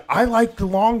like the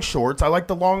long shorts. I like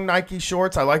the long Nike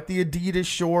shorts. I like the Adidas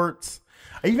shorts.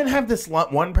 I even have this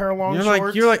one pair of long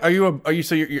shorts. You like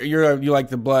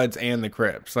the Bloods and the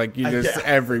Crips. Like you just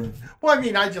every. Well, I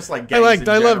mean, I just like. I gangs in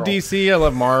love general. DC. I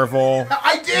love Marvel.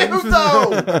 I do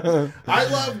though. I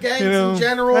love gangs in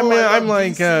general. I mean, I I'm love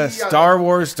like DC. Star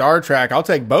Wars, Star Trek. I'll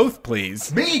take both,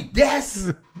 please. Me,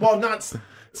 yes. Well, not.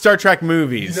 Star Trek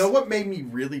movies. You know what made me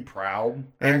really proud?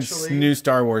 And Actually, new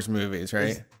Star Wars movies,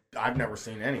 right? I've never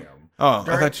seen any of them. Oh,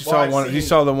 I thought you saw one. You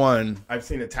saw the one. I've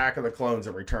seen Attack of the Clones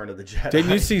and Return of the Jedi.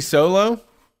 Didn't you see Solo?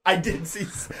 I did see.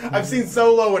 I've seen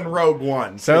Solo and Rogue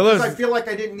One. Solo's- Because I feel like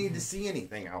I didn't need to see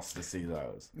anything else to see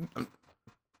those.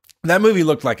 That movie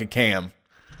looked like a cam.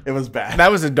 It was bad.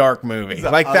 That was a dark movie. It's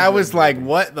an Like that ugly was like, movie.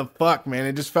 what the fuck, man?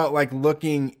 It just felt like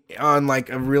looking on like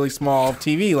a really small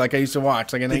TV, like I used to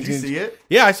watch. Like a Did you see it?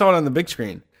 Yeah, I saw it on the big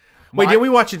screen. Wait, My- did we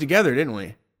watch it together? Didn't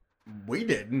we? We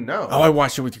didn't know. Oh, I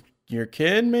watched it with your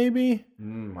kid, maybe.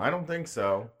 I don't think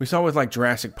so. We saw it with like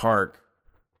Jurassic Park.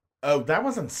 Oh, that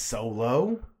wasn't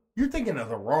Solo. You're thinking of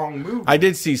the wrong movie. I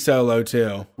did see Solo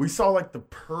too. We saw like The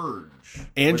Purge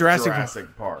And with Jurassic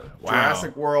Park, Wow.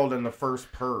 Jurassic World, and the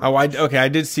first Purge. Oh, okay, I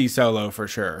did see Solo for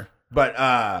sure. But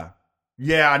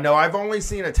yeah, no, I've only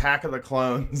seen Attack of the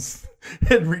Clones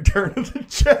and Return of the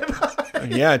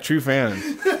Jedi. Yeah, true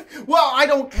fan. Well, I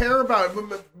don't care about it,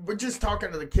 but we're just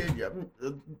talking to the kid.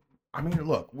 I mean,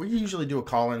 look, we usually do a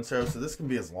call-in show, so this can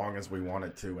be as long as we want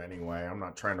it to anyway. I'm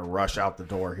not trying to rush out the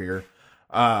door here.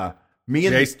 Me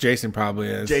and Jason probably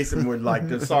is. Jason would like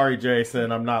to. Sorry,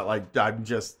 Jason. I'm not like. I'm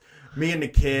just. Me and the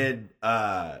kid.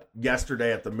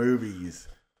 Yesterday at the movies,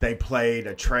 they played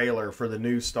a trailer for the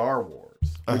new Star Wars,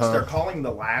 which they're calling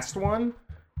the last one,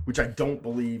 which I don't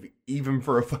believe even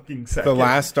for a fucking second. The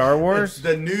last Star Wars.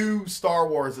 The new Star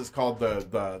Wars is called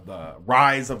the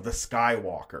Rise of the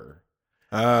Skywalker,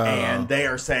 and they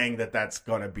are saying that that's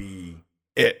gonna be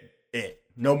it.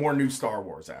 No more new Star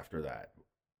Wars after that.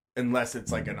 Unless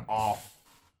it's like an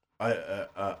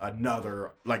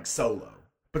another like Solo,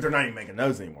 but they're not even making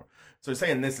those anymore. So they're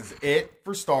saying this is it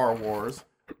for Star Wars.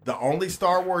 The only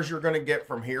Star Wars you're going to get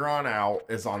from here on out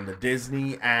is on the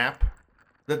Disney app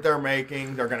that they're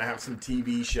making. They're going to have some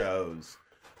TV shows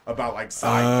about like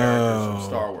side characters from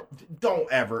Star Wars.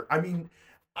 Don't ever. I mean,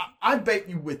 I bet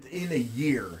you within a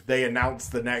year they announce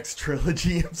the next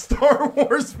trilogy of Star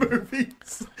Wars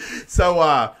movies.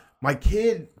 So, my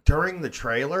kid, during the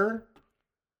trailer,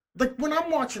 like when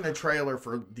I'm watching a trailer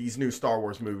for these new Star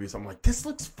Wars movies, I'm like, this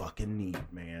looks fucking neat,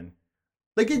 man.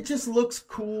 Like it just looks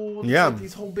cool. It's Yeah. like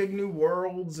these whole big new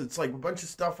worlds. It's like a bunch of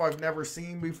stuff I've never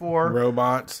seen before.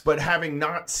 Robots. But having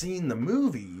not seen the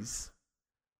movies,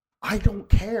 I don't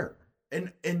care.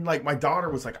 And like my daughter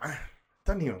was like,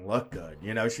 doesn't even look good.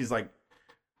 You know, she's like,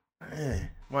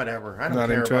 whatever. I don't Not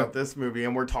care into about it. this movie.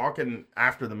 And we're talking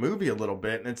after the movie a little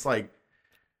bit, and it's like,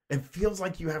 it feels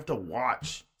like you have to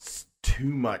watch too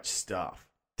much stuff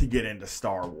to get into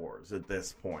Star Wars at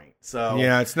this point. So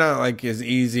Yeah, it's not like as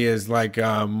easy as like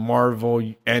Marvel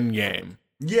Endgame.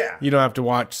 yeah. You don't have to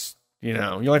watch. You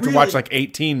know, you'll have to Really? watch like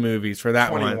 18 movies for that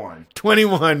 21. one.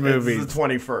 21 This movies. is the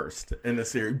 21st in the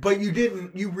series. But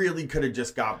you really could have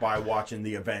just got by watching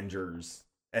the Avengers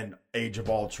and Age of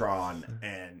Ultron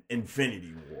and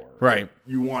Infinity War. Right.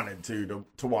 You wanted to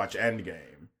watch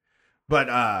Endgame.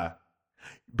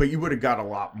 But you would have got a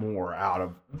lot more out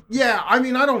of. Yeah, I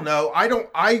mean, I don't know.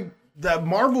 The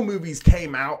Marvel movies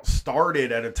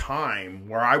started at a time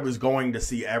where I was going to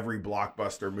see every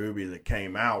blockbuster movie that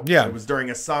came out. Yeah. It was during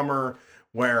a summer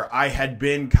where I had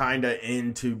been kind of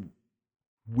into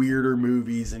weirder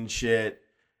movies and shit.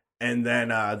 And then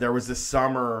there was this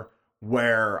summer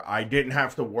where I didn't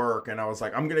have to work and I was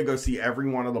like, I'm going to go see every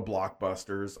one of the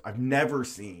blockbusters. I've never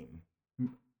seen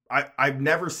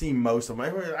most of them.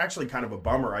 It was actually kind of a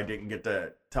bummer I didn't get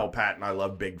to tell Patton I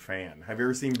love Big Fan. Have you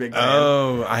ever seen Big Fan?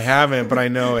 Oh, I haven't, but I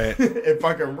know it. It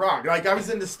fucking rocked. Like, I was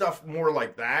into stuff more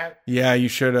like that. Yeah, you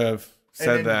should have And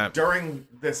said then that. during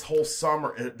this whole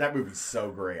summer, that movie's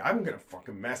so great. I'm going to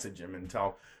fucking message him and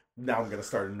now I'm going to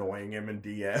start annoying him in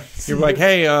DMs. You're like,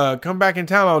 hey, come back in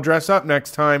town. I'll dress up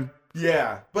next time.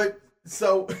 Yeah, but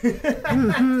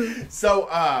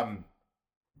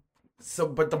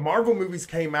but the Marvel movies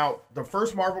came out. The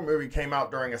first Marvel movie came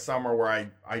out during a summer where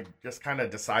I just kind of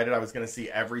decided I was going to see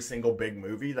every single big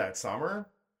movie that summer.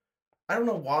 I don't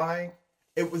know why.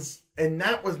 It was, and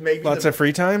that was maybe lots of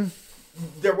free time.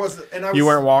 There was, and you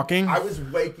weren't walking. I was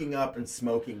waking up and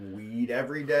smoking weed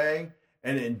every day,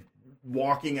 and then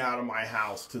walking out of my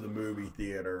house to the movie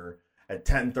theater at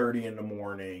 10:30 in the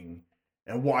morning.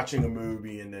 And watching a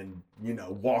movie and then,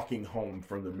 walking home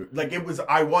from the movie. Like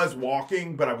I was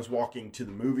walking, but I was walking to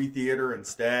the movie theater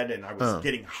instead. And I was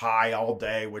getting high all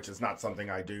day, which is not something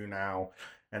I do now.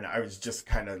 And I was just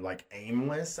kind of like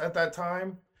aimless at that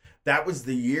time. That was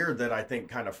the year that I think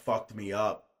kind of fucked me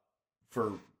up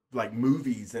for like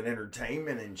movies and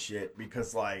entertainment and shit.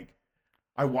 Because like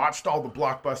I watched all the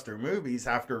blockbuster movies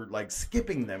after like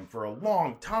skipping them for a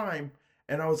long time.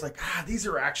 And I was like, these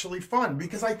are actually fun.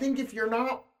 Because I think if you're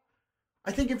not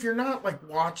like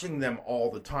watching them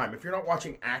all the time, if you're not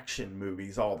watching action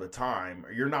movies all the time,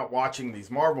 or you're not watching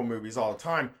these Marvel movies all the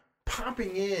time,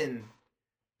 popping in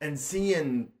and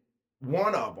seeing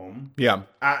one of them. Yeah.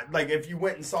 Like if you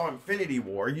went and saw Infinity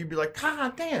War, you'd be like,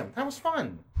 God damn, that was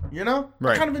fun. Right.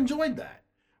 I kind of enjoyed that.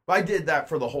 But I did that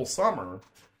for the whole summer.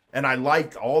 And I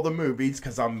liked all the movies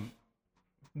because I'm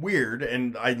weird,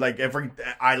 and I like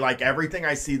everything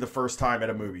I see the first time at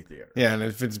a movie theater. Yeah, and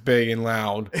if it's big and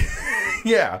loud.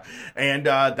 Yeah, and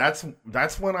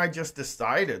that's when I just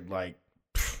decided, like,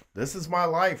 this is my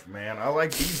life, man. I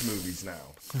like these movies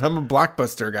now. I'm a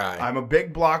blockbuster guy. I'm a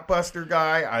big blockbuster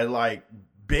guy. I like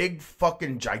big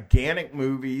fucking gigantic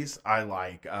movies. I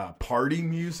like party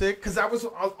music, because that was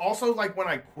also like when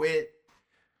I quit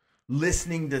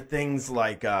listening to things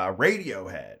like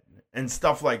Radiohead and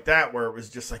stuff like that, where it was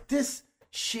just like, this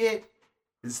shit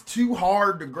is too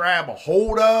hard to grab a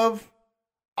hold of.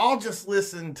 I'll just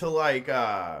listen to like,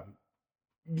 the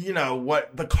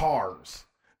Cars.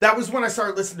 That was when I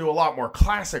started listening to a lot more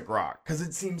classic rock, because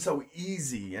it seemed so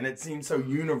easy and it seemed so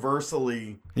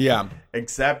universally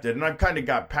accepted. And I've kind of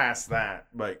got past that.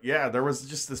 But yeah, there was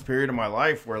just this period of my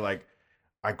life where like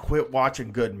I quit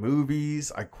watching good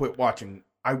movies. I quit watching,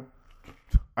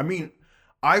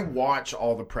 I watch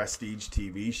all the prestige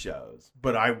TV shows,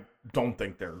 but I don't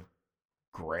think they're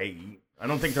great. I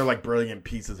don't think they're like brilliant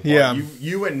pieces of art.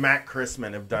 You and Matt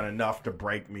Christman have done enough to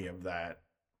break me of that.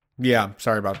 Yeah,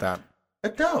 sorry about that.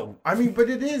 No,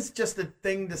 but it is just a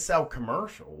thing to sell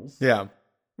commercials. Yeah.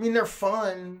 I mean, they're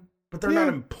fun, but they're not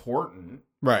important.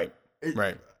 Right.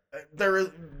 Right.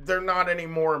 They're not any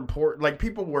more important. Like,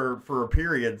 people were, for a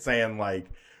period, saying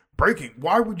like,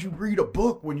 why would you read a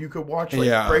book when you could watch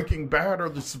Breaking Bad or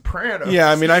The Sopranos? Yeah,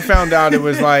 I mean, I found out it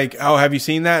was like, oh, have you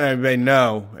seen that? And I'd be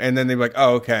no. And then they'd be like,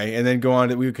 oh, okay. And then go on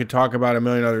that we could talk about a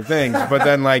million other things. But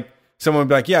then like someone would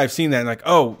be like, yeah, I've seen that. And like,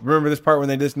 oh, remember this part when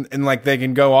they just, and like they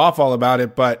can go off all about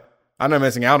it, but I'm not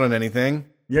missing out on anything.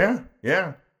 Yeah.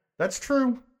 That's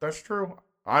true.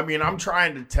 I mean, I'm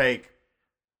trying to take,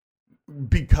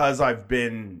 because I've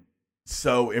been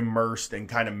so immersed in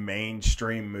kind of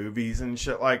mainstream movies and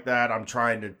shit like that, I'm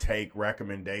trying to take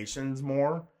recommendations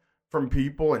more from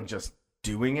people and just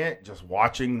doing it, just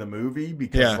watching the movie,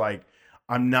 because like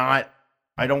I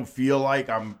don't feel like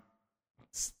I'm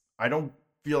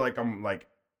like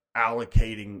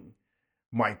allocating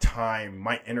my time,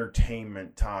 my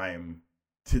entertainment time,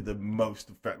 to the most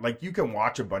effect. Like, you can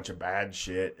watch a bunch of bad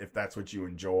shit if that's what you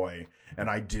enjoy, and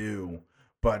I do.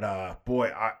 But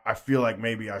boy, I feel like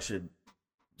maybe I should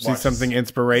see something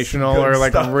inspirational or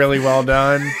like stuff. Really well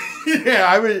done. Yeah,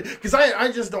 I mean, because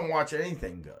I just don't watch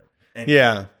anything good. And,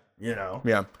 yeah,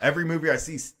 every movie I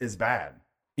see is bad.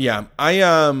 Yeah,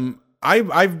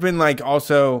 I've been like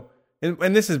also,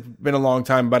 and this has been a long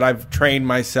time, but I've trained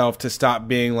myself to stop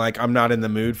being like, I'm not in the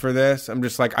mood for this. I'm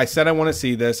just like, I said I want to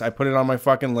see this. I put it on my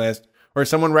fucking list, or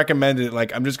someone recommended it.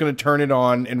 Like, I'm just gonna turn it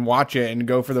on and watch it and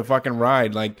go for the fucking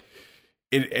ride. Like,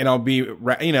 and I'll be,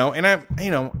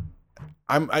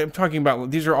 I'm talking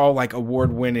about, these are all like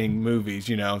award-winning movies,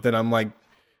 that I'm like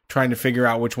trying to figure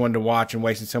out which one to watch and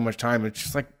wasting so much time. It's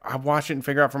just like, I watch it and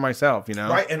figure out for myself,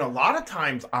 Right, and a lot of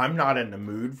times I'm not in the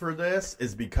mood for this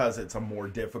is because it's a more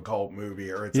difficult movie,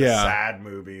 or it's a sad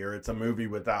movie, or it's a movie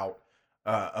without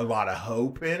a lot of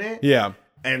hope in it. Yeah.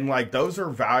 And like, those are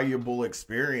valuable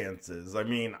experiences. I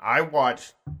mean, I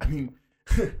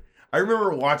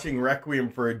remember watching Requiem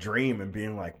for a Dream and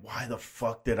being like, why the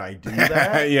fuck did I do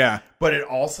that? Yeah. But it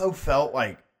also felt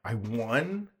like I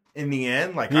won in the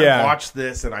end. Like, I watched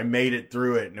this and I made it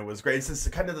through it, and it was great. It's just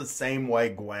kind of the same way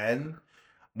Gwen,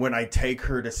 when I take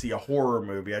her to see a horror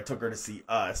movie, I took her to see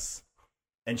Us,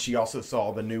 and she also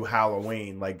saw the new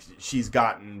Halloween. Like, she's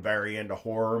gotten very into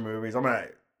horror movies.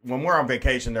 When we're on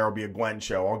vacation, there will be a Gwen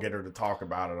show. I'll get her to talk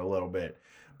about it a little bit.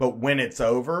 But when it's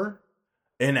over,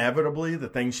 inevitably, the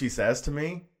thing she says to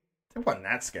me, it wasn't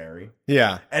that scary.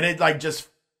 Yeah. And it like just,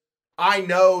 I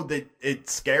know that it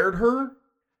scared her,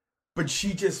 but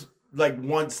she just like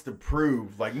wants to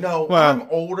prove like, no, Well, I'm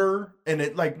older and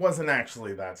it like wasn't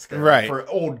actually that scary Right. for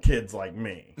old kids like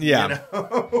me. Yeah. You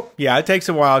know? Yeah, it takes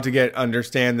a while to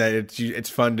understand that it's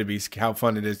fun to be, how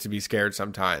fun it is to be scared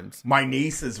sometimes. My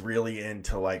niece is really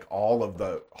into like all of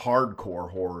the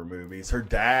hardcore horror movies. Her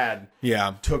dad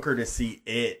Yeah. took her to see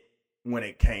It when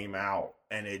it came out,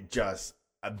 and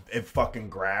it fucking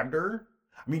grabbed her.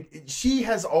 I mean, she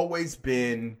has always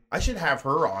been, I should have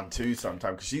her on too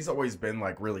sometime, because she's always been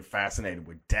like really fascinated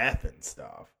with death and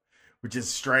stuff, which is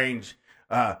strange.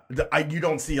 You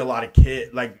don't see a lot of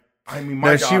kids, like, I mean,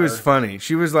 my daughter, she was funny.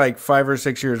 She was like 5 or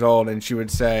 6 years old, and she would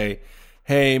say,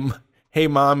 hey,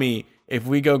 mommy, if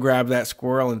we go grab that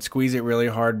squirrel and squeeze it really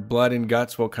hard, blood and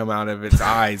guts will come out of its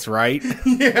eyes, right?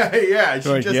 yeah. She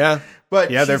like, just, yeah. But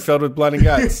yeah, they're filled with blood and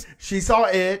guts. She saw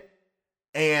It,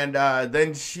 and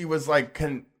then she was like,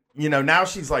 now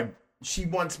she's like, she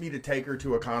wants me to take her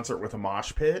to a concert with a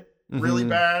mosh pit really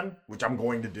bad, which I'm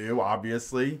going to do,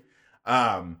 obviously.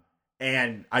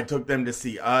 And I took them to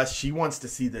see Us. She wants to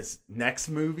see this next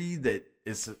movie that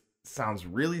sounds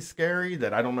really scary,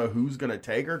 that I don't know who's going to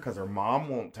take her because her mom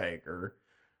won't take her.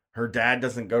 Her dad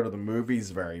doesn't go to the movies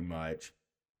very much.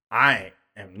 I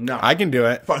am not. I can do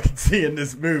it. Fucking seeing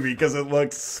this movie because it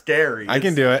looks scary. I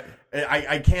can do it.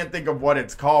 I can't think of what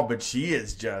it's called, but she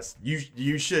is just,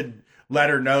 you should let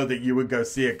her know that you would go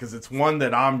see it, because it's one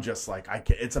that I'm just like,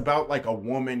 it's about like a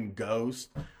woman ghost.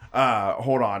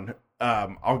 Hold on.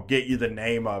 I'll get you the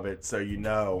name of it so you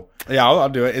know. Yeah, I'll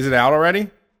do it. Is it out already?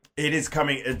 It is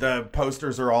coming. The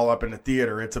posters are all up in the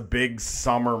theater. It's a big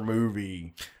summer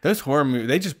movie. Those horror movies,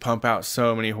 they just pump out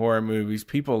so many horror movies.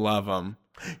 People love them.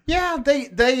 Yeah, they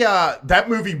that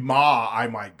movie Ma, I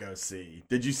might go see.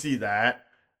 Did you see that?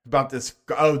 About this,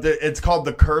 it's called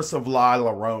The Curse of La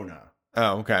Llorona.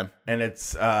 Oh, okay. And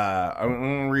it's I'm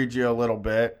going to read you a little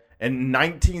bit. In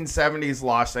 1970s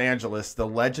Los Angeles, the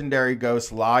legendary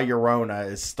ghost La Llorona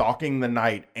is stalking the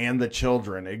night and the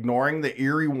children. Ignoring the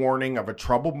eerie warning of a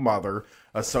troubled mother,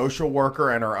 a social worker,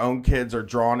 and her own kids are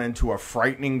drawn into a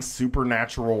frightening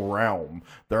supernatural realm.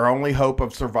 Their only hope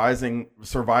of surviving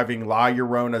La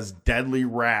Llorona's deadly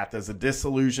wrath is a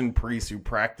disillusioned priest who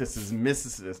practices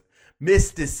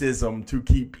mysticism to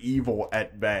keep evil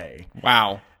at bay.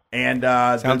 Wow. And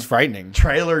sounds frightening.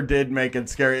 Trailer did make it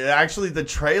scary. Actually, the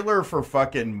trailer for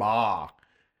fucking Ma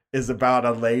is about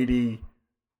a lady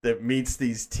that meets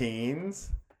these teens,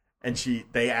 and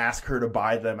they ask her to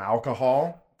buy them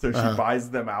alcohol. So she buys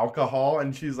them alcohol,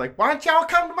 and she's like, "Why don't y'all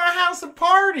come to my house and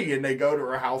party?" And they go to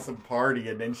her house and party,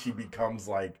 and then she becomes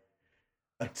like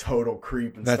a total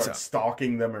creep and starts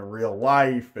stalking them in real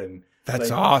life. And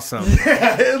that's like, awesome.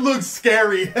 Yeah, it looks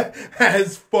scary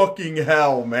as fucking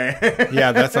hell, man.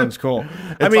 Yeah, that sounds cool.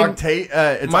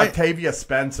 It's Octavia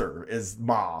Spencer is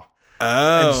Ma.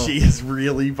 Oh. And she is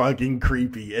really fucking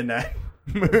creepy in that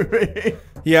movie.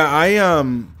 Yeah,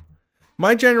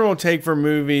 my general take for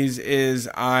movies is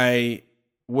I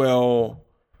will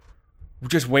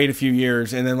just wait a few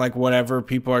years, and then like whatever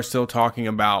people are still talking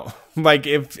about. Like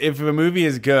if a movie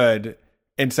is good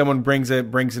and someone brings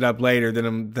it up later,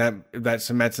 then that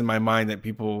cements in my mind that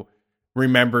people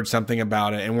remembered something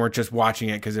about it and weren't just watching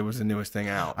it because it was the newest thing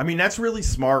out. I mean, that's really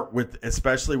smart,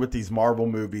 especially with these Marvel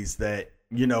movies that,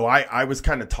 I was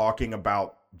kind of talking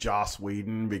about Joss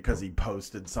Whedon because he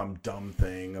posted some dumb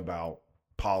thing about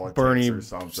politics Bernie or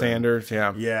something. Sanders,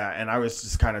 yeah. Yeah, and I was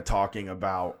just kind of talking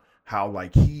about how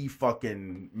like he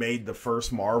fucking made the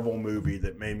first Marvel movie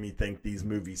that made me think these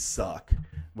movies suck,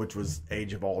 which was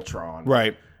Age of Ultron.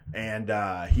 Right. And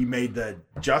he made the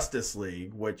Justice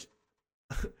League, which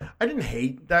I didn't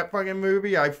hate that fucking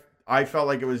movie. I felt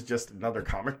like it was just another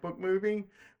comic book movie,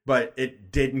 but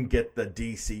it didn't get the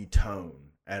DC tone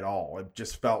at all. It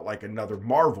just felt like another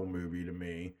Marvel movie to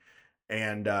me.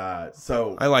 And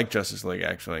so I like Justice League,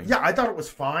 actually. Yeah, I thought it was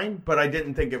fine, but I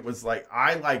didn't think it was like,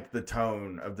 I like the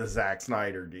tone of the Zack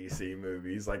Snyder DC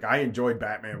movies. Like, I enjoyed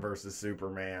Batman versus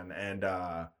Superman and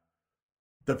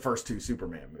the first two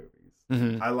Superman movies.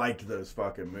 Mm-hmm. I liked those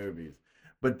fucking movies.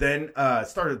 But then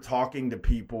started talking to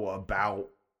people about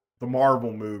the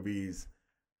Marvel movies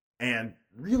and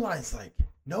realized like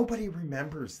nobody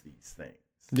remembers these things.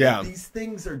 Yeah. Like, these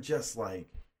things are just like,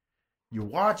 you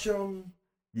watch them,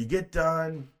 you get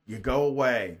done, you go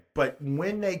away. But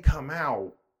when they come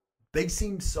out, they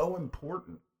seem so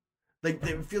important. Like,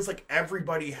 it feels like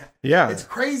everybody. Yeah. It's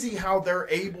crazy how they're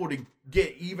able to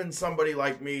get even somebody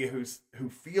like me who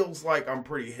feels like I'm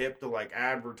pretty hip to like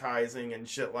advertising and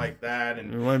shit like that.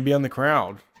 And you want to be on the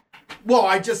crowd. Well,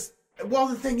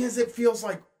 the thing is, it feels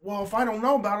like, well, if I don't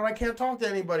know about it, I can't talk to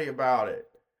anybody about it.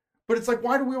 But it's like,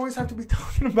 why do we always have to be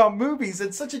talking about movies?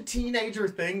 It's such a teenager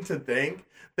thing to think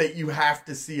that you have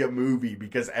to see a movie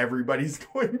because everybody's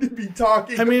going to be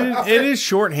talking about it. It is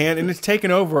shorthand, and it's taken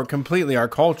over completely our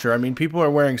culture. I mean, people are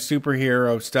wearing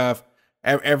superhero stuff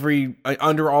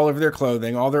under all of their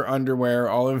clothing, all their underwear,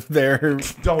 all of their...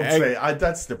 Don't say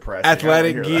that's depressing.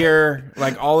 Athletic gear,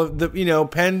 like all of the,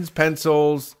 pens,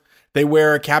 pencils. They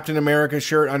wear a Captain America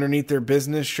shirt underneath their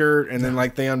business shirt, and then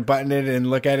like they unbutton it and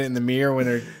look at it in the mirror when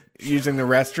they're using the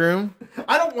restroom.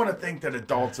 I don't want to think that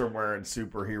adults are wearing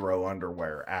superhero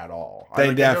underwear at all.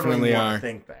 They definitely I don't are. even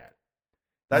think that.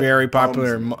 Very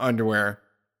popular underwear.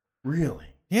 Really?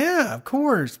 Yeah, of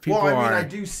course. People are. I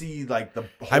do see like the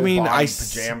whole body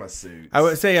pajama suits. I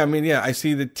would say, I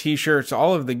see the t-shirts,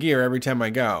 all of the gear every time I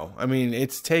go. I mean,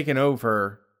 it's taken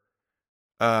over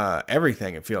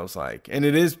everything, it feels like. And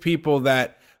it is people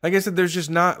that, like I said, there's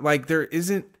just not like, there's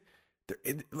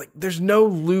no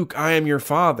Luke, I am your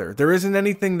father. There isn't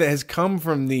anything that has come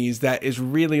from these that is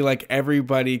really like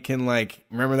everybody can like,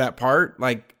 remember that part?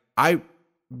 Like, I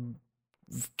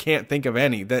can't think of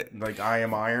any that, like, I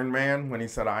am Iron Man, when he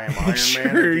said I am Iron sure,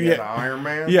 Man at the end of Iron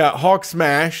Man. Yeah, Hulk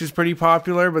Smash is pretty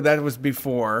popular, but that was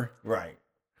before. Right.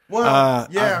 Well,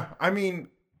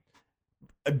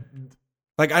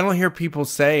 like, I don't hear people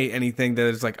say anything that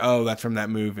is like, oh, that's from that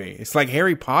movie. It's like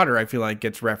Harry Potter, I feel like,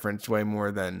 gets referenced way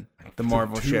more than the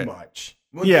Marvel shit. Too much.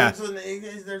 Well, yeah.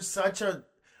 There's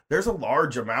a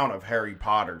large amount of Harry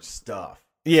Potter stuff.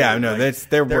 Yeah, no,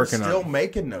 they're working on it. They're still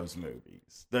making those movies.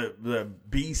 The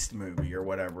Beast movie or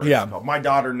whatever it's called. My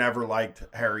daughter never liked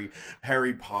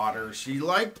Harry Potter. She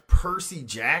liked Percy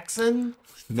Jackson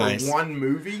for one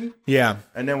movie. Yeah.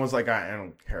 And then was like, I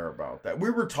don't care about that.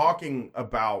 We were talking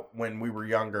about when we were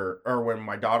younger, or when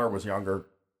my daughter was younger,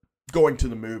 going to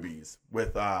the movies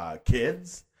with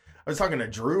kids. I was talking to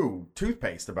Drew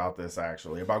Toothpaste about this,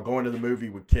 actually, about going to the movie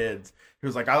with kids. He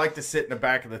was like, I like to sit in the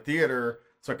back of the theater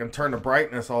so I can turn the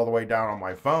brightness all the way down on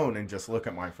my phone and just look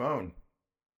at my phone.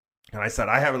 And I said,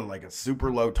 I have like a super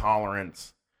low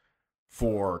tolerance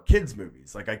for kids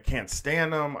movies. Like, I can't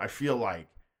stand them. I feel like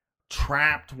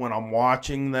trapped when I'm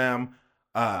watching them.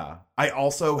 I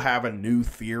also have a new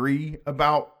theory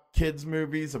about kids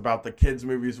movies, about the kids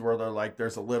movies where they're like,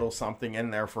 there's a little something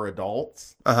in there for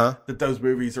adults. That those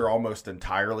movies are almost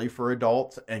entirely for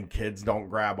adults and kids don't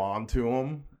grab onto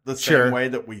them the same way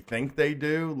that we think they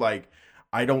do. Like,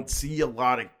 I don't see a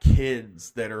lot of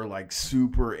kids that are like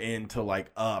super into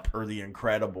like Up or The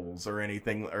Incredibles or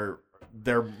anything, or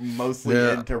they're mostly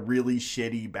into really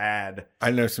shitty, bad.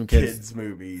 I know some kids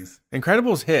movies.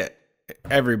 Incredibles hit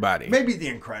everybody. Maybe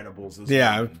The Incredibles is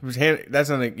that's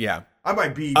not I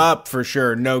might be Up for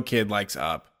sure. No kid likes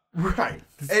Up. Right.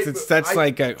 That's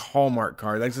like a Hallmark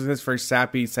card. That's just for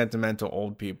sappy, sentimental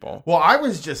old people. Well, I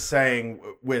was just saying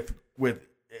with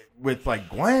like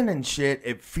Gwen and shit,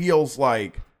 it feels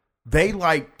like they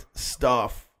liked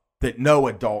stuff that no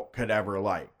adult could ever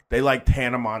like. They liked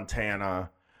Hannah Montana.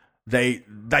 They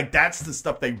like, that's the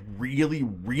stuff they really,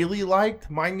 really liked.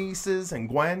 My nieces and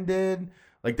Gwen did.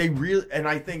 Like, they really, and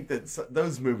I think that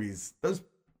those movies, those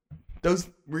kids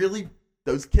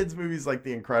movies like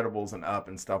The Incredibles and Up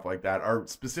and stuff like that are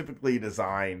specifically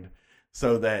designed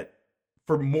so that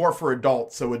for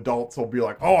adults, so adults will be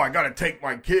like, oh, I gotta take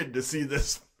my kid to see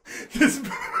this movie.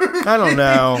 I don't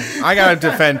know. I gotta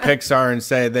defend Pixar and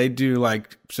say they do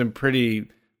like some pretty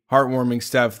heartwarming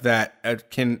stuff that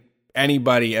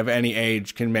anybody of any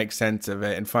age can make sense of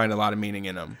it and find a lot of meaning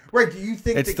in them. Right? Do you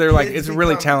think it's a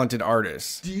really talented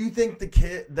artist? Do you think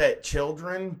that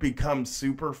children become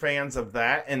super fans of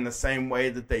that in the same way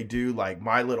that they do like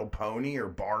My Little Pony or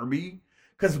Barbie?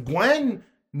 Because Gwen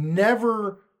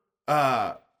never.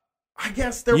 I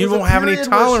guess there was. You won't have any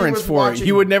tolerance for it.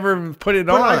 You would never put it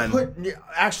on.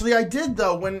 Actually, I did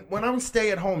though. When I was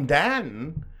stay-at-home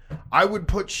dadding, I would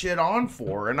put shit on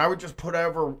for her, and I would just put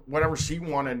whatever she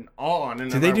wanted on. And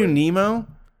did they do Nemo?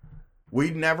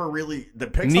 We never really the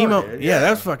Pixar Nemo. Did, yeah,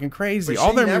 that was fucking crazy. But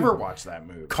she never watched that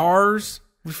movie. Cars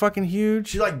was fucking huge.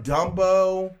 She liked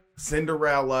Dumbo,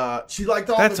 Cinderella. She liked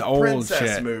all the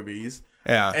princess movies.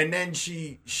 Yeah, and then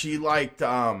she liked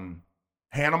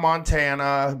Hannah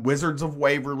Montana, Wizards of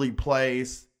Waverly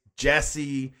Place,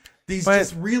 Jessie. These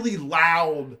just really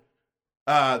loud,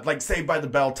 like Saved by the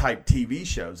Bell type TV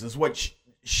shows is what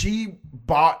she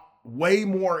bought way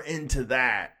more into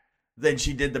that than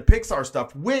she did the Pixar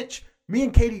stuff, which me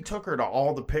and Katie took her to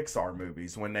all the Pixar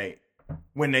movies when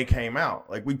they came out.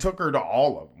 Like, we took her to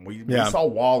all of them. We saw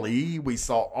WALL-E. We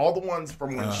saw all the ones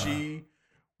from when she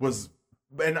was,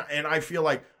 and I feel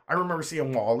like I remember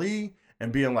seeing WALL-E.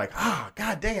 and being like,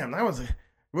 god damn, that was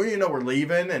well, we're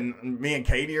leaving, and me and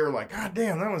Katie are like, god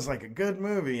damn, that was like a good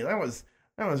movie. That was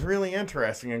really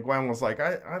interesting. And Gwen was like,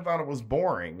 I thought it was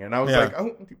boring. And I was like,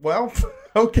 oh, well,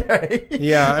 okay.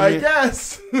 Yeah, I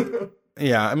guess.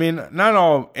 Yeah, I mean, not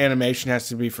all animation has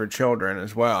to be for children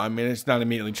as well. I mean, it's not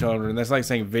immediately children. That's like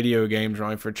saying video games are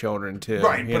only for children too.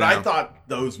 Right, but I thought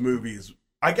those movies,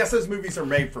 I guess those movies are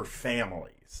made for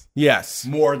families. Yes.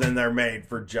 More than they're made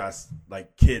for just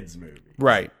like kids' movies.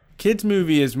 Right. Kids'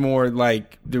 movie is more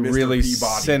like the Mr. really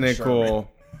Peabody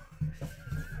cynical...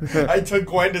 I took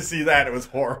Gwen to see that. It was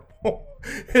horrible.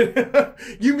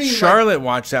 You mean Charlotte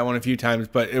watched that one a few times,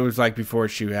 but it was like before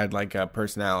she had like a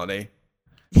personality.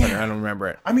 Yeah, I don't remember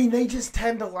it. I mean, they just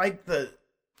tend to like the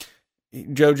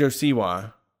JoJo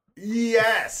Siwa.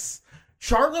 Yes,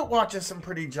 Charlotte watches some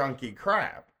pretty junky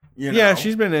crap. Yeah,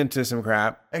 she's been into some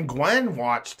crap. And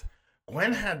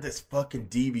Gwen had this fucking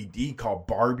DVD called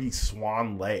Barbie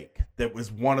Swan Lake that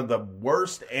was one of the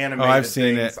worst animated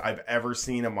things I've ever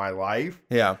seen in my life.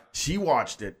 Yeah. She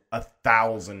watched it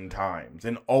 1,000 times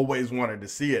and always wanted to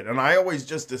see it. And I always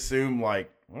just assume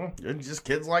like, just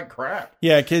kids like crap.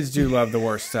 Yeah, kids do love the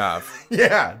worst stuff.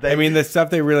 Yeah. I mean, the stuff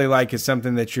they really like is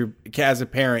something that you, as a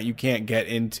parent, you can't get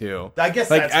into. I guess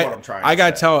like, that's what I'm trying to say. I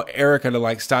got to tell Erica to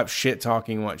like stop shit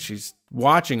talking what she's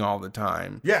watching all the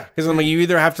time. Yeah. Because I'm like, you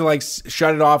either have to like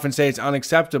shut it off and say it's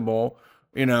unacceptable.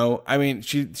 I mean,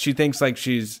 she thinks like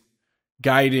she's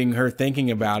guiding her thinking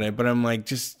about it, but I'm like,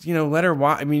 just, let her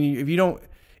watch. I mean, if you don't,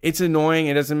 it's annoying.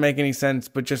 It doesn't make any sense,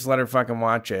 but just let her fucking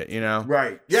watch it,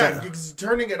 Right. Yeah. Because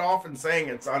turning it off and saying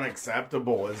it's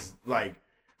unacceptable is like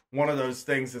one of those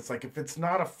things. It's like, if it's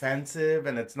not offensive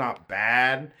and it's not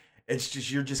bad, it's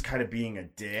just, you're just kind of being a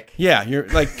dick. Yeah. You're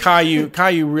like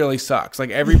Caillou really sucks. Like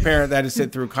every parent that has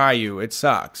sit through Caillou, it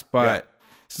sucks. But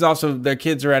this is also, their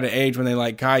kids are at an age when they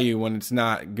like Caillou when it's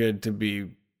not good to be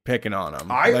picking on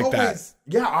them. I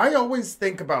always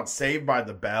think about Saved by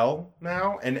the Bell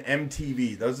now and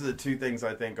MTV. Those are the two things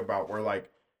I think about where like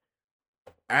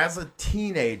as a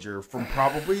teenager from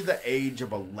probably the age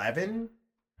of 11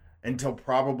 until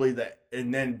probably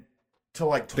and then till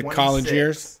like 26, the college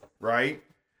years, right?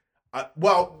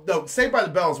 No, Saved by the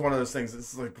Bell is one of those things.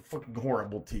 This is like a fucking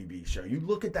horrible TV show. You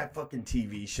look at that fucking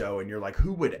TV show and you're like,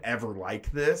 who would ever like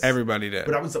this? Everybody did.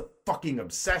 But I was fucking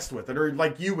obsessed with it. Or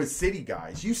like you with City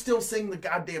Guys. You still sing the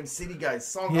goddamn City Guys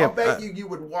song. Yeah, I'll bet you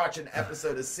would watch an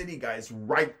episode of City Guys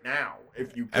right now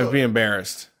if you could. I'd be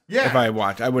embarrassed. Yeah. If I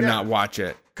watched. I would not watch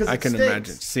it. I couldn't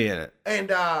imagine seeing it.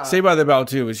 And Saved by the Bell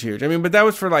too was huge. I mean, but that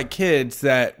was for like kids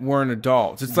that weren't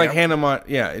adults. It's like Hannah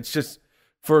it's just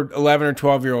for 11 or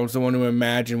 12-year-olds, the one who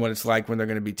imagine what it's like when they're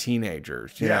going to be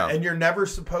teenagers. You know? And you're never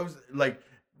supposed, like,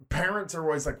 parents are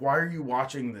always like, why are you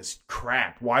watching this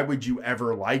crap? Why would you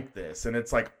ever like this? And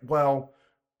it's like, well,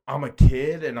 I'm a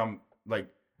kid and I'm, like,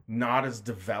 not as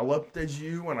developed as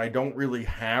you, and I don't really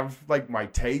have, like, my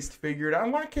taste figured out. A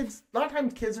lot of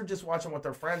times kids are just watching what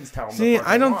their friends tell them. See,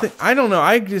 I don't know.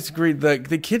 I disagree.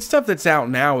 The kid stuff that's out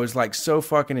now is, like, so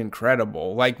fucking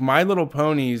incredible. Like, My Little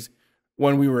Ponies,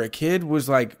 when we were a kid, was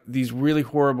like these really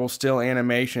horrible still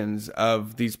animations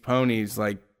of these ponies,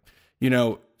 like,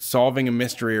 solving a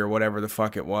mystery or whatever the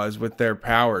fuck it was with their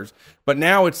powers. But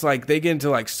now it's like they get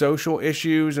into like social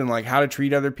issues and like how to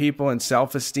treat other people and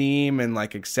self-esteem and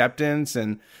like acceptance.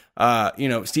 And,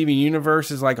 Steven Universe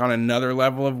is like on another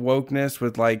level of wokeness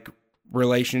with like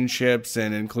relationships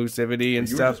and inclusivity and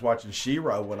stuff. You were just watching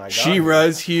She-Ra when I got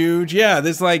She-Ra's huge. Yeah,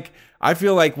 this like, I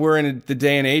feel like we're in the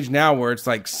day and age now where it's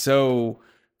like, so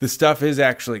the stuff is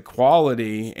actually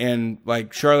quality, and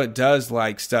like Charlotte does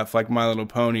like stuff like My Little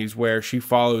Ponies where she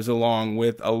follows along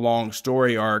with a long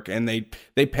story arc and they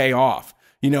pay off.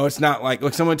 It's not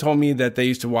like someone told me that they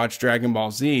used to watch Dragon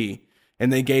Ball Z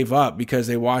and they gave up because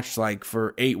they watched like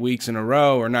for 8 weeks in a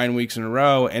row or 9 weeks in a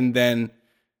row, and then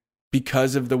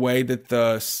because of the way that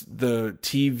the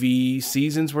TV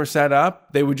seasons were set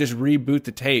up, they would just reboot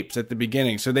the tapes at the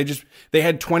beginning. So they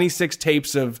had 26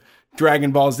 tapes of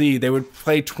Dragon Ball Z. They would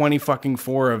play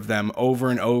 24 of them over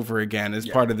and over again as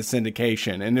part of the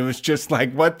syndication. And it was just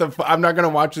like, what the I'm not going to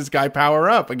watch this guy power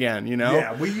up again,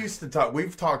 Yeah,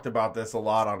 we've talked about this a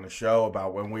lot on the show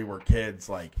about when we were kids,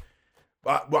 like,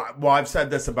 well, I've said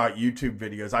this about YouTube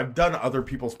videos. I've done other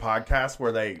people's podcasts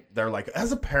where they're like,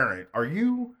 as a parent, are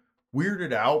you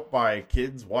weirded out by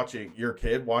your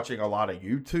kid watching a lot of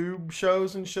YouTube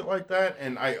shows and shit like that?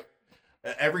 And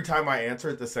every time I answer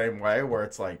it the same way, where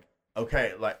it's like,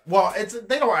 okay, like, well,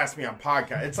 they don't ask me on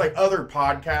podcast. It's like other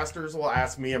podcasters will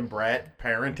ask me and Brett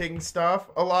parenting stuff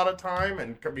a lot of time,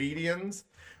 and comedians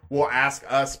will ask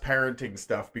us parenting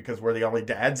stuff because we're the only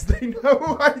dads they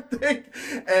know, I think.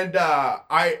 And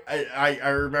I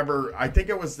remember, I think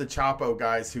it was the Chapo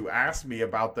guys who asked me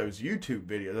about those YouTube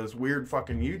videos, those weird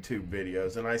fucking YouTube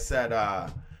videos. And I said,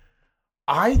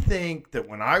 I think that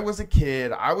when I was a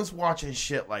kid, I was watching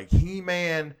shit like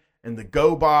He-Man and the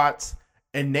GoBots,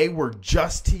 and they were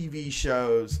just TV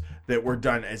shows that were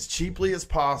done as cheaply as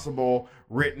possible,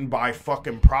 written by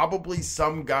fucking probably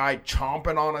some guy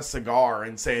chomping on a cigar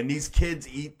and saying, these kids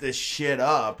eat this shit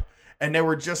up. And they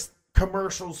were just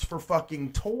commercials for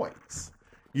fucking toys,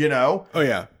 you know? Oh,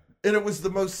 yeah. And it was the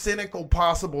most cynical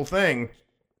possible thing.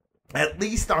 At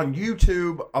least on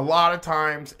YouTube, a lot of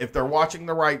times, if they're watching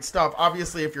the right stuff,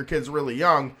 obviously if your kid's really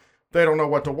young, they don't know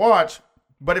what to watch.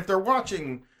 But if they're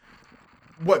watching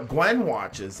what Gwen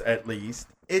watches, at least,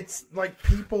 it's like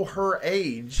people her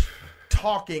age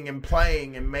talking and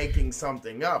playing and making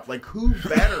something up. Like, who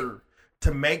better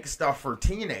to make stuff for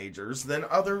teenagers than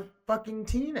other fucking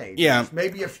teenagers? Yeah.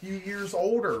 Maybe a few years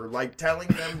older, like telling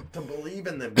them to believe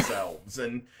in themselves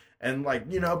and like,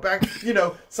 you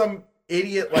know, some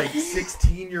idiot like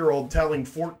 16-year-old telling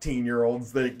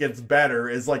 14-year-olds that it gets better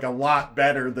is like a lot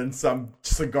better than some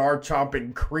cigar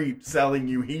chomping creep selling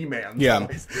you He-Man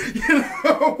toys. You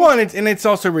know? Well, and it's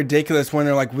also ridiculous when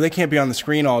they're like, well, they can't be on the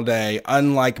screen all day,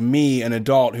 unlike me, an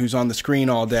adult who's on the screen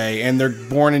all day, and they're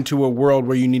born into a world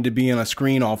where you need to be on a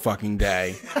screen all fucking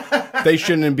day. They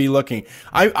shouldn't be looking.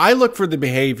 I look for the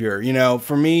behavior, you know.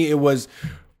 For me, it was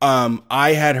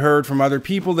I had heard from other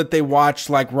people that they watch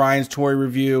like Ryan's toy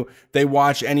review. They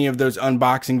watch any of those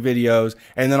unboxing videos,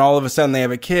 and then all of a sudden they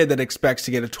have a kid that expects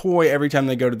to get a toy every time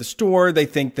they go to the store. They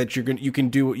think that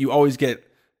you always get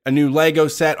a new Lego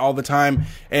set all the time.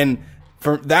 And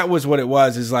that was what it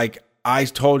was, is like, I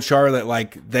told Charlotte,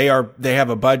 like, they have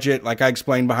a budget. Like I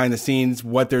explained behind the scenes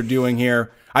what they're doing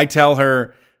here. I tell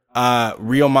her,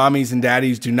 real mommies and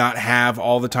daddies do not have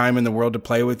all the time in the world to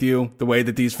play with you the way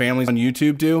that these families on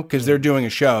YouTube do, because they're doing a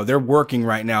show. They're working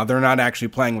right now. They're not actually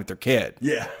playing with their kid.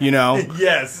 Yeah. You know?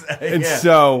 Yes. And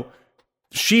so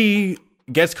she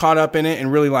gets caught up in it and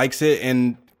really likes it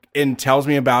and tells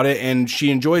me about it, and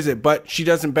she enjoys it, but she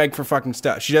doesn't beg for fucking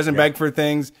stuff. She doesn't beg for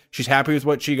things. She's happy with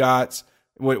what she got,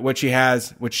 what she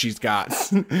has, what she's got.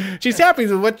 She's happy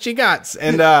with what she got.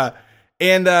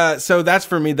 And so that's,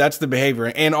 for me, that's the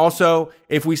behavior. And also,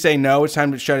 if we say no, it's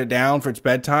time to shut it down for its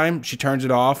bedtime, she turns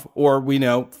it off, or we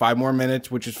know 5 more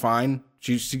minutes, which is fine.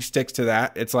 She sticks to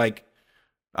that. It's like,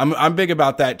 I'm big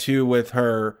about that too with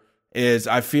her, is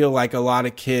I feel like a lot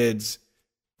of kids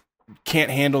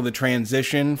can't handle the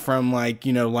transition from, like,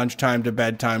 you know, lunchtime to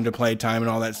bedtime to playtime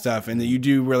and all that stuff. And that you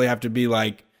do really have to be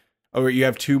like, or you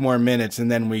have 2 more minutes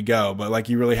and then we go. But like,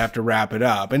 you really have to wrap it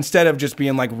up instead of just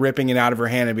being like ripping it out of her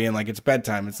hand and being like, it's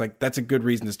bedtime. It's like, that's a good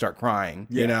reason to start crying,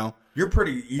 you know? You're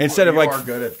pretty, instead of like, are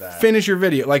good at that. Finish your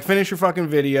video, like finish your fucking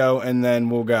video and then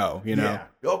we'll go, you know?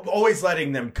 Yeah. Always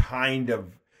letting them kind of,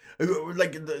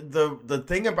 like, the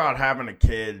thing about having a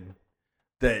kid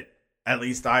that at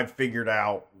least I've figured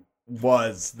out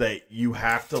was that you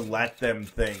have to let them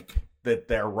think that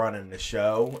they're running the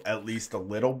show at least a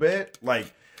little bit.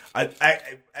 Like, I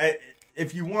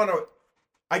if you want to,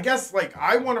 I guess, like,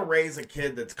 I want to raise a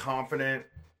kid that's confident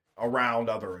around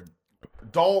other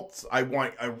adults. I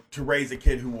want to raise a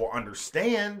kid who will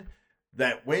understand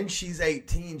that when she's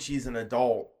 18, she's an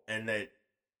adult, and that,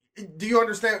 do you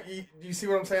understand? Do you see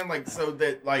what I'm saying? Like, so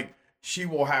that, like, she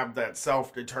will have that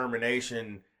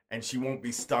self-determination and she won't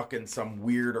be stuck in some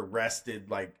weird arrested,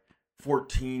 like,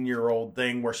 14-year-old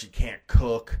thing where she can't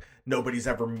cook. Nobody's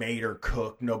ever made her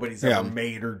cook. Nobody's ever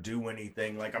made her do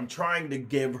anything. Like, I'm trying to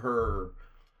give her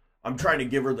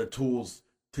the tools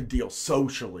to deal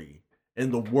socially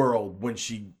in the world when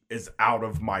she is out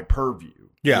of my purview.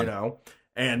 Yeah. You know?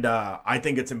 And I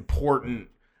think it's important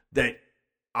that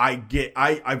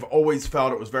I've always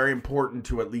felt it was very important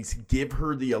to at least give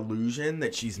her the illusion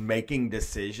that she's making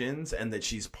decisions and that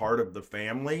she's part of the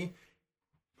family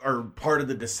or part of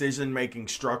the decision-making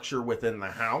structure within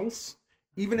the house,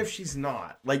 even if she's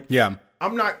not. Like,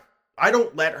 I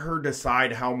don't let her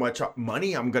decide how much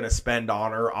money I'm going to spend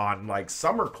on her on, like,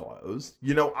 summer clothes.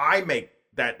 You know, I make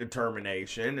that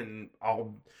determination, and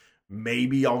I'll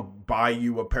buy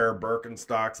you a pair of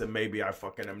Birkenstocks, and maybe I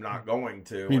fucking am not going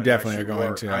to. You definitely are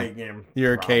going to. I am.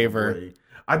 You're probably a caver.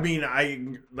 I mean,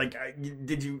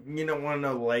 did you want to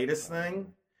know the latest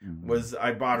thing? Was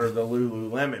I bought her the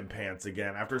Lululemon pants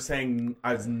again after saying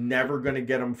I was never going to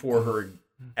get them for her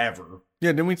ever.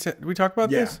 Yeah, did we talk about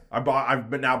this?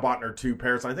 I've now bought her 2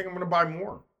 pairs. I think I'm going to buy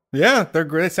more. Yeah, they're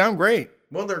great. They sound great.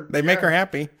 Well, they make her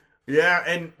happy. Yeah,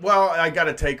 and well, I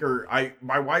gotta take her.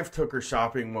 My wife took her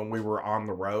shopping when we were on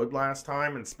the road last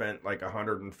time and spent like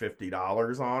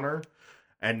 $150 on her,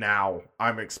 and now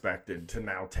I'm expected to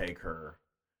now take her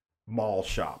mall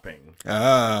shopping.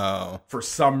 Oh, For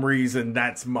some reason,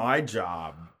 that's my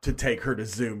job to take her to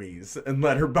Zoomies and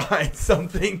let her buy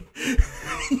something.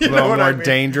 A little more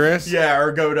dangerous. Yeah,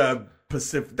 or go to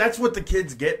Pacific. That's what the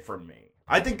kids get from me.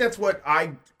 I think that's what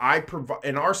I provide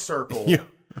in our circle. Yeah.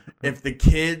 If the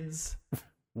kids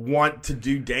want to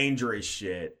do dangerous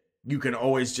shit, you can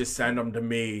always just send them to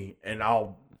me, and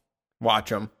I'll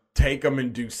Watch them. take them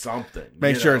and do something.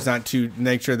 Make sure it's not too.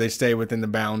 Make sure they stay within the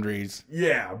boundaries.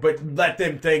 Yeah, but let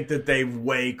them think that they've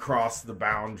way crossed the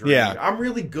boundary. Yeah. I'm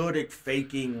really good at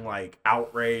faking like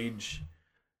outrage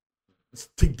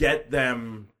to get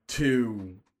them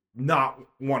to not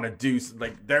want to do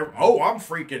like they're. Oh, I'm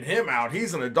freaking him out.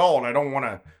 He's an adult. I don't want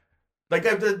to. Like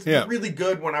I did really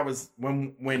good when I was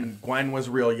when Gwen was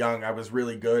real young. I was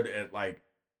really good at like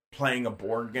playing a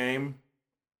board game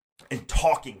and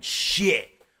talking shit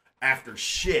after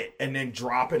shit, and then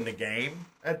dropping the game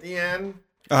at the end.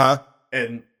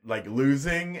 And like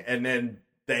losing, and then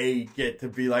they get to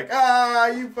be like,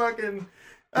 you fucking,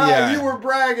 you were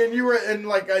bragging, you were, and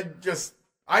like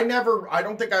I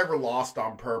don't think I ever lost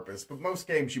on purpose, but most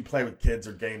games you play with kids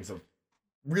are games of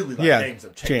really like games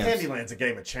of chance. Candyland's a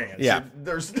game of chance. Yeah.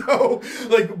 There's no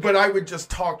like, but I would just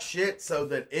talk shit so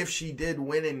that if she did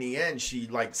win in the end, she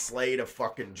like slayed a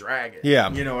fucking dragon.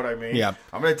 Yeah. You know what I mean? Yeah.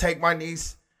 I'm gonna take my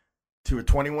niece to a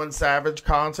 21 Savage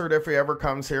concert if he ever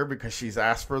comes here, because she's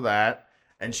asked for that,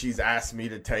 and she's asked me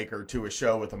to take her to a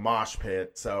show with a mosh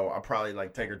pit, so I'll probably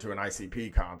like take her to an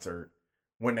ICP concert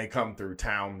when they come through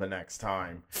town the next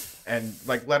time, and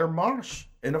like let her mosh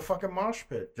in a fucking mosh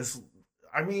pit. Just,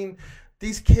 I mean,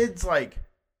 these kids, like,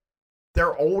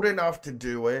 they're old enough to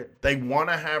do it. They want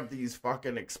to have these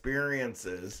fucking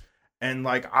experiences, and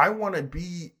like I want to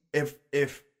be, if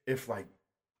like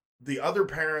the other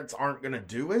parents aren't gonna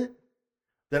do it,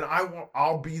 then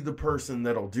I'll be the person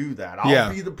that'll do that.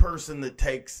 I'll be the person that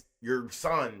takes your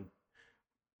son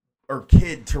or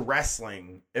kid to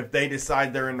wrestling. If they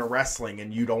decide they're into wrestling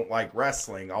and you don't like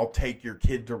wrestling, I'll take your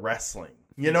kid to wrestling.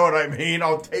 You know what I mean?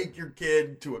 I'll take your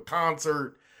kid to a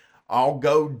concert. I'll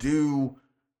go do,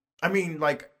 I mean,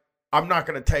 like, I'm not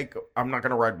going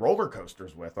to ride roller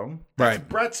coasters with them. That's Right.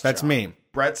 Brett's That's job. me.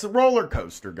 Brett's a roller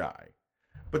coaster guy.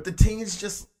 But the teens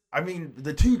just, I mean,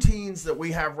 the two teens that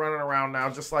we have running around now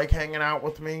just like hanging out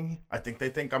with me. I think they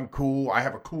think I'm cool. I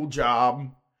have a cool job.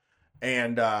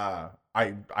 And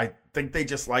I think they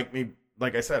just like me.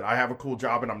 Like I said, I have a cool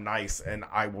job and I'm nice, and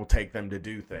I will take them to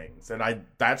do things. And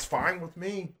that's fine with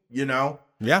me, you know?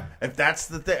 Yeah. If that's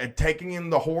the thing, taking in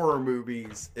the horror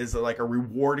movies is like a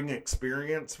rewarding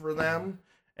experience for them,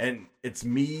 and it's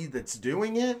me that's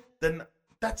doing it, then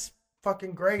that's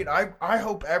fucking great. I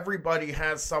hope everybody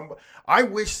has some. I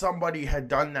wish somebody had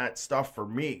done that stuff for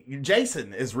me.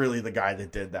 Jason is really the guy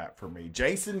that did that for me.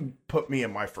 Jason put me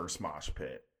in my first mosh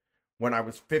pit when I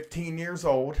was 15 years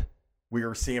old. We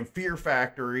were seeing Fear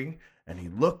Factory, and he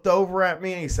looked over at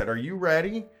me and he said, "Are you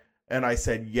ready?" And I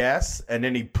said, "Yes." And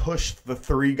then he pushed the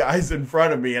three guys in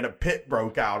front of me, and a pit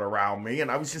broke out around me, and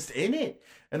I was just in it.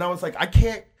 And I was like, I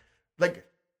can't, like,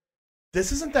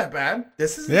 this isn't that bad.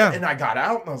 This isn't. Yeah. And I got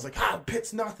out, and I was like, the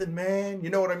pit's nothing, man.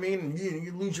 You know what I mean? And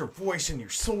you lose your voice and you're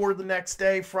sore the next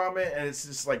day from it. And it's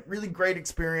just like really great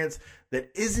experience that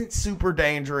isn't super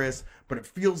dangerous, but it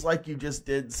feels like you just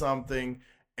did something.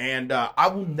 And I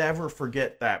will never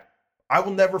forget that. I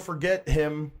will never forget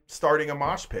him starting a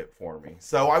mosh pit for me.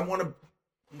 So I want to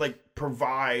like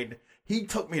provide. He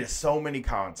took me to so many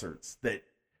concerts that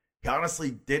he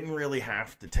honestly didn't really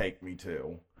have to take me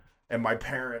to. And my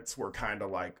parents were kind of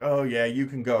like, "Oh yeah, you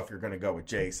can go if you're going to go with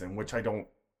Jason," which I don't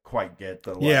quite get.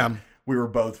 Though. Like, we were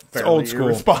both fairly old school.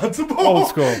 Irresponsible. Old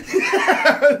school.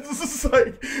 Yeah, it's just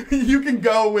like you can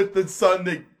go with the son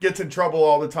that gets in trouble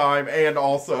all the time, and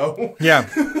also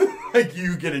like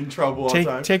you get in trouble all the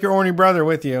time. Take your orny brother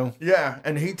with you. Yeah,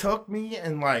 and he took me,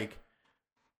 and like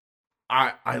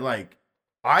I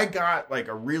got like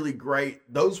a really great.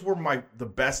 Those were the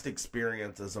best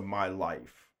experiences of my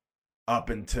life up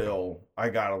until I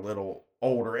got a little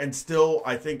older, and still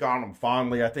I think on them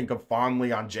fondly. I think of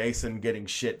fondly on Jason getting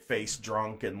shit-faced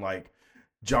drunk and like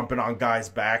jumping on guys'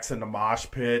 backs in the mosh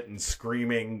pit and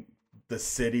screaming the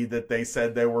city that they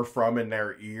said they were from in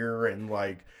their ear, and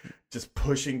like just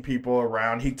pushing people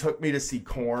around. He took me to see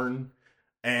Korn,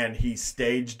 and he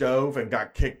stage dove and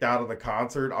got kicked out of the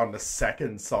concert on the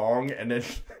second song, and then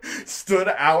stood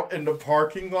out in the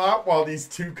parking lot while these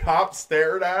two cops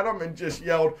stared at him and just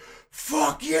yelled,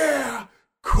 "Fuck yeah,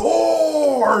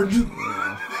 Cord.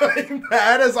 Like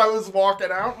that as I was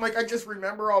walking out. Like, I just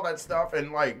remember all that stuff,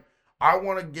 and like, I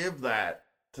want to give that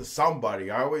to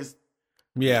somebody. I always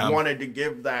wanted to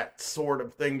give that sort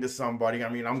of thing to somebody. I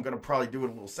mean, I'm going to probably do it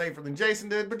a little safer than Jason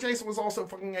did, but Jason was also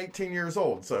fucking 18 years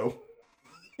old, so,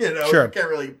 you know, you can't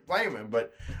really blame him,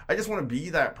 but I just want to be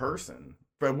that person.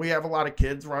 But we have a lot of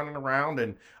kids running around,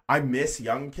 and I miss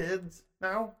young kids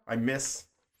now. I miss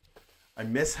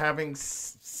having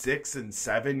 6 and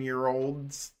 7 year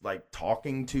olds like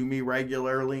talking to me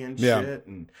regularly and shit.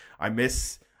 And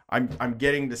I'm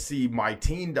getting to see my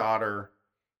teen daughter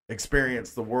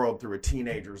experience the world through a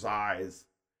teenager's eyes,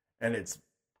 and it's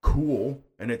cool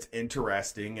and it's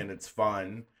interesting and it's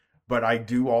fun. But I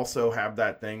do also have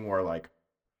that thing where like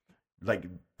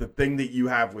the thing that you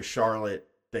have with Charlotte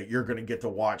that you're going to get to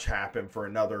watch happen for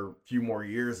another few more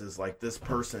years is like, this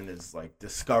person is like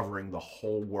discovering the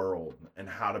whole world and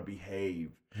how to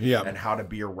behave and how to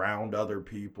be around other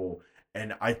people.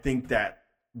 And I think that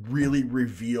really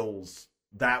reveals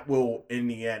that will, in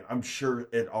the end, I'm sure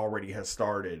it already has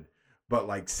started, but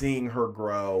like seeing her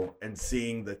grow and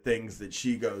seeing the things that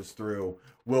she goes through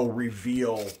will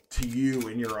reveal to you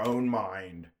in your own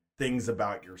mind things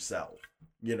about yourself.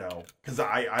 You know, because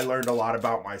I learned a lot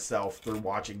about myself through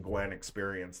watching Gwen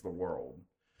experience the world,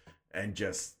 and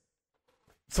just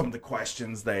some of the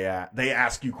questions they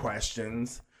ask you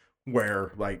questions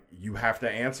where like you have to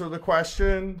answer the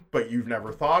question, but you've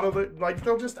never thought of it. Like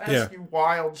they'll just ask you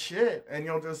wild shit, and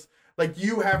you'll just like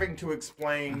you having to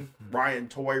explain Ryan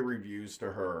toy reviews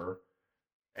to her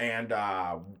and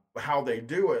how they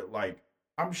do it. Like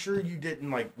I'm sure you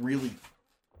didn't like really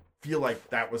feel like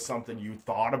that was something you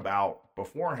thought about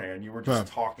beforehand. You were just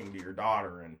talking to your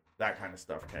daughter, and that kind of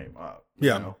stuff came up. You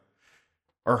know?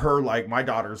 Or her, like, my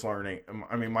daughter's learning.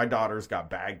 I mean, my daughter's got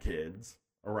bad kids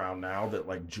around now that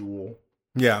like Jewel.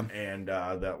 Yeah. And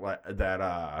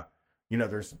that you know,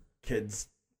 there's kids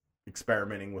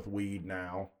experimenting with weed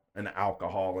now and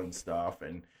alcohol and stuff,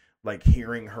 and like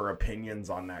hearing her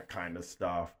opinions on that kind of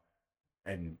stuff,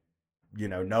 and you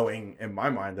know, knowing in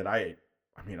my mind that I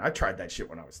tried that shit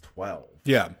when I was 12.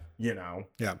 Yeah. You know?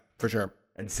 Yeah, for sure.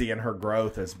 And seeing her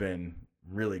growth has been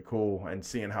really cool, and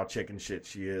seeing how chicken shit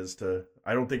she is to,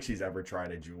 I don't think she's ever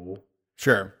tried a Jewel.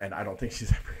 Sure. And I don't think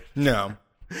she's ever. No.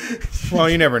 Well,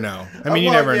 you never know. I mean,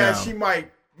 you never know. Yeah, she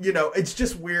might, you know, it's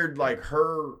just weird, like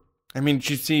her. I mean,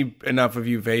 she see enough of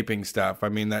you vaping stuff. I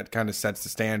mean, that kind of sets the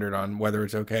standard on whether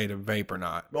it's okay to vape or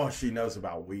not. Well, she knows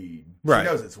about weed. Right. She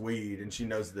knows it's weed, and she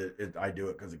knows that I do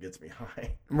it because it gets me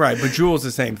high. Right, but Jewel's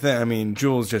the same thing. I mean,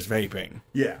 Jewel's just vaping.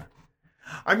 Yeah.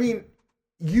 I mean,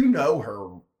 you know her,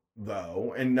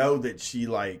 though, and know that she,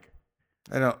 like...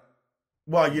 I don't...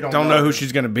 Well, you don't know who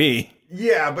she's going to be.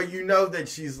 Yeah, but you know that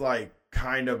she's, like,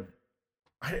 kind of...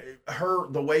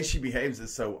 the way she behaves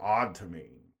is so odd to me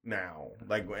now,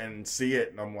 like, and see it,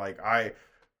 and I'm like, I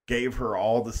gave her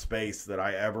all the space that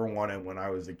I ever wanted when I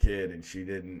was a kid, and she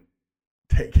didn't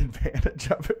take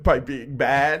advantage of it by being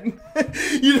bad.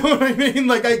 You know what I mean?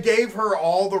 Like, I gave her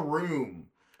all the room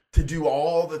to do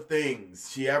all the things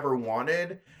she ever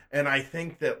wanted, and I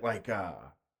think that like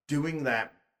doing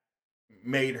that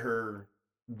made her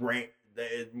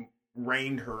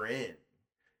reined her in,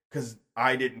 because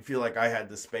I didn't feel like I had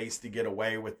the space to get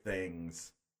away with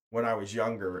things when I was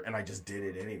younger, and I just did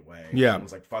it anyway. Yeah. I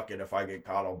was like, fuck it, if I get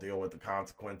caught, I'll deal with the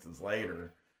consequences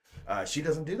later. She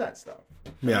doesn't do that stuff.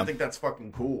 Yeah. I think that's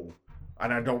fucking cool.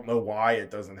 And I don't know why it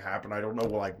doesn't happen. I don't know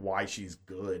like why she's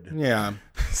good. Yeah.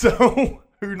 So,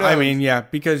 who knows? I mean, yeah,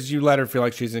 because you let her feel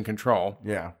like she's in control.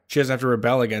 Yeah. She doesn't have to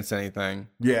rebel against anything.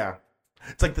 Yeah.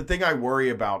 It's like the thing I worry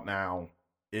about now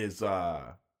is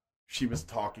she was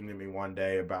talking to me one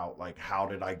day about like, how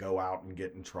did I go out and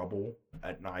get in trouble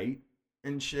at night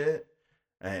and shit,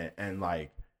 and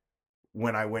like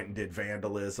when I went and did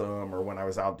vandalism or when I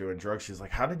was out doing drugs, she's like,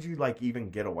 how did you like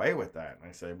even get away with that? And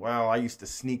I said, well, I used to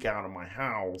sneak out of my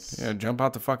house. Yeah, jump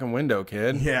out the fucking window,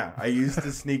 kid. Yeah, I used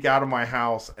to sneak out of my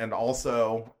house, and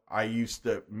also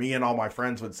me and all my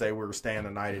friends would say we were staying the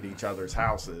night at each other's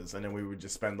houses, and then we would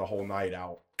just spend the whole night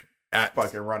out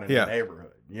fucking running the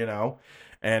neighborhood, you know?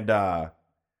 And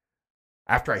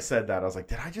after I said that, I was like,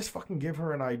 did I just fucking give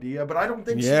her an idea? But I don't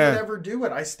think she would ever do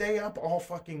it. I stay up all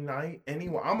fucking night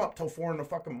anyway. I'm up till 4 in the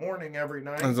fucking morning every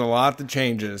night. There's a lot that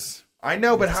changes. I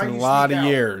know, but how do you sneak out? A lot of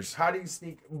years. How do you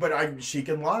sneak? But she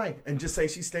can lie and just say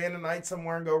she's staying the night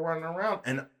somewhere and go running around.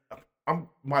 And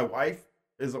my wife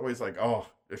is always like, oh,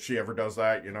 if she ever does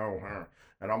that, you know,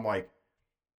 and I'm like,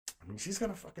 I mean, she's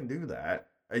gonna fucking do that.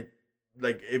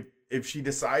 If she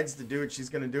decides to do it, she's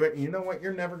going to do it. And you know what?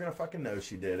 You're never going to fucking know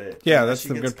she did it. Yeah, that's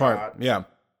the good part. Yeah.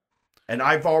 And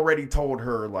I've already told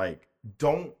her, like,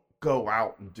 don't go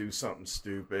out and do something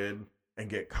stupid and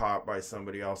get caught by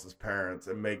somebody else's parents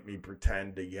and make me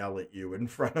pretend to yell at you in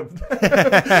front of them.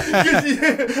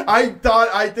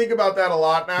 I think about that a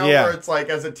lot now, where it's like,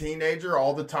 as a teenager,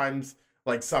 all the times,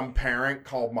 like, some parent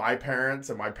called my parents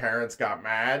and my parents got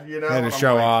mad, you know? Had to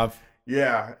show off.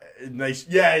 Yeah. And they,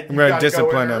 you gotta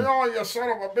discipline them. Oh, you son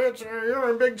of a bitch, you're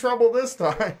in big trouble this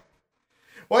time.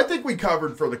 Well, I think we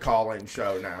covered for the call-in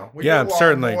show now. We did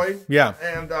certainly. Boy, yeah.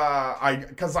 And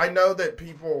because I know that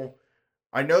people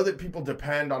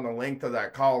depend on the length of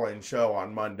that call-in show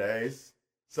on Mondays.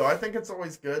 So I think it's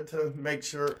always good to make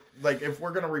sure, like, if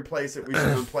we're going to replace it, we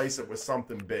should replace it with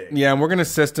something big. Yeah, and we're going to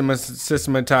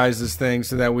systematize this thing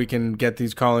so that we can get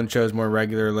these call-in shows more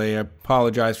regularly. I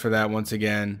apologize for that once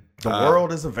again. The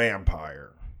world is a vampire.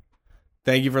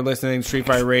 Thank you for listening to Street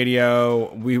Fight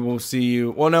Radio. We will see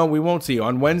you. Well, no, we won't see you.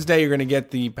 On Wednesday, you're going to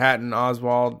get the Patton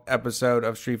Oswalt episode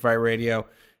of Street Fight Radio,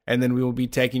 and then we will be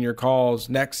taking your calls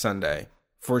next Sunday.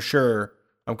 For sure.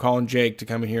 I'm calling Jake to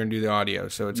come in here and do the audio,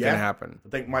 so it's going to happen. I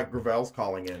think Mike Gravel's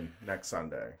calling in next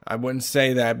Sunday. I wouldn't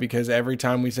say that, because every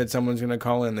time we said someone's going to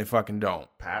call in, they fucking don't.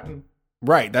 Patton?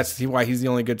 Right. That's why he's the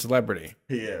only good celebrity.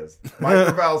 He is.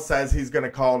 Mike Gravel says he's going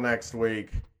to call next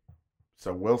week,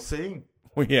 so we'll see.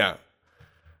 Yeah.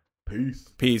 Peace.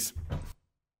 Peace.